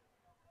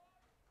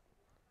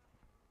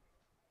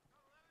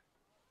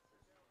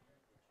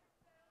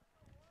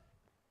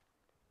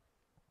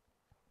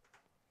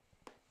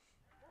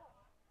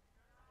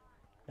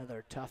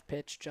 Another tough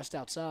pitch just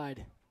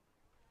outside.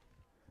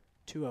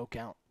 2-0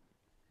 count.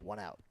 1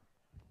 out.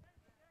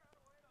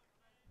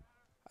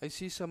 I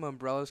see some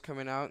umbrellas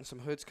coming out and some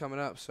hoods coming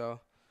up,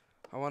 so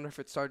I wonder if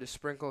it started to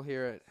sprinkle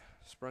here at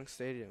Sprung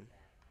Stadium.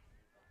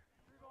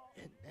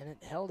 And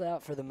it held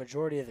out for the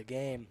majority of the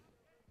game.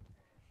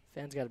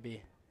 Fans got to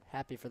be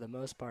happy for the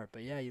most part.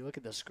 But yeah, you look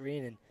at the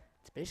screen and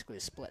it's basically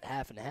split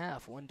half and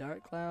half. One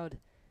dark cloud,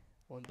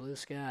 one blue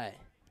sky.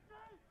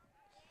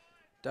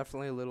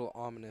 Definitely a little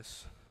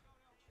ominous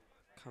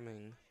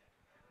coming.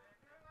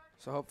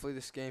 So hopefully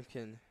this game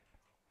can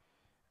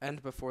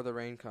end before the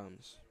rain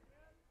comes.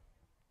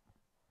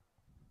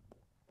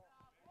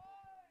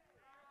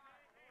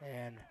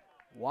 And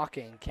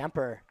walking,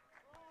 Kemper.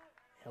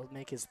 He'll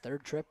make his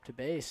 3rd trip to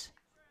base.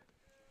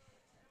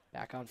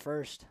 Back on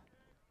first.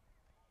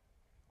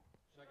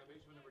 Second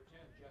baseman number 10,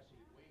 Jesse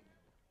Wing.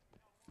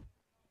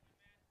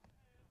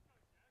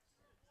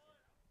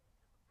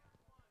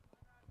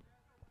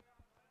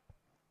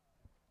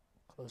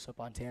 Close up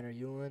on Tanner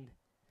Yulin.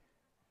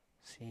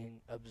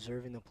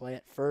 Observing the play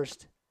at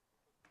first.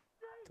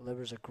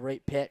 Delivers a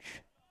great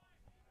pitch.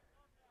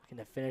 Looking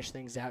to finish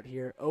things out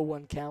here.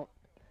 0-1 count.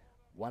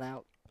 1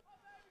 out.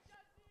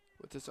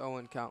 With this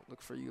 0-1 count, look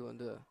for Yulin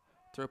to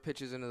throw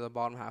pitches into the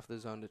bottom half of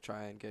the zone to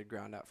try and get a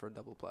ground out for a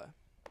double play.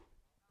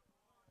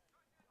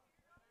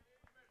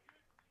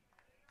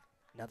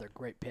 Another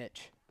great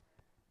pitch.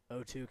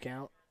 0-2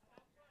 count.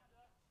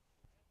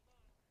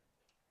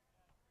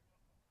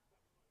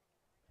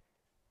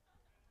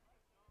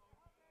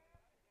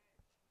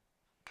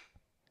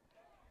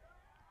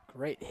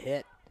 Great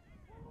hit.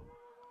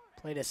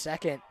 Play to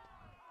second.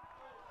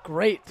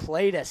 Great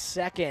play to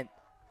second.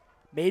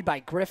 Made by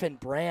Griffin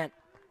Brandt.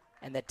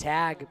 And the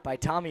tag by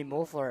Tommy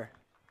Mulfler.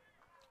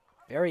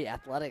 Very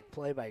athletic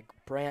play by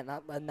Brandt,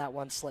 not letting that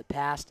one slip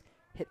past,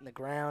 hitting the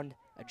ground,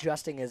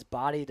 adjusting his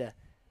body to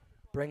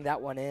bring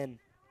that one in,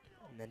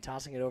 and then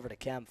tossing it over to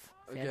Kempf.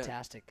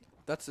 Fantastic.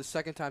 Again, that's the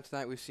second time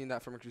tonight we've seen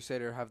that from a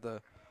Crusader, have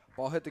the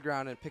ball hit the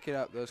ground and pick it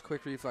up. Those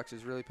quick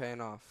reflexes really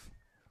paying off.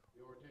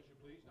 Your attention,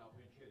 please. Now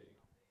pinch hitting.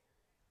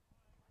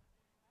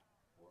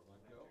 For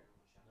Glencoe.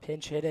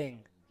 Pinch hitting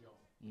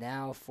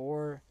now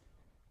for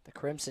the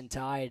Crimson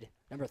Tide.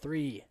 Number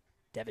 3,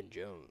 Devin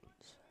Jones.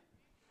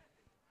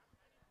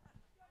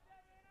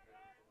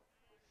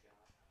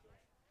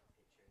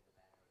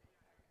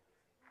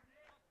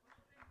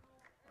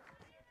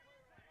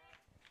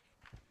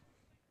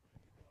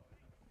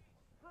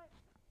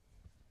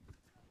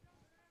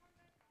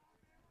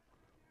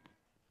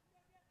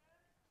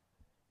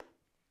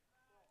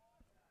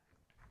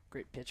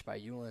 Great pitch by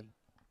Yulin.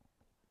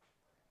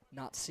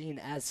 Not seen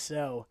as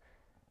so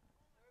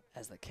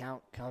as the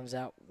count comes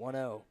out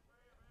 1-0.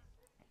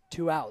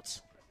 2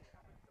 outs.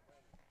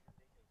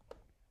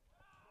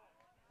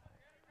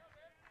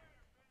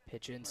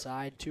 Pitch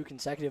inside. 2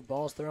 consecutive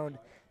balls thrown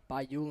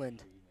by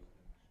Yuland.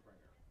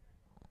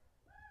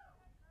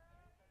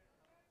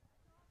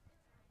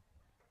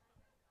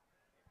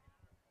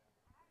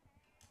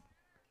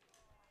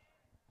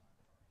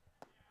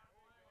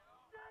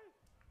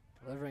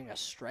 Delivering a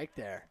strike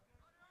there.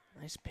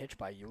 Nice pitch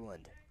by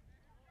Yuland.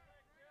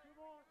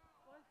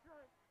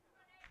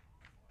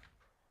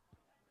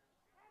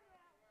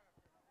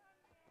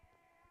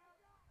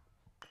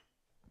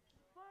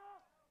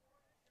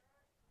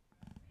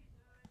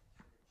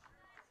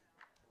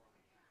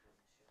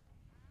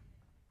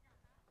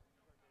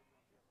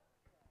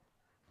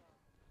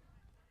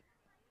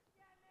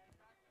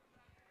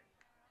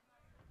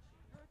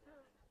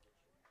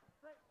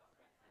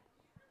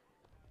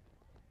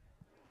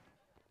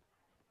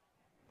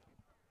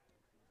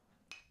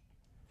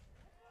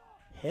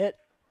 Hit.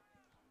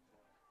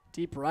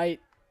 Deep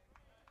right.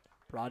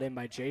 Brought in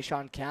by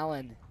Jay-Sean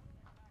Callan.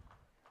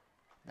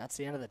 That's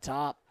the end of the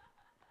top.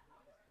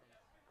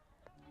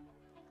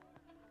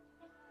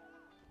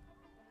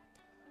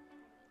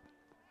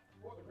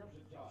 For the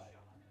Crimson Tide.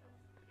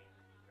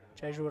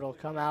 Jesuit will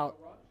come out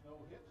Runs, no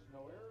hits, no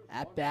errors.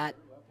 at bat.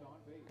 Left on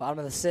base. Bottom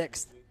of the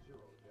 6th.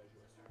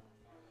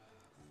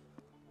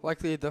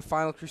 Likely the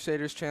final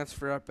Crusaders chance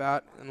for at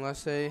bat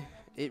unless a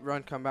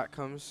 8-run comeback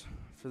comes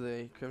for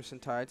the Crimson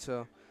Tide.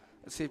 So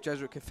let's see if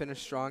Jesuit can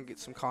finish strong, get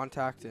some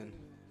contact, and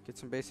get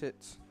some base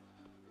hits.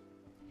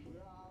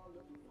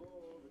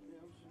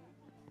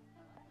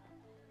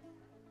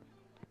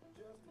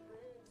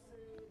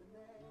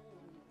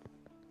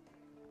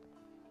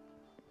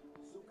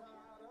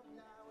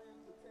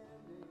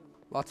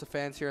 Lots of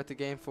fans here at the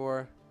game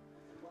for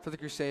the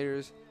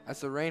Crusaders, as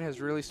the rain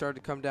has really started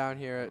to come down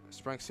here at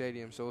Sprung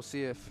Stadium. So we'll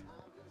see if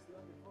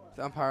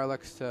the umpire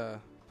elects to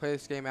play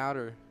this game out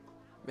or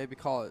maybe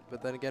call it.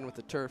 But then again, with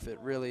the turf,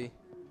 it's really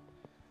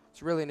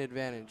an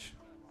advantage,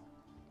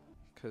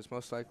 because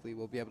most likely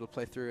we'll be able to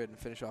play through it and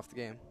finish off the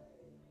game.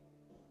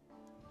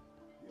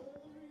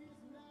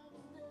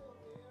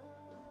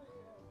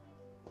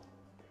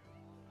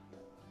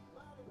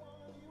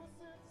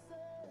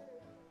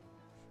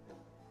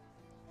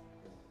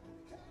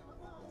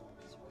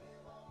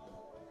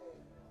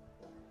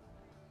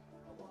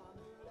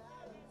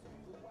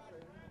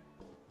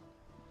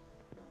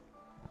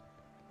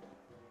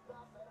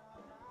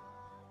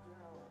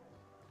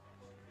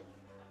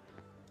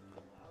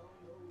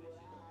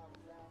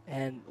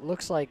 And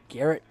looks like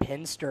Garrett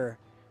Pinster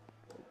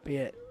be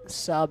a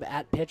sub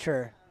at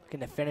pitcher,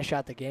 looking to finish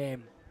out the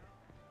game.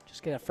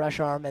 Just get a fresh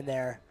arm in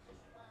there.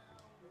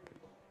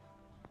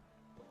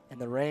 And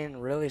the rain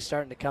really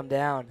starting to come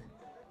down.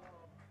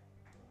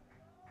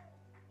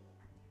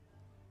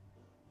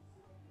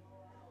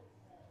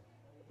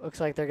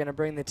 Looks like they're going to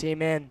bring the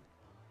team in.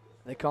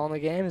 They calling the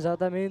game? Is that what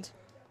that means?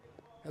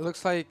 It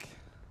looks like,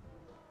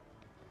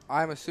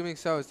 I'm assuming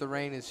so, as the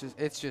rain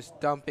is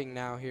just dumping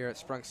now here at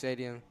Sprung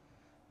Stadium.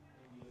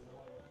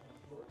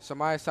 So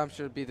my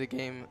assumption would be the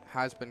game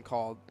has been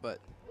called, but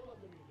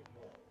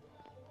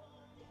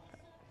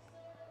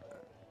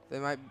they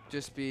might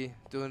just be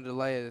doing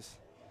delays.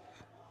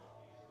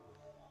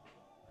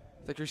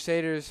 The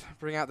Crusaders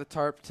bring out the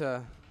tarp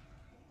to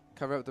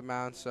cover up the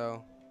mound,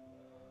 so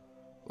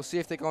we'll see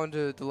if they go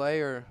into delay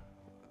or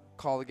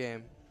call the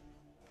game.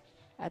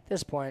 At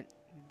this point,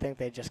 I think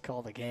they just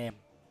call the game.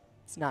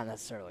 It's not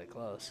necessarily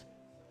close.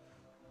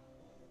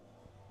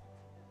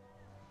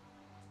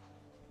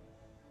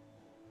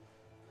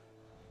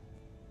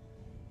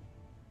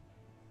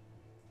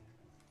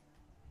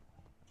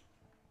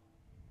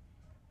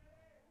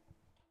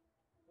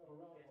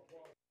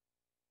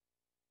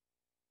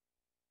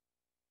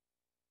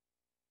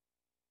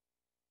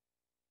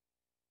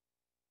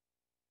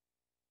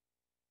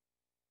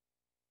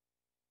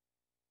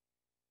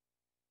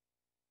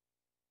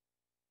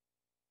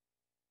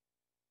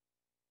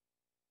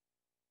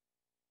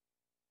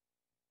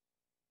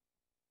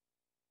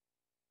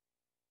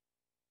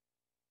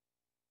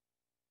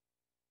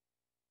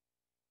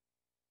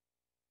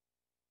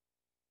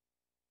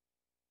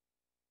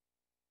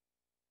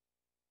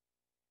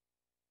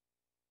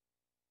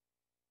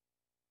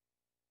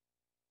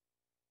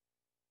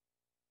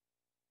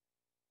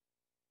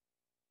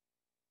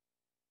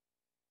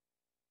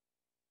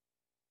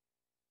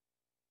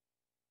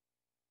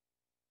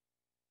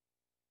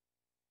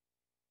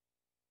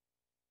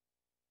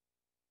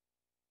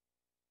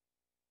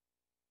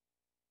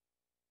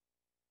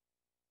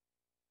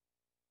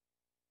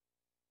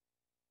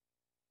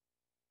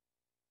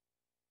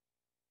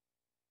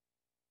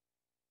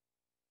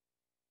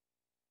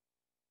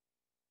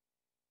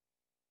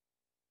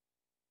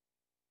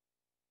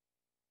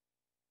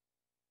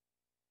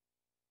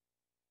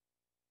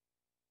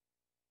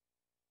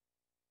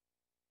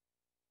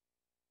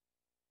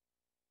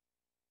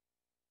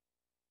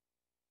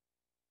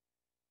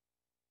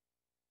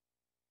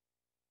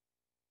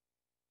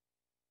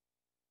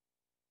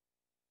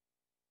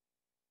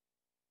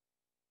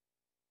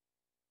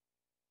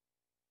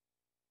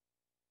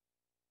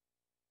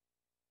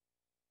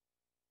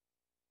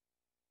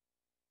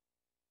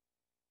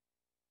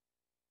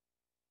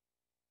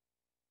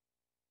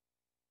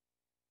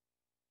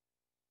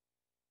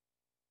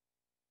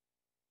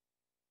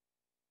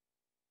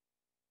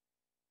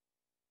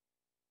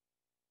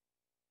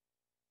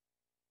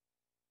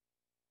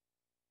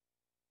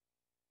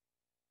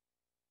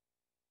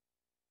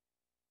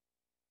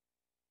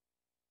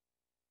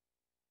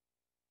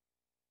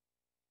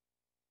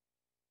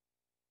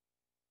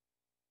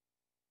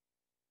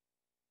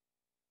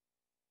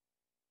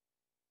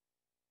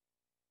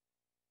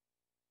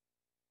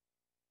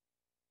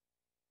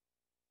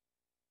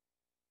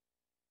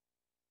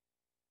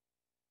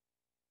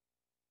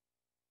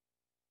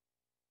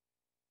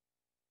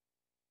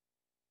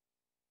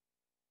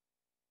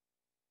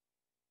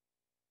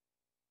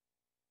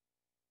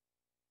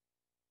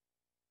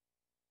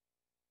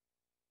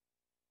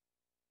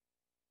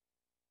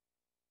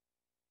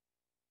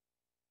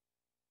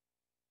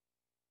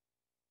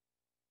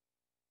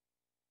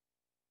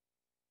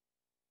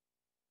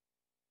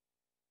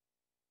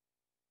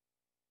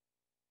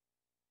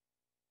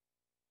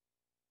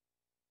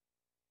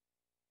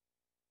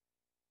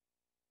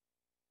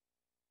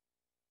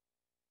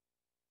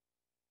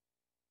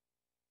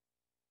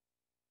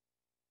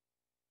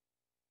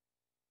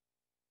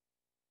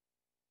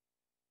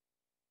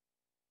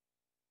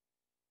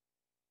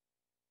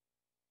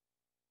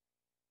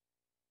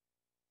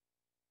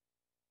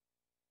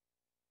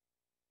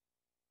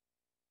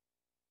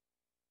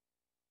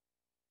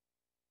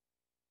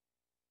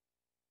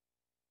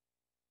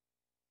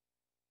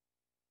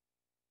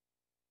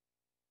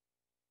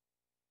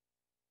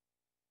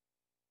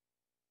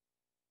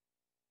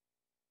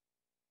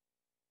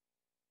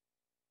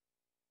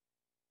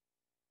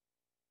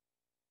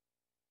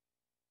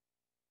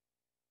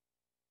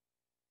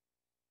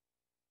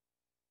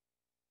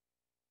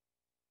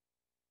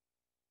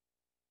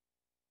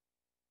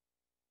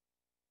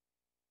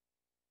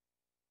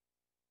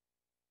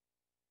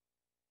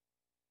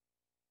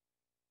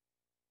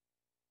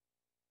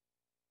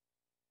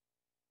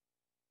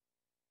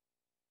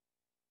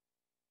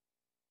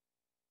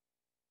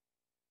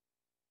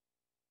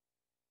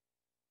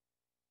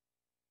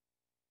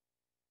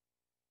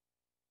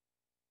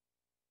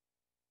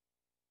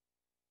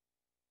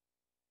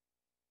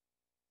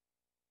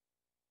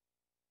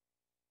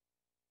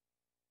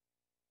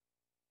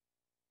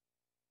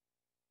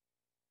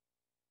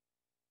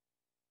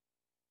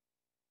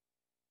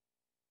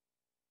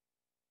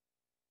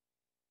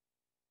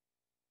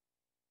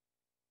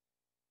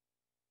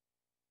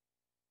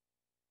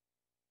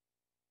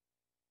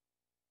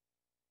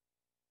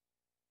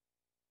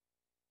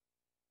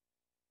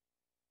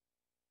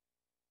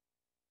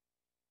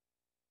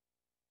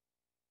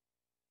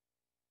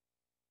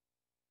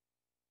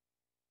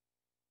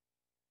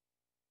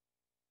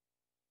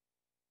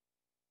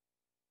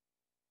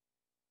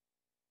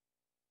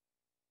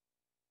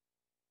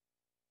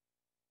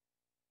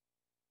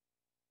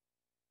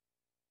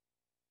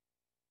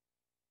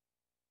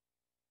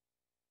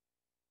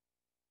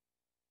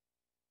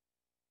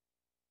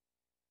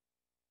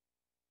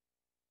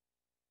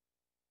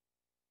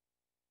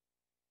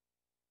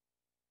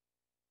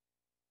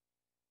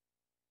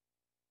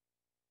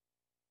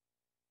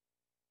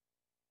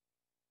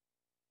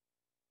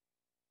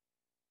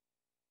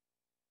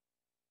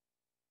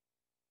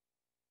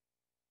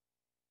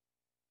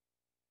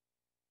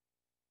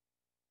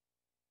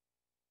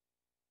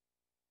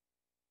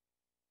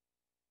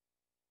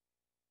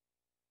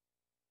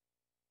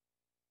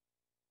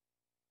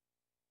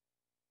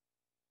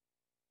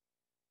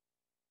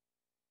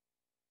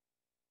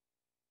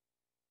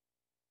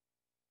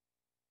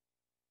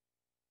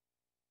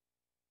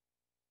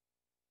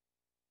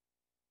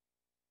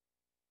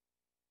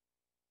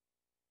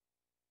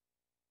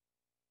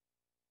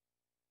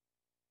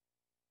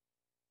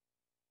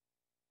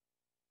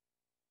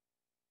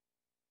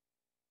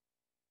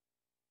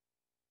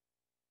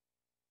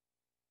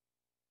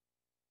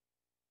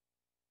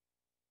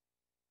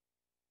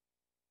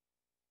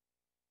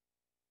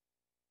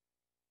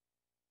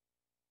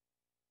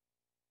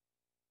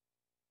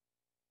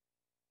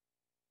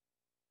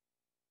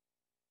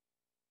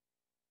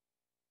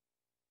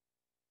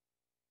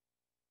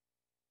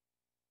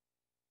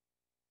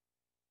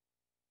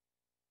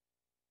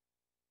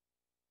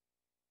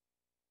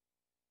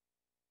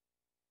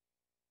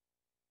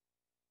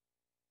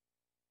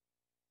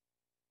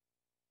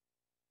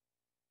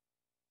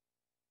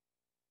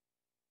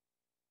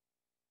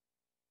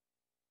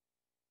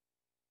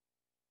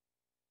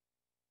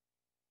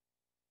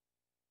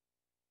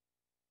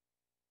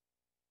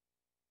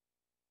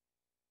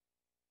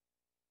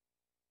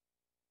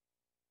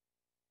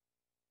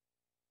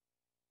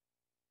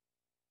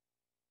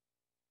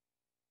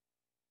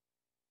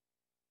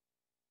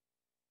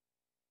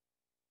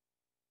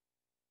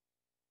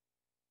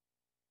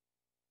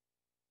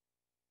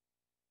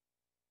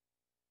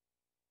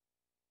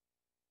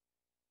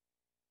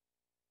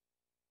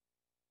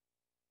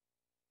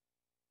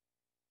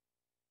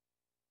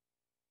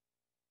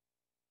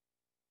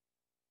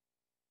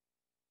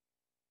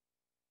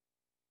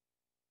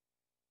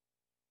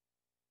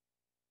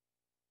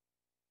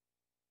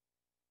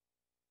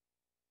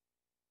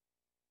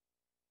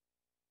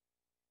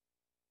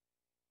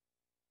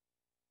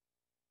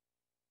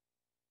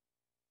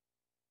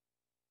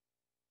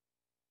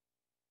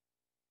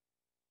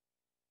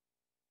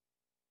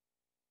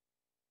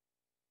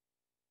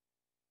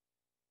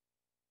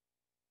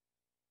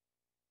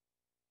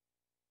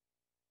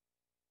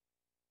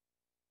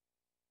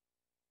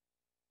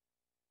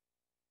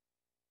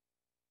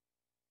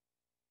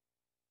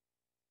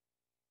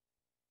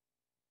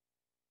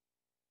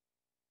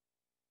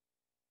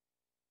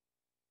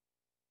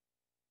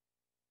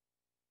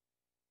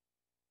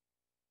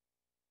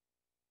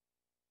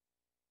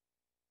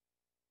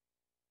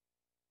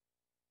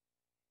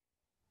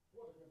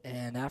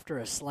 And after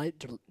a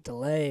slight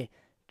delay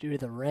due to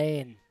the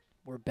rain,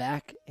 we're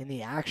back in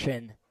the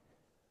action.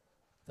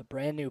 The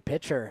brand new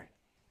pitcher,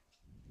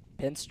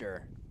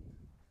 Pinster,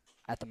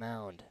 at the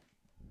mound.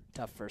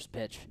 Tough first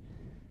pitch.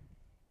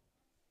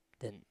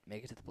 Didn't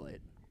make it to the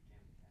plate.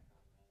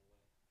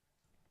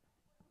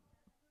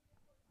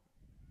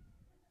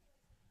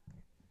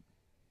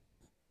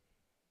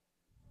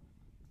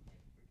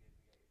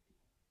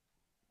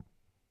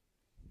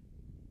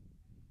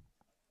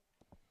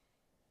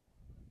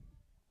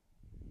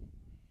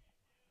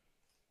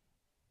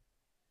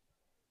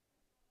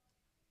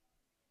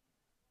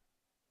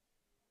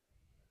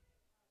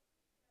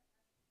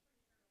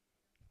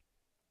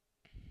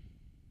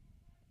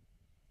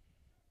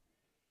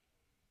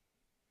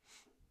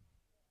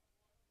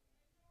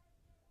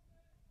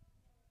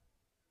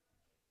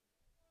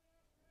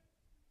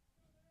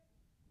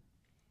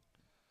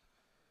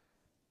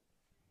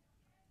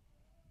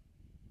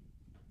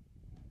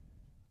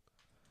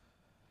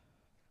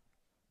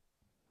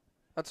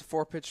 That's a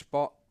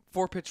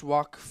four-pitch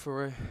walk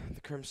for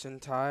the Crimson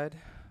Tide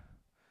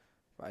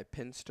by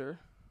Pinster.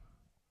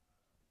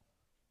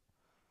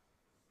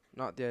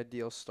 Not the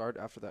ideal start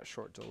after that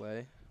short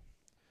delay.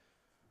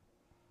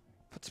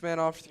 Puts man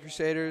off for the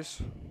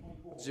Crusaders.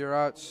 0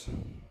 outs.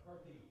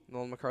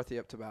 Nolan McCarthy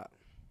up to bat.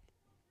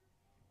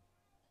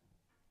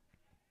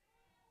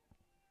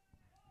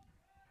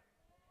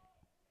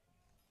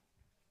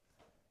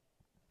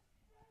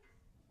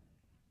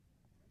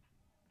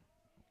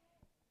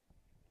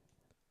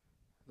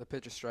 The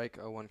pitch a strike,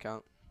 0-1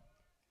 count.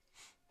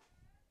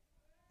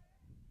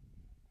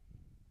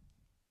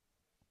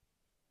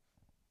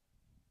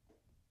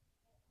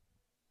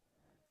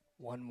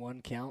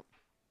 One count.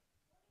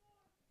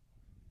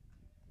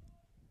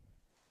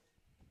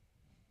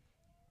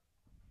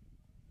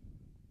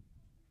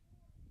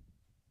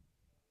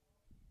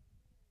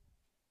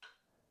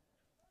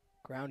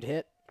 Ground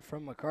hit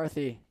from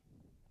McCarthy.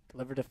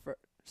 Delivered to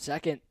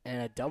second,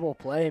 and a double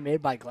play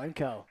made by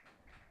Glencoe.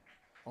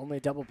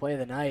 Only double play of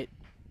the night.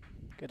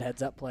 Good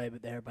heads-up play,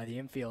 but there by the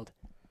infield.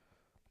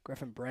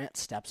 Griffin Brandt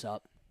steps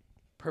up.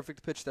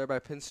 Perfect pitch there by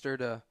Pinster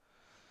to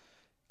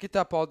get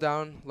that ball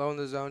down low in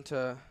the zone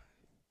to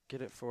get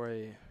it for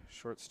a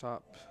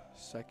shortstop,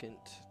 second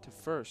to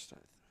first.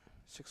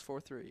 6-4-3.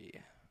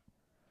 Stepping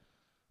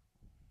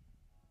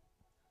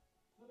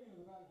into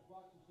the batter's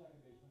box is second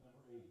baseman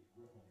number 8,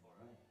 Griffin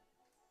Brandt.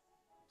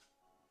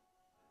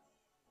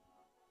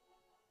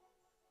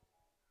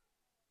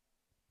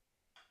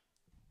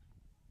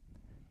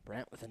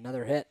 Brandt with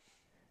another hit.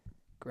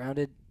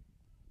 Grounded.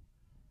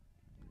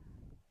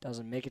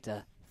 Doesn't make it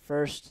to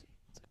first.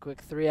 It's a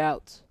quick 3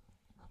 outs.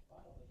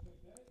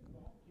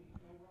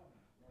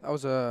 That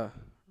was a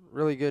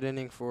really good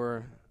inning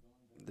for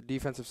the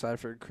defensive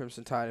side for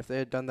Crimson Tide. If they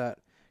had done that,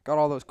 got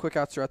all those quick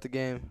outs throughout the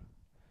game,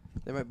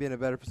 they might be in a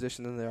better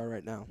position than they are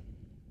right now.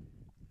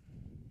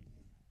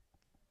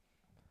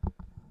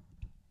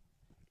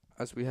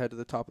 As we head to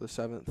the top of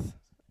the 7th,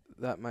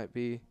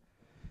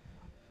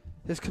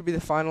 this could be the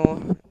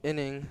final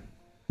inning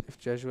if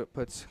Jesuit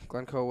puts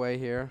Glencoe away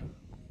here.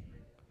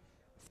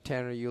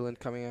 Tanner Euland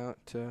coming out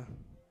to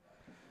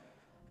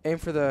aim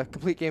for the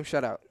complete game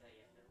shutout.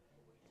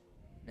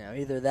 Now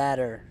either that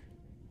or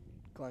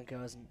Glencoe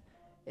has an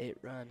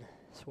 8-run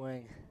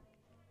swing.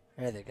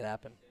 Anything could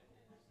happen.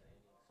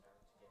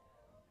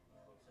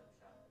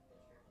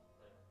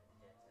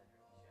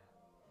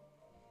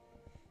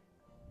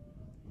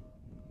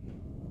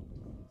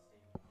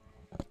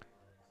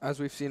 As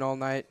we've seen all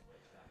night,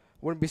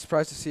 wouldn't be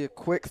surprised to see a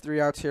quick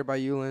 3 outs here by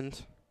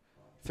Euland.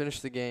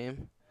 Finish the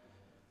game.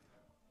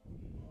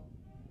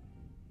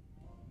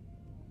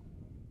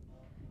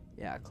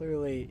 Yeah,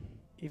 clearly,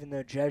 even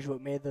though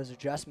Jesuit made those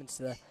adjustments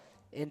to the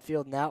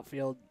infield and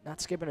outfield, not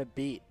skipping a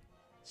beat.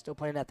 Still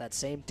playing at that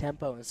same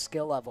tempo and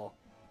skill level.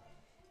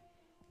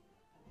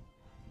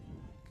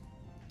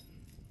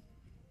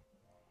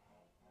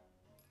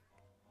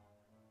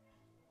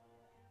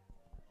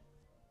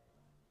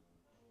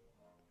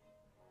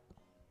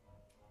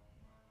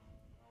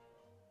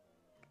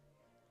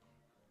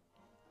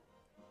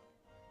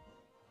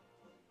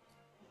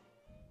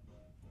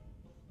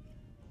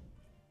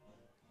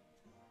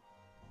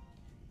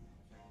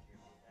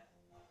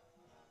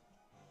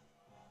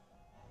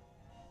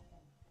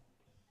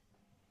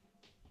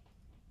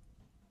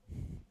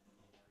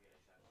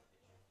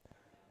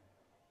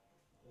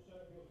 The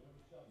center fielder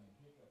number 7,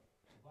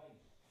 Jacob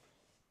Weiss.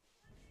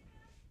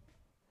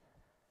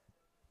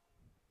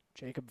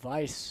 Jacob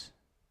Weiss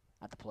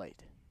at the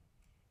plate.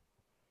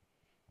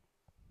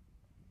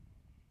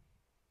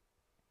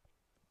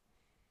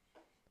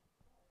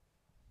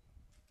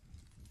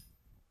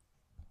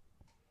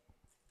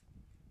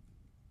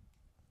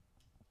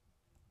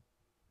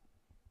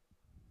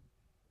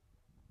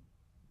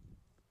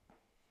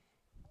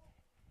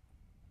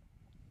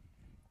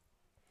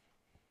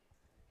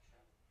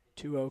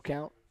 Two-zero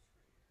count.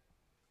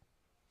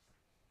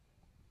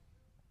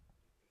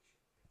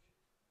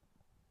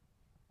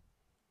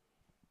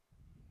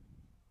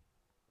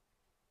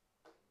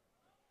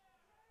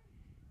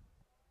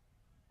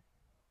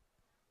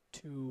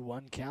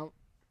 2-1 count.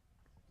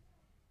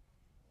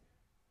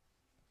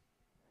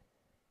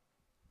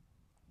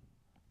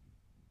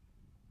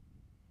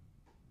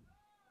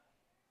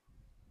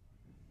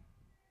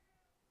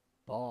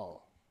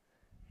 Ball.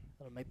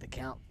 That'll make the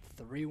count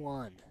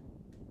 3-1.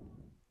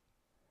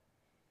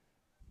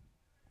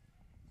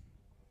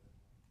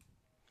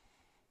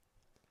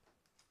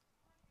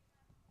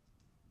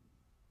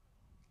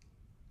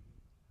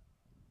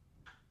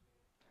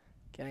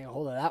 Getting a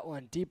hold of that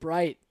one. Deep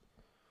right.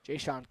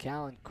 Jay-Sean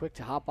Callan quick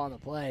to hop on the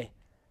play.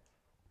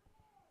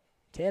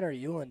 Tanner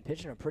Euland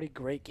pitching a pretty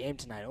great game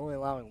tonight, only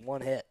allowing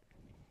 1 hit.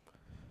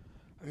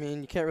 I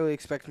mean, you can't really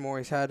expect more.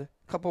 He's had a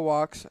couple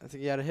walks. I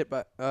think he had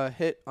a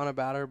hit on a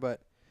batter,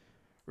 but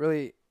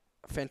really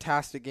a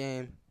fantastic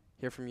game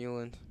here from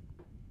Euland.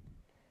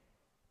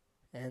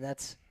 And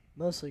that's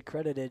mostly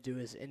credited to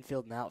his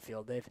infield and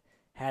outfield. They've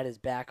had his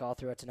back all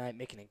throughout tonight,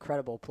 making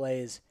incredible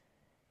plays,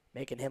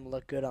 making him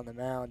look good on the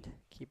mound,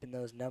 keeping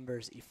those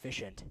numbers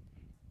efficient.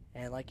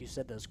 And like you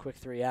said, those quick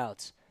 3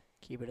 outs,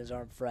 keeping his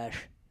arm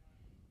fresh,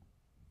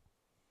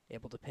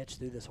 able to pitch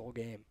through this whole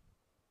game.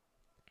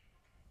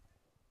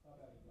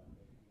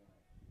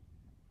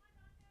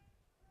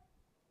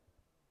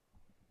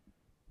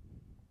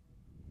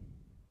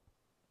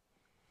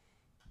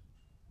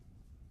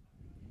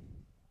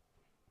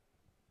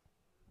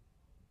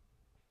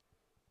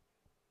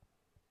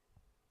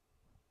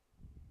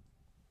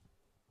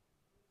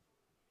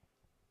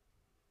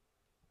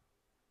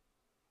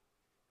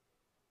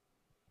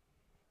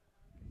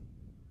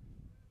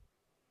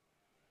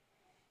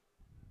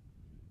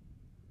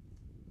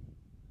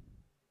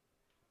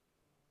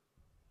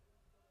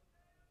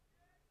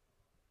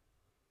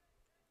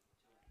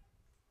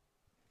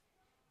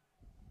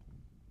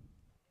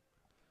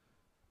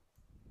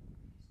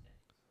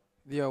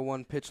 The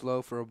 0-1 pitch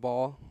low for a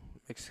ball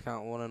makes the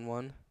count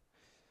 1-1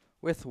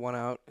 with 1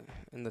 out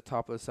in the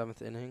top of the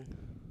 7th inning.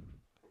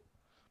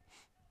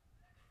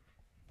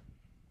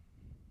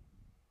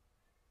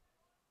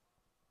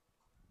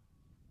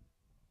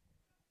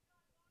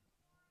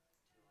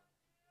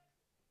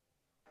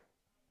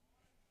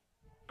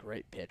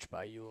 Great pitch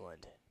by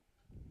Euland.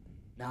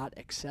 Not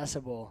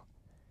accessible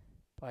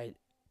by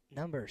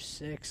number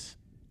 6.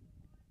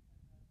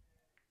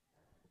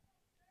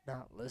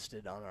 Not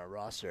listed on our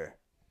roster.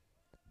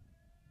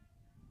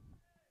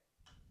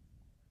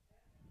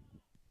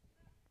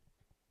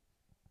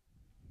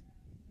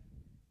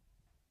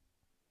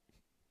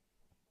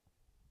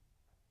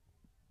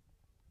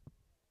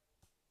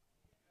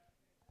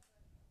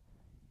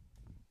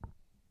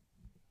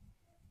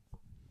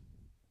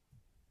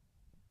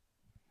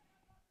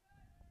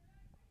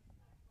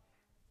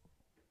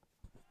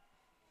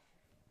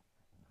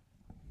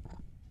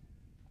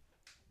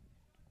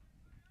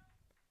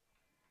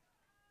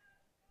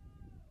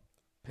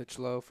 Pitch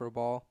low for a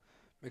ball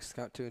makes the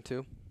count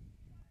 2-2.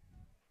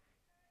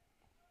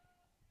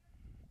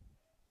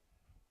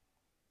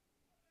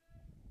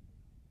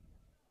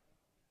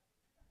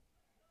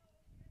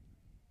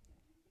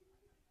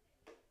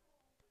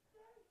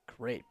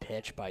 Great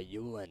pitch by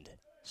Euland.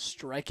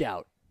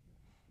 Strikeout.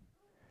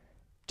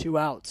 2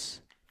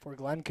 outs for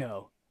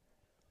Glencoe.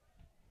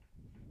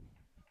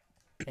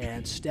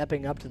 And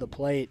stepping up to the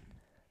plate,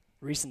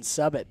 recent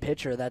sub at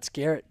pitcher, that's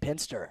Garrett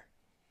Pinster.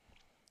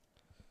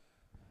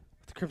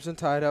 The Crimson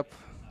tied up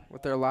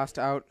with their last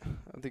out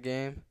of the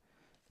game.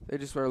 They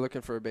just were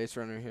looking for a base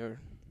runner here.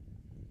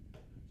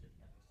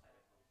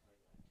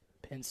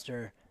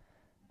 Pinster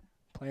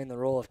playing the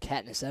role of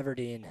Katniss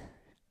Everdeen,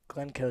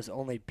 Glencoe's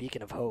only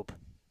beacon of hope.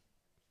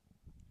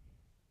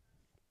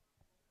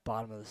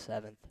 Bottom of the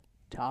 7th.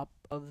 Top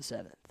of the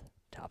 7th.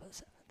 Top of the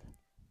 7th.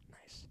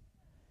 Nice.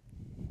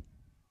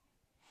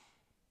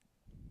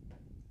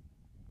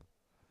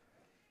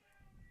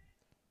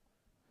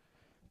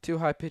 Two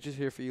high pitches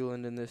here for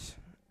Euland in this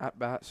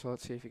at-bat, so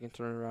let's see if he can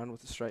turn it around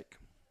with a strike.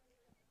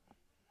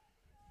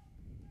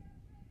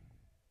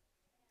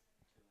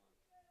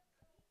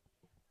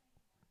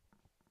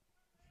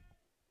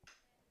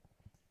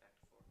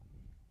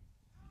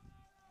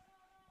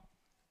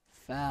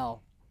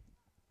 Foul.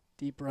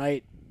 Deep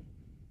right.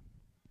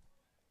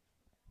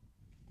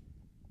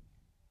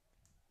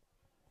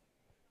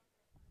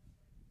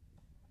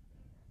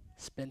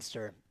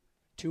 Spinster.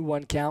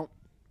 2-1 count.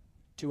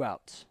 2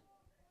 outs.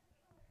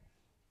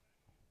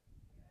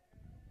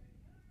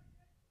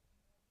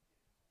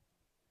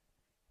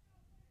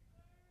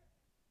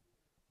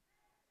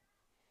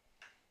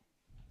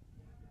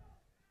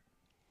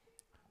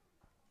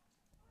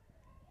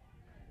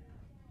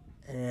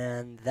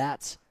 And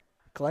that's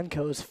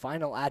Glencoe's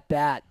final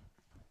at-bat.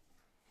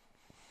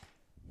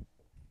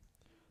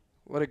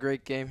 What a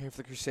great game here for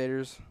the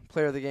Crusaders.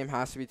 Player of the game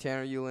has to be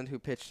Tanner Euland, who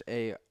pitched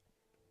a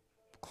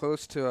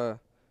close to a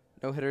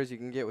no-hitter as you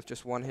can get with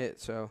just 1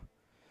 hit. So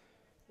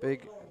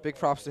big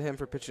props to him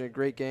for pitching a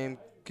great game.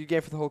 Good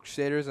game for the whole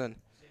Crusaders and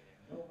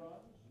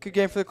good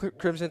game for the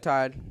Crimson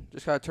Tide.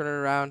 Just got to turn it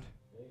around,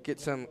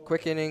 get some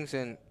quick innings,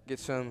 and get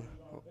some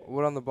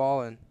wood on the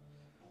ball, and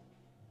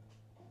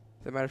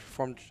they might have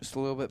performed just a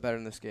little bit better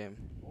in this game.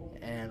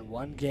 And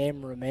 1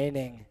 game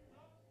remaining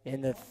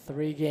in the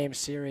 3-game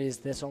series,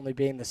 this only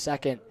being the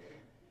second.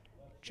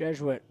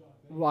 Jesuit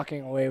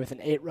walking away with an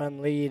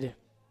 8-run lead,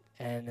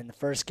 and in the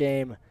first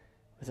game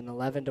with an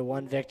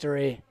 11-1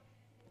 victory.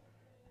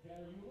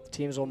 The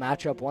teams will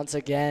match up once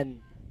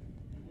again,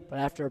 but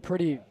after a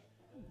pretty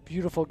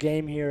beautiful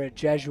game here at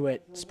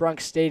Jesuit Sprunk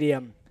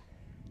Stadium,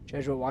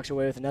 Jesuit walks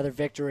away with another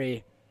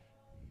victory.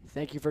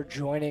 Thank you for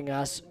joining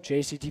us,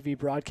 JCTV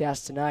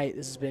broadcast tonight.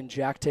 This has been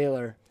Jack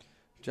Taylor.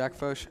 Jack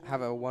Foch,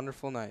 have a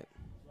wonderful night.